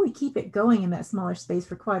could probably keep it going in that smaller space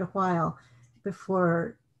for quite a while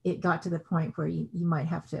before it got to the point where you might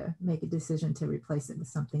have to make a decision to replace it with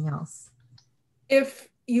something else. If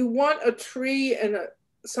you want a tree in a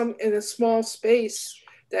small space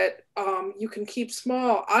that you can keep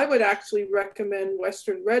small, I would actually recommend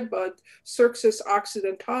Western redbud, Cirxus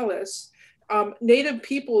occidentalis. Native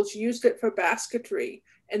peoples used it for basketry,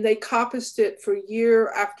 and they coppiced it for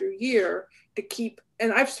year after year to keep.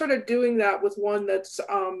 And I've started doing that with one that's,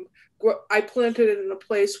 I planted it in a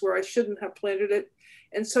place where I shouldn't have planted it.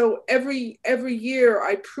 And so every year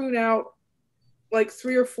I prune out like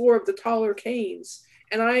 3 or 4 of the taller canes,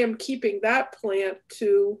 and I am keeping that plant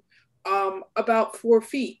to about 4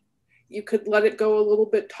 feet. You could let it go a little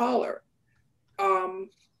bit taller.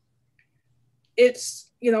 It's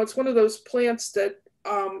one of those plants that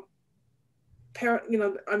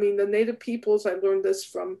the native peoples, I learned this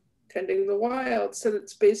from tending the wild, said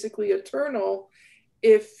it's basically eternal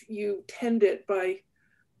if you tend it by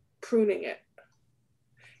pruning it.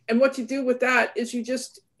 And what you do with that is you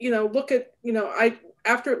just, look at,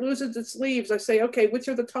 after it loses its leaves, I say, okay, which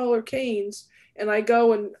are the taller canes? And I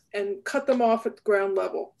go and cut them off at the ground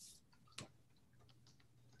level.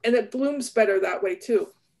 And it blooms better that way too.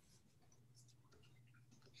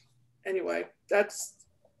 Anyway,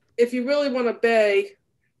 if you really want a bay,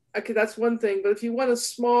 okay, that's one thing. But if you want a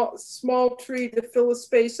small tree to fill a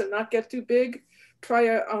space and not get too big, try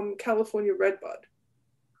a California redbud.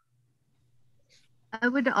 I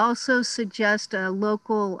would also suggest a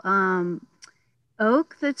local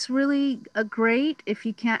oak that's really great. If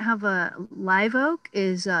you can't have a live oak,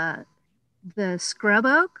 is the scrub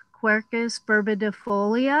oak, Quercus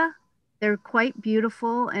burbidifolia. They're quite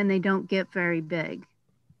beautiful and they don't get very big.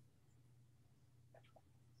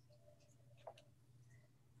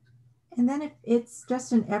 And then if it's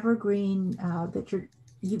just an evergreen that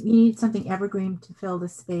you need something evergreen to fill the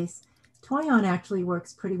space, Toyon actually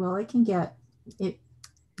works pretty well. It can get it,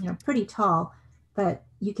 pretty tall, but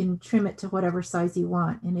you can trim it to whatever size you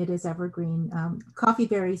want, and it is evergreen. Coffee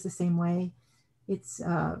berry is the same way. It's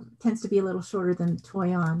tends to be a little shorter than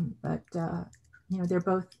Toyon, but they're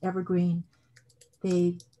both evergreen.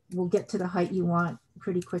 They will get to the height you want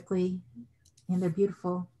pretty quickly, and they're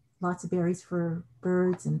beautiful. Lots of berries for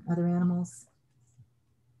birds and other animals.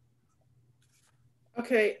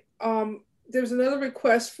 Okay, there's another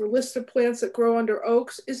request for list of plants that grow under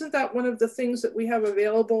oaks. Isn't that one of the things that we have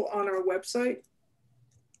available on our website?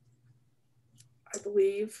 I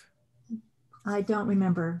believe. I don't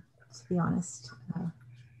remember, to be honest.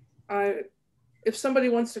 If somebody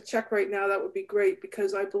wants to check right now, that would be great,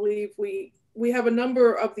 because I believe we have a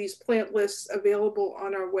number of these plant lists available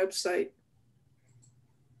on our website.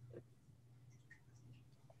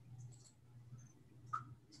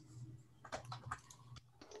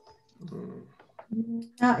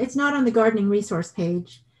 It's not on the gardening resource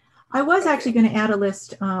page. I was actually going to add a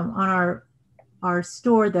list on our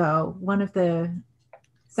store, though. One of the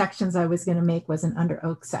sections I was going to make was an under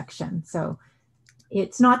oak section. So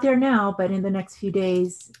it's not there now, but in the next few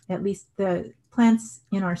days, at least the plants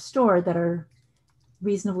in our store that are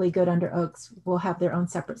reasonably good under oaks will have their own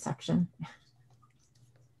separate section.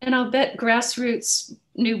 And I'll bet Grassroots'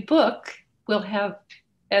 new book will have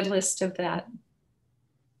a list of that.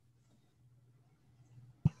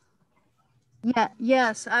 Yeah,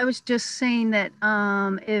 yes, I was just saying that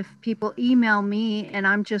if people email me, and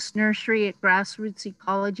I'm just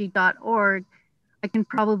nursery@grassrootsecology.org, I can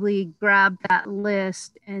probably grab that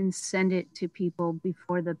list and send it to people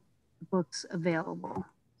before the book's available.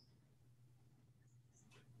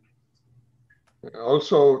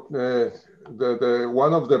 Also, the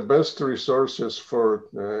one of the best resources for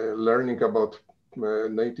learning about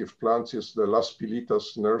native plants is the Las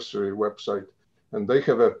Pilitas nursery website. And they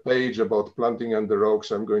have a page about planting under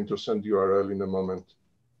oaks. I'm going to send URL in a moment.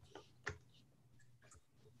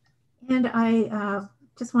 And I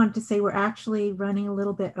just wanted to say we're actually running a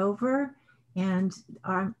little bit over, and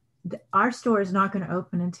our store is not going to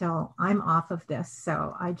open until I'm off of this.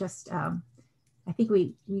 So I just, I think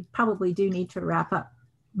we probably do need to wrap up.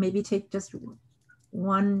 Maybe take just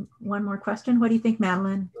one more question. What do you think,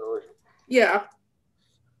 Madeline? Yeah.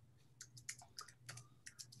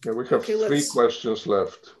 Yeah, we have 3 questions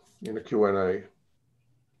left in the Q&A.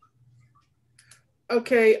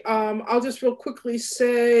 Okay, I'll just real quickly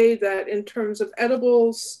say that in terms of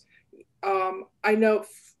edibles, I know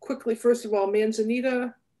quickly, first of all,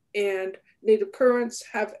 manzanita and native currants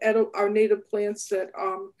have our native plants that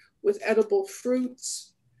with edible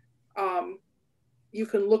fruits. You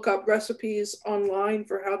can look up recipes online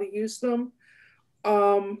for how to use them.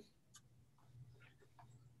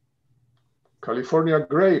 California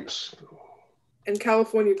grapes. And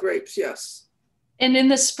California grapes, yes. And in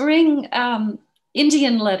the spring,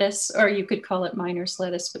 Indian lettuce, or you could call it miner's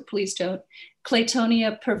lettuce, but please don't.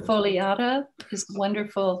 Claytonia perfoliata is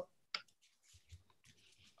wonderful.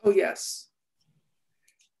 Oh, yes.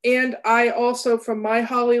 And I also, from my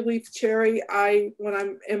holly leaf cherry, when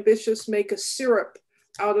I'm ambitious, make a syrup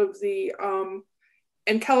out of the,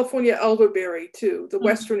 and California elderberry too, the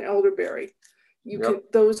Western elderberry. You can,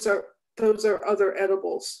 those are other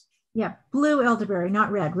edibles. Yeah, blue elderberry,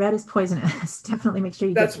 not red. Red is poisonous. Definitely make sure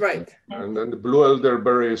you That's get right. And then the blue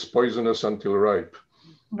elderberry is poisonous until ripe.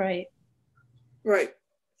 Right. Right.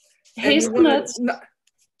 Hazelnuts.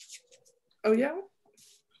 Oh, yeah?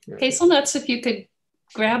 Hazelnuts, if you could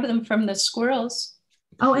grab them from the squirrels.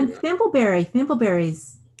 Oh, and thimbleberry.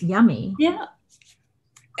 Thimbleberry's yummy. Yeah.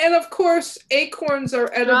 And of course, acorns are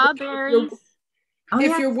edible. Strawberries.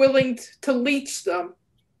 If you're willing to leach them.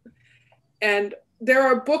 And there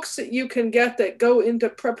are books that you can get that go into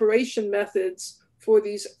preparation methods for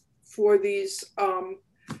these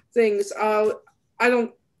things. I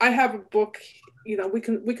have a book, you know, we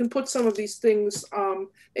can put some of these things,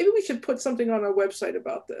 maybe we should put something on our website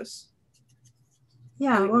about this.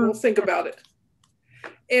 Yeah. We'll think about it.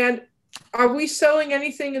 And are we selling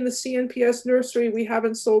anything in the CNPS nursery we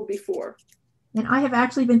haven't sold before? And I have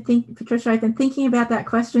actually been Patricia, I've been thinking about that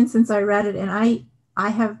question since I read it, and I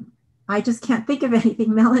just can't think of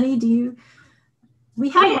anything. Melanie, do you?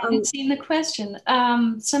 I haven't seen the question.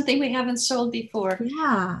 Something we haven't sold before.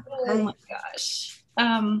 Yeah. Oh my gosh.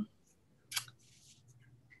 I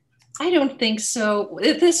don't think so.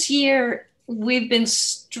 This year we've been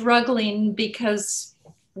struggling because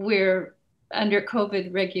we're under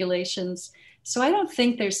COVID regulations. So I don't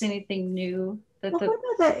think there's anything new. What about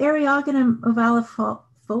the Eriogonum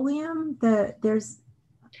ovalifolium?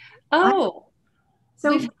 So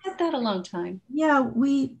we've had that a long time. Yeah,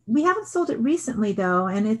 we haven't sold it recently though,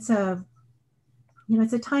 and it's a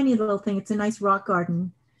tiny little thing. It's a nice rock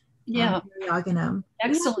garden. Yeah, Eriogonum.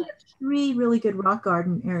 Excellent. 3 really good rock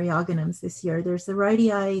garden Eriogonums this year. There's the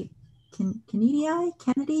Kennedyi.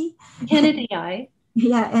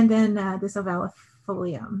 Yeah, and then this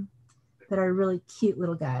ovalifolium that are really cute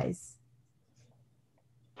little guys.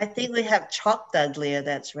 I think we have chalk dudleya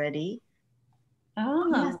that's ready.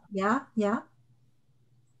 Oh, yes. Yeah.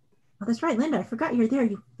 Oh, that's right, Linda. I forgot you're there.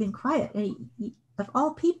 You've been quiet. And of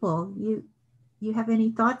all people, you have any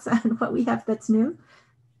thoughts on what we have that's new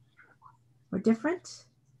or different?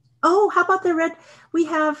 Oh, how about the red? We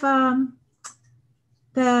have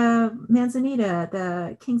the manzanita,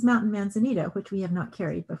 the Kings Mountain manzanita, which we have not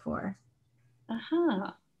carried before.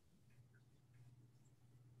 uh-huh.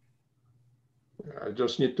 I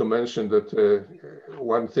just need to mention that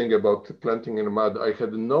one thing about planting in mud, I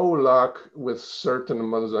had no luck with certain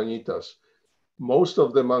manzanitas. Most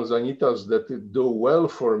of the manzanitas that do well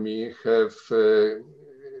for me have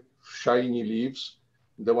shiny leaves.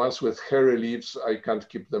 The ones with hairy leaves, I can't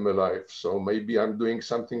keep them alive. So maybe I'm doing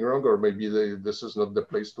something wrong, or maybe this is not the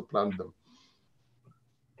place to plant them.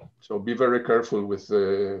 So be very careful with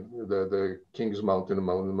the Kings Mountain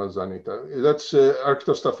manzanita. That's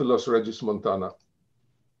Arctostaphylos regis montana.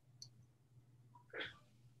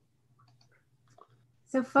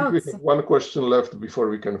 So folks, one question left before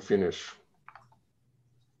we can finish.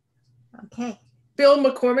 Okay. Bill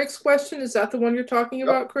McCormick's question, is that the one you're talking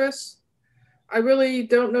about, Chris? I really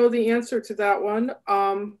don't know the answer to that one.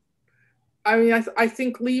 I mean, I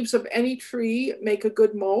think leaves of any tree make a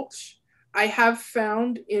good mulch. I have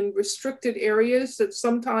found in restricted areas that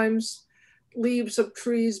sometimes leaves of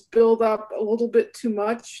trees build up a little bit too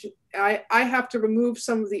much. I have to remove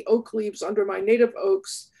some of the oak leaves under my native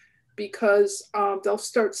oaks because they'll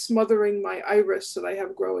start smothering my iris that I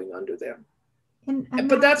have growing under them.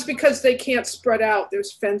 But that's because they can't spread out.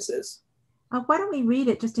 There's fences. Why don't we read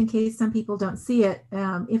it just in case some people don't see it?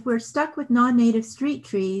 If we're stuck with non-native street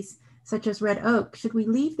trees, such as red oak, should we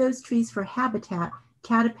leave those trees for habitat,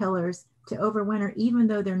 caterpillars, to overwinter even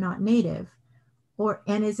though they're not native?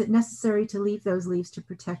 And is it necessary to leave those leaves to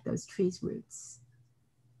protect those trees' roots?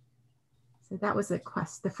 So that was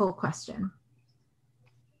the full question.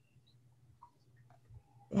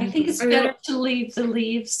 I think it's better to leave the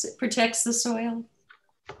leaves. It protects the soil.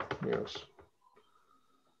 Yes.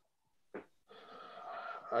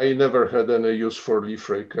 I never had any use for leaf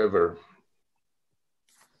rake ever.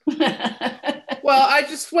 Well, I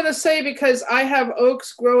just want to say, because I have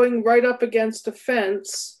oaks growing right up against a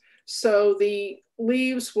fence, so the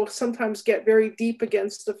leaves will sometimes get very deep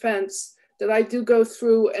against the fence, that I do go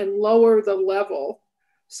through and lower the level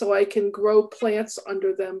so I can grow plants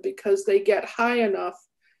under them because they get high enough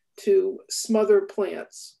to smother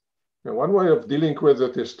plants. And one way of dealing with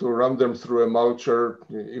it is to run them through a mulcher,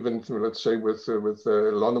 even let's say with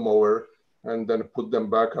a lawnmower, and then put them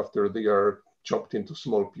back after they are chopped into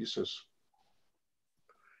small pieces.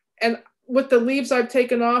 And with the leaves I've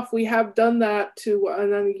taken off, we have done that too,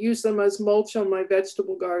 and then use them as mulch on my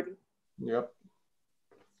vegetable garden. Yep.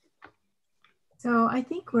 So I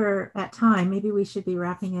think we're at time. Maybe we should be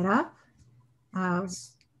wrapping it up. I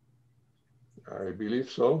believe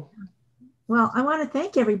so. Well, I want to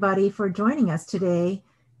thank everybody for joining us today.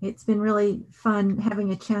 It's been really fun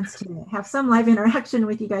having a chance to have some live interaction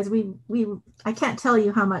with you guys. I can't tell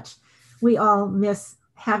you how much we all miss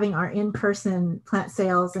having our in-person plant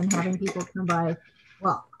sales and having people come by.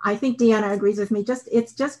 Well, I think Deanna agrees with me.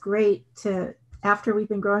 It's just great to, after we've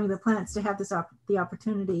been growing the plants, to have the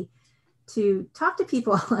opportunity to talk to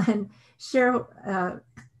people and share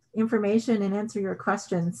information and answer your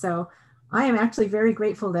questions. So I am actually very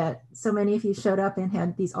grateful that so many of you showed up and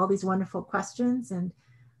had all these wonderful questions. And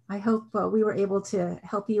I hope we were able to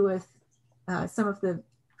help you with some of the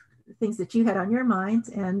things that you had on your minds.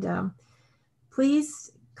 And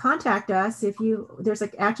please contact us if there's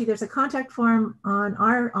a contact form on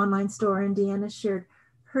our online store, and Deanna shared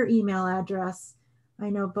her email address. I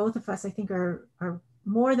know both of us, I think, are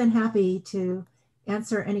more than happy to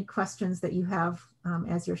answer any questions that you have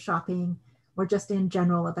as you're shopping or just in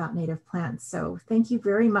general about native plants. So thank you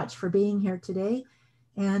very much for being here today,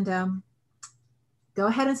 and go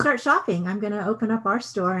ahead and start shopping. I'm going to open up our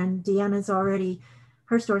store, and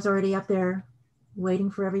her store's already up there waiting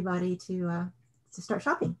for everybody to start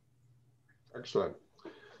shopping. Excellent.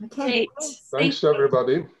 Okay. Thanks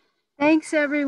everybody. Thanks everyone.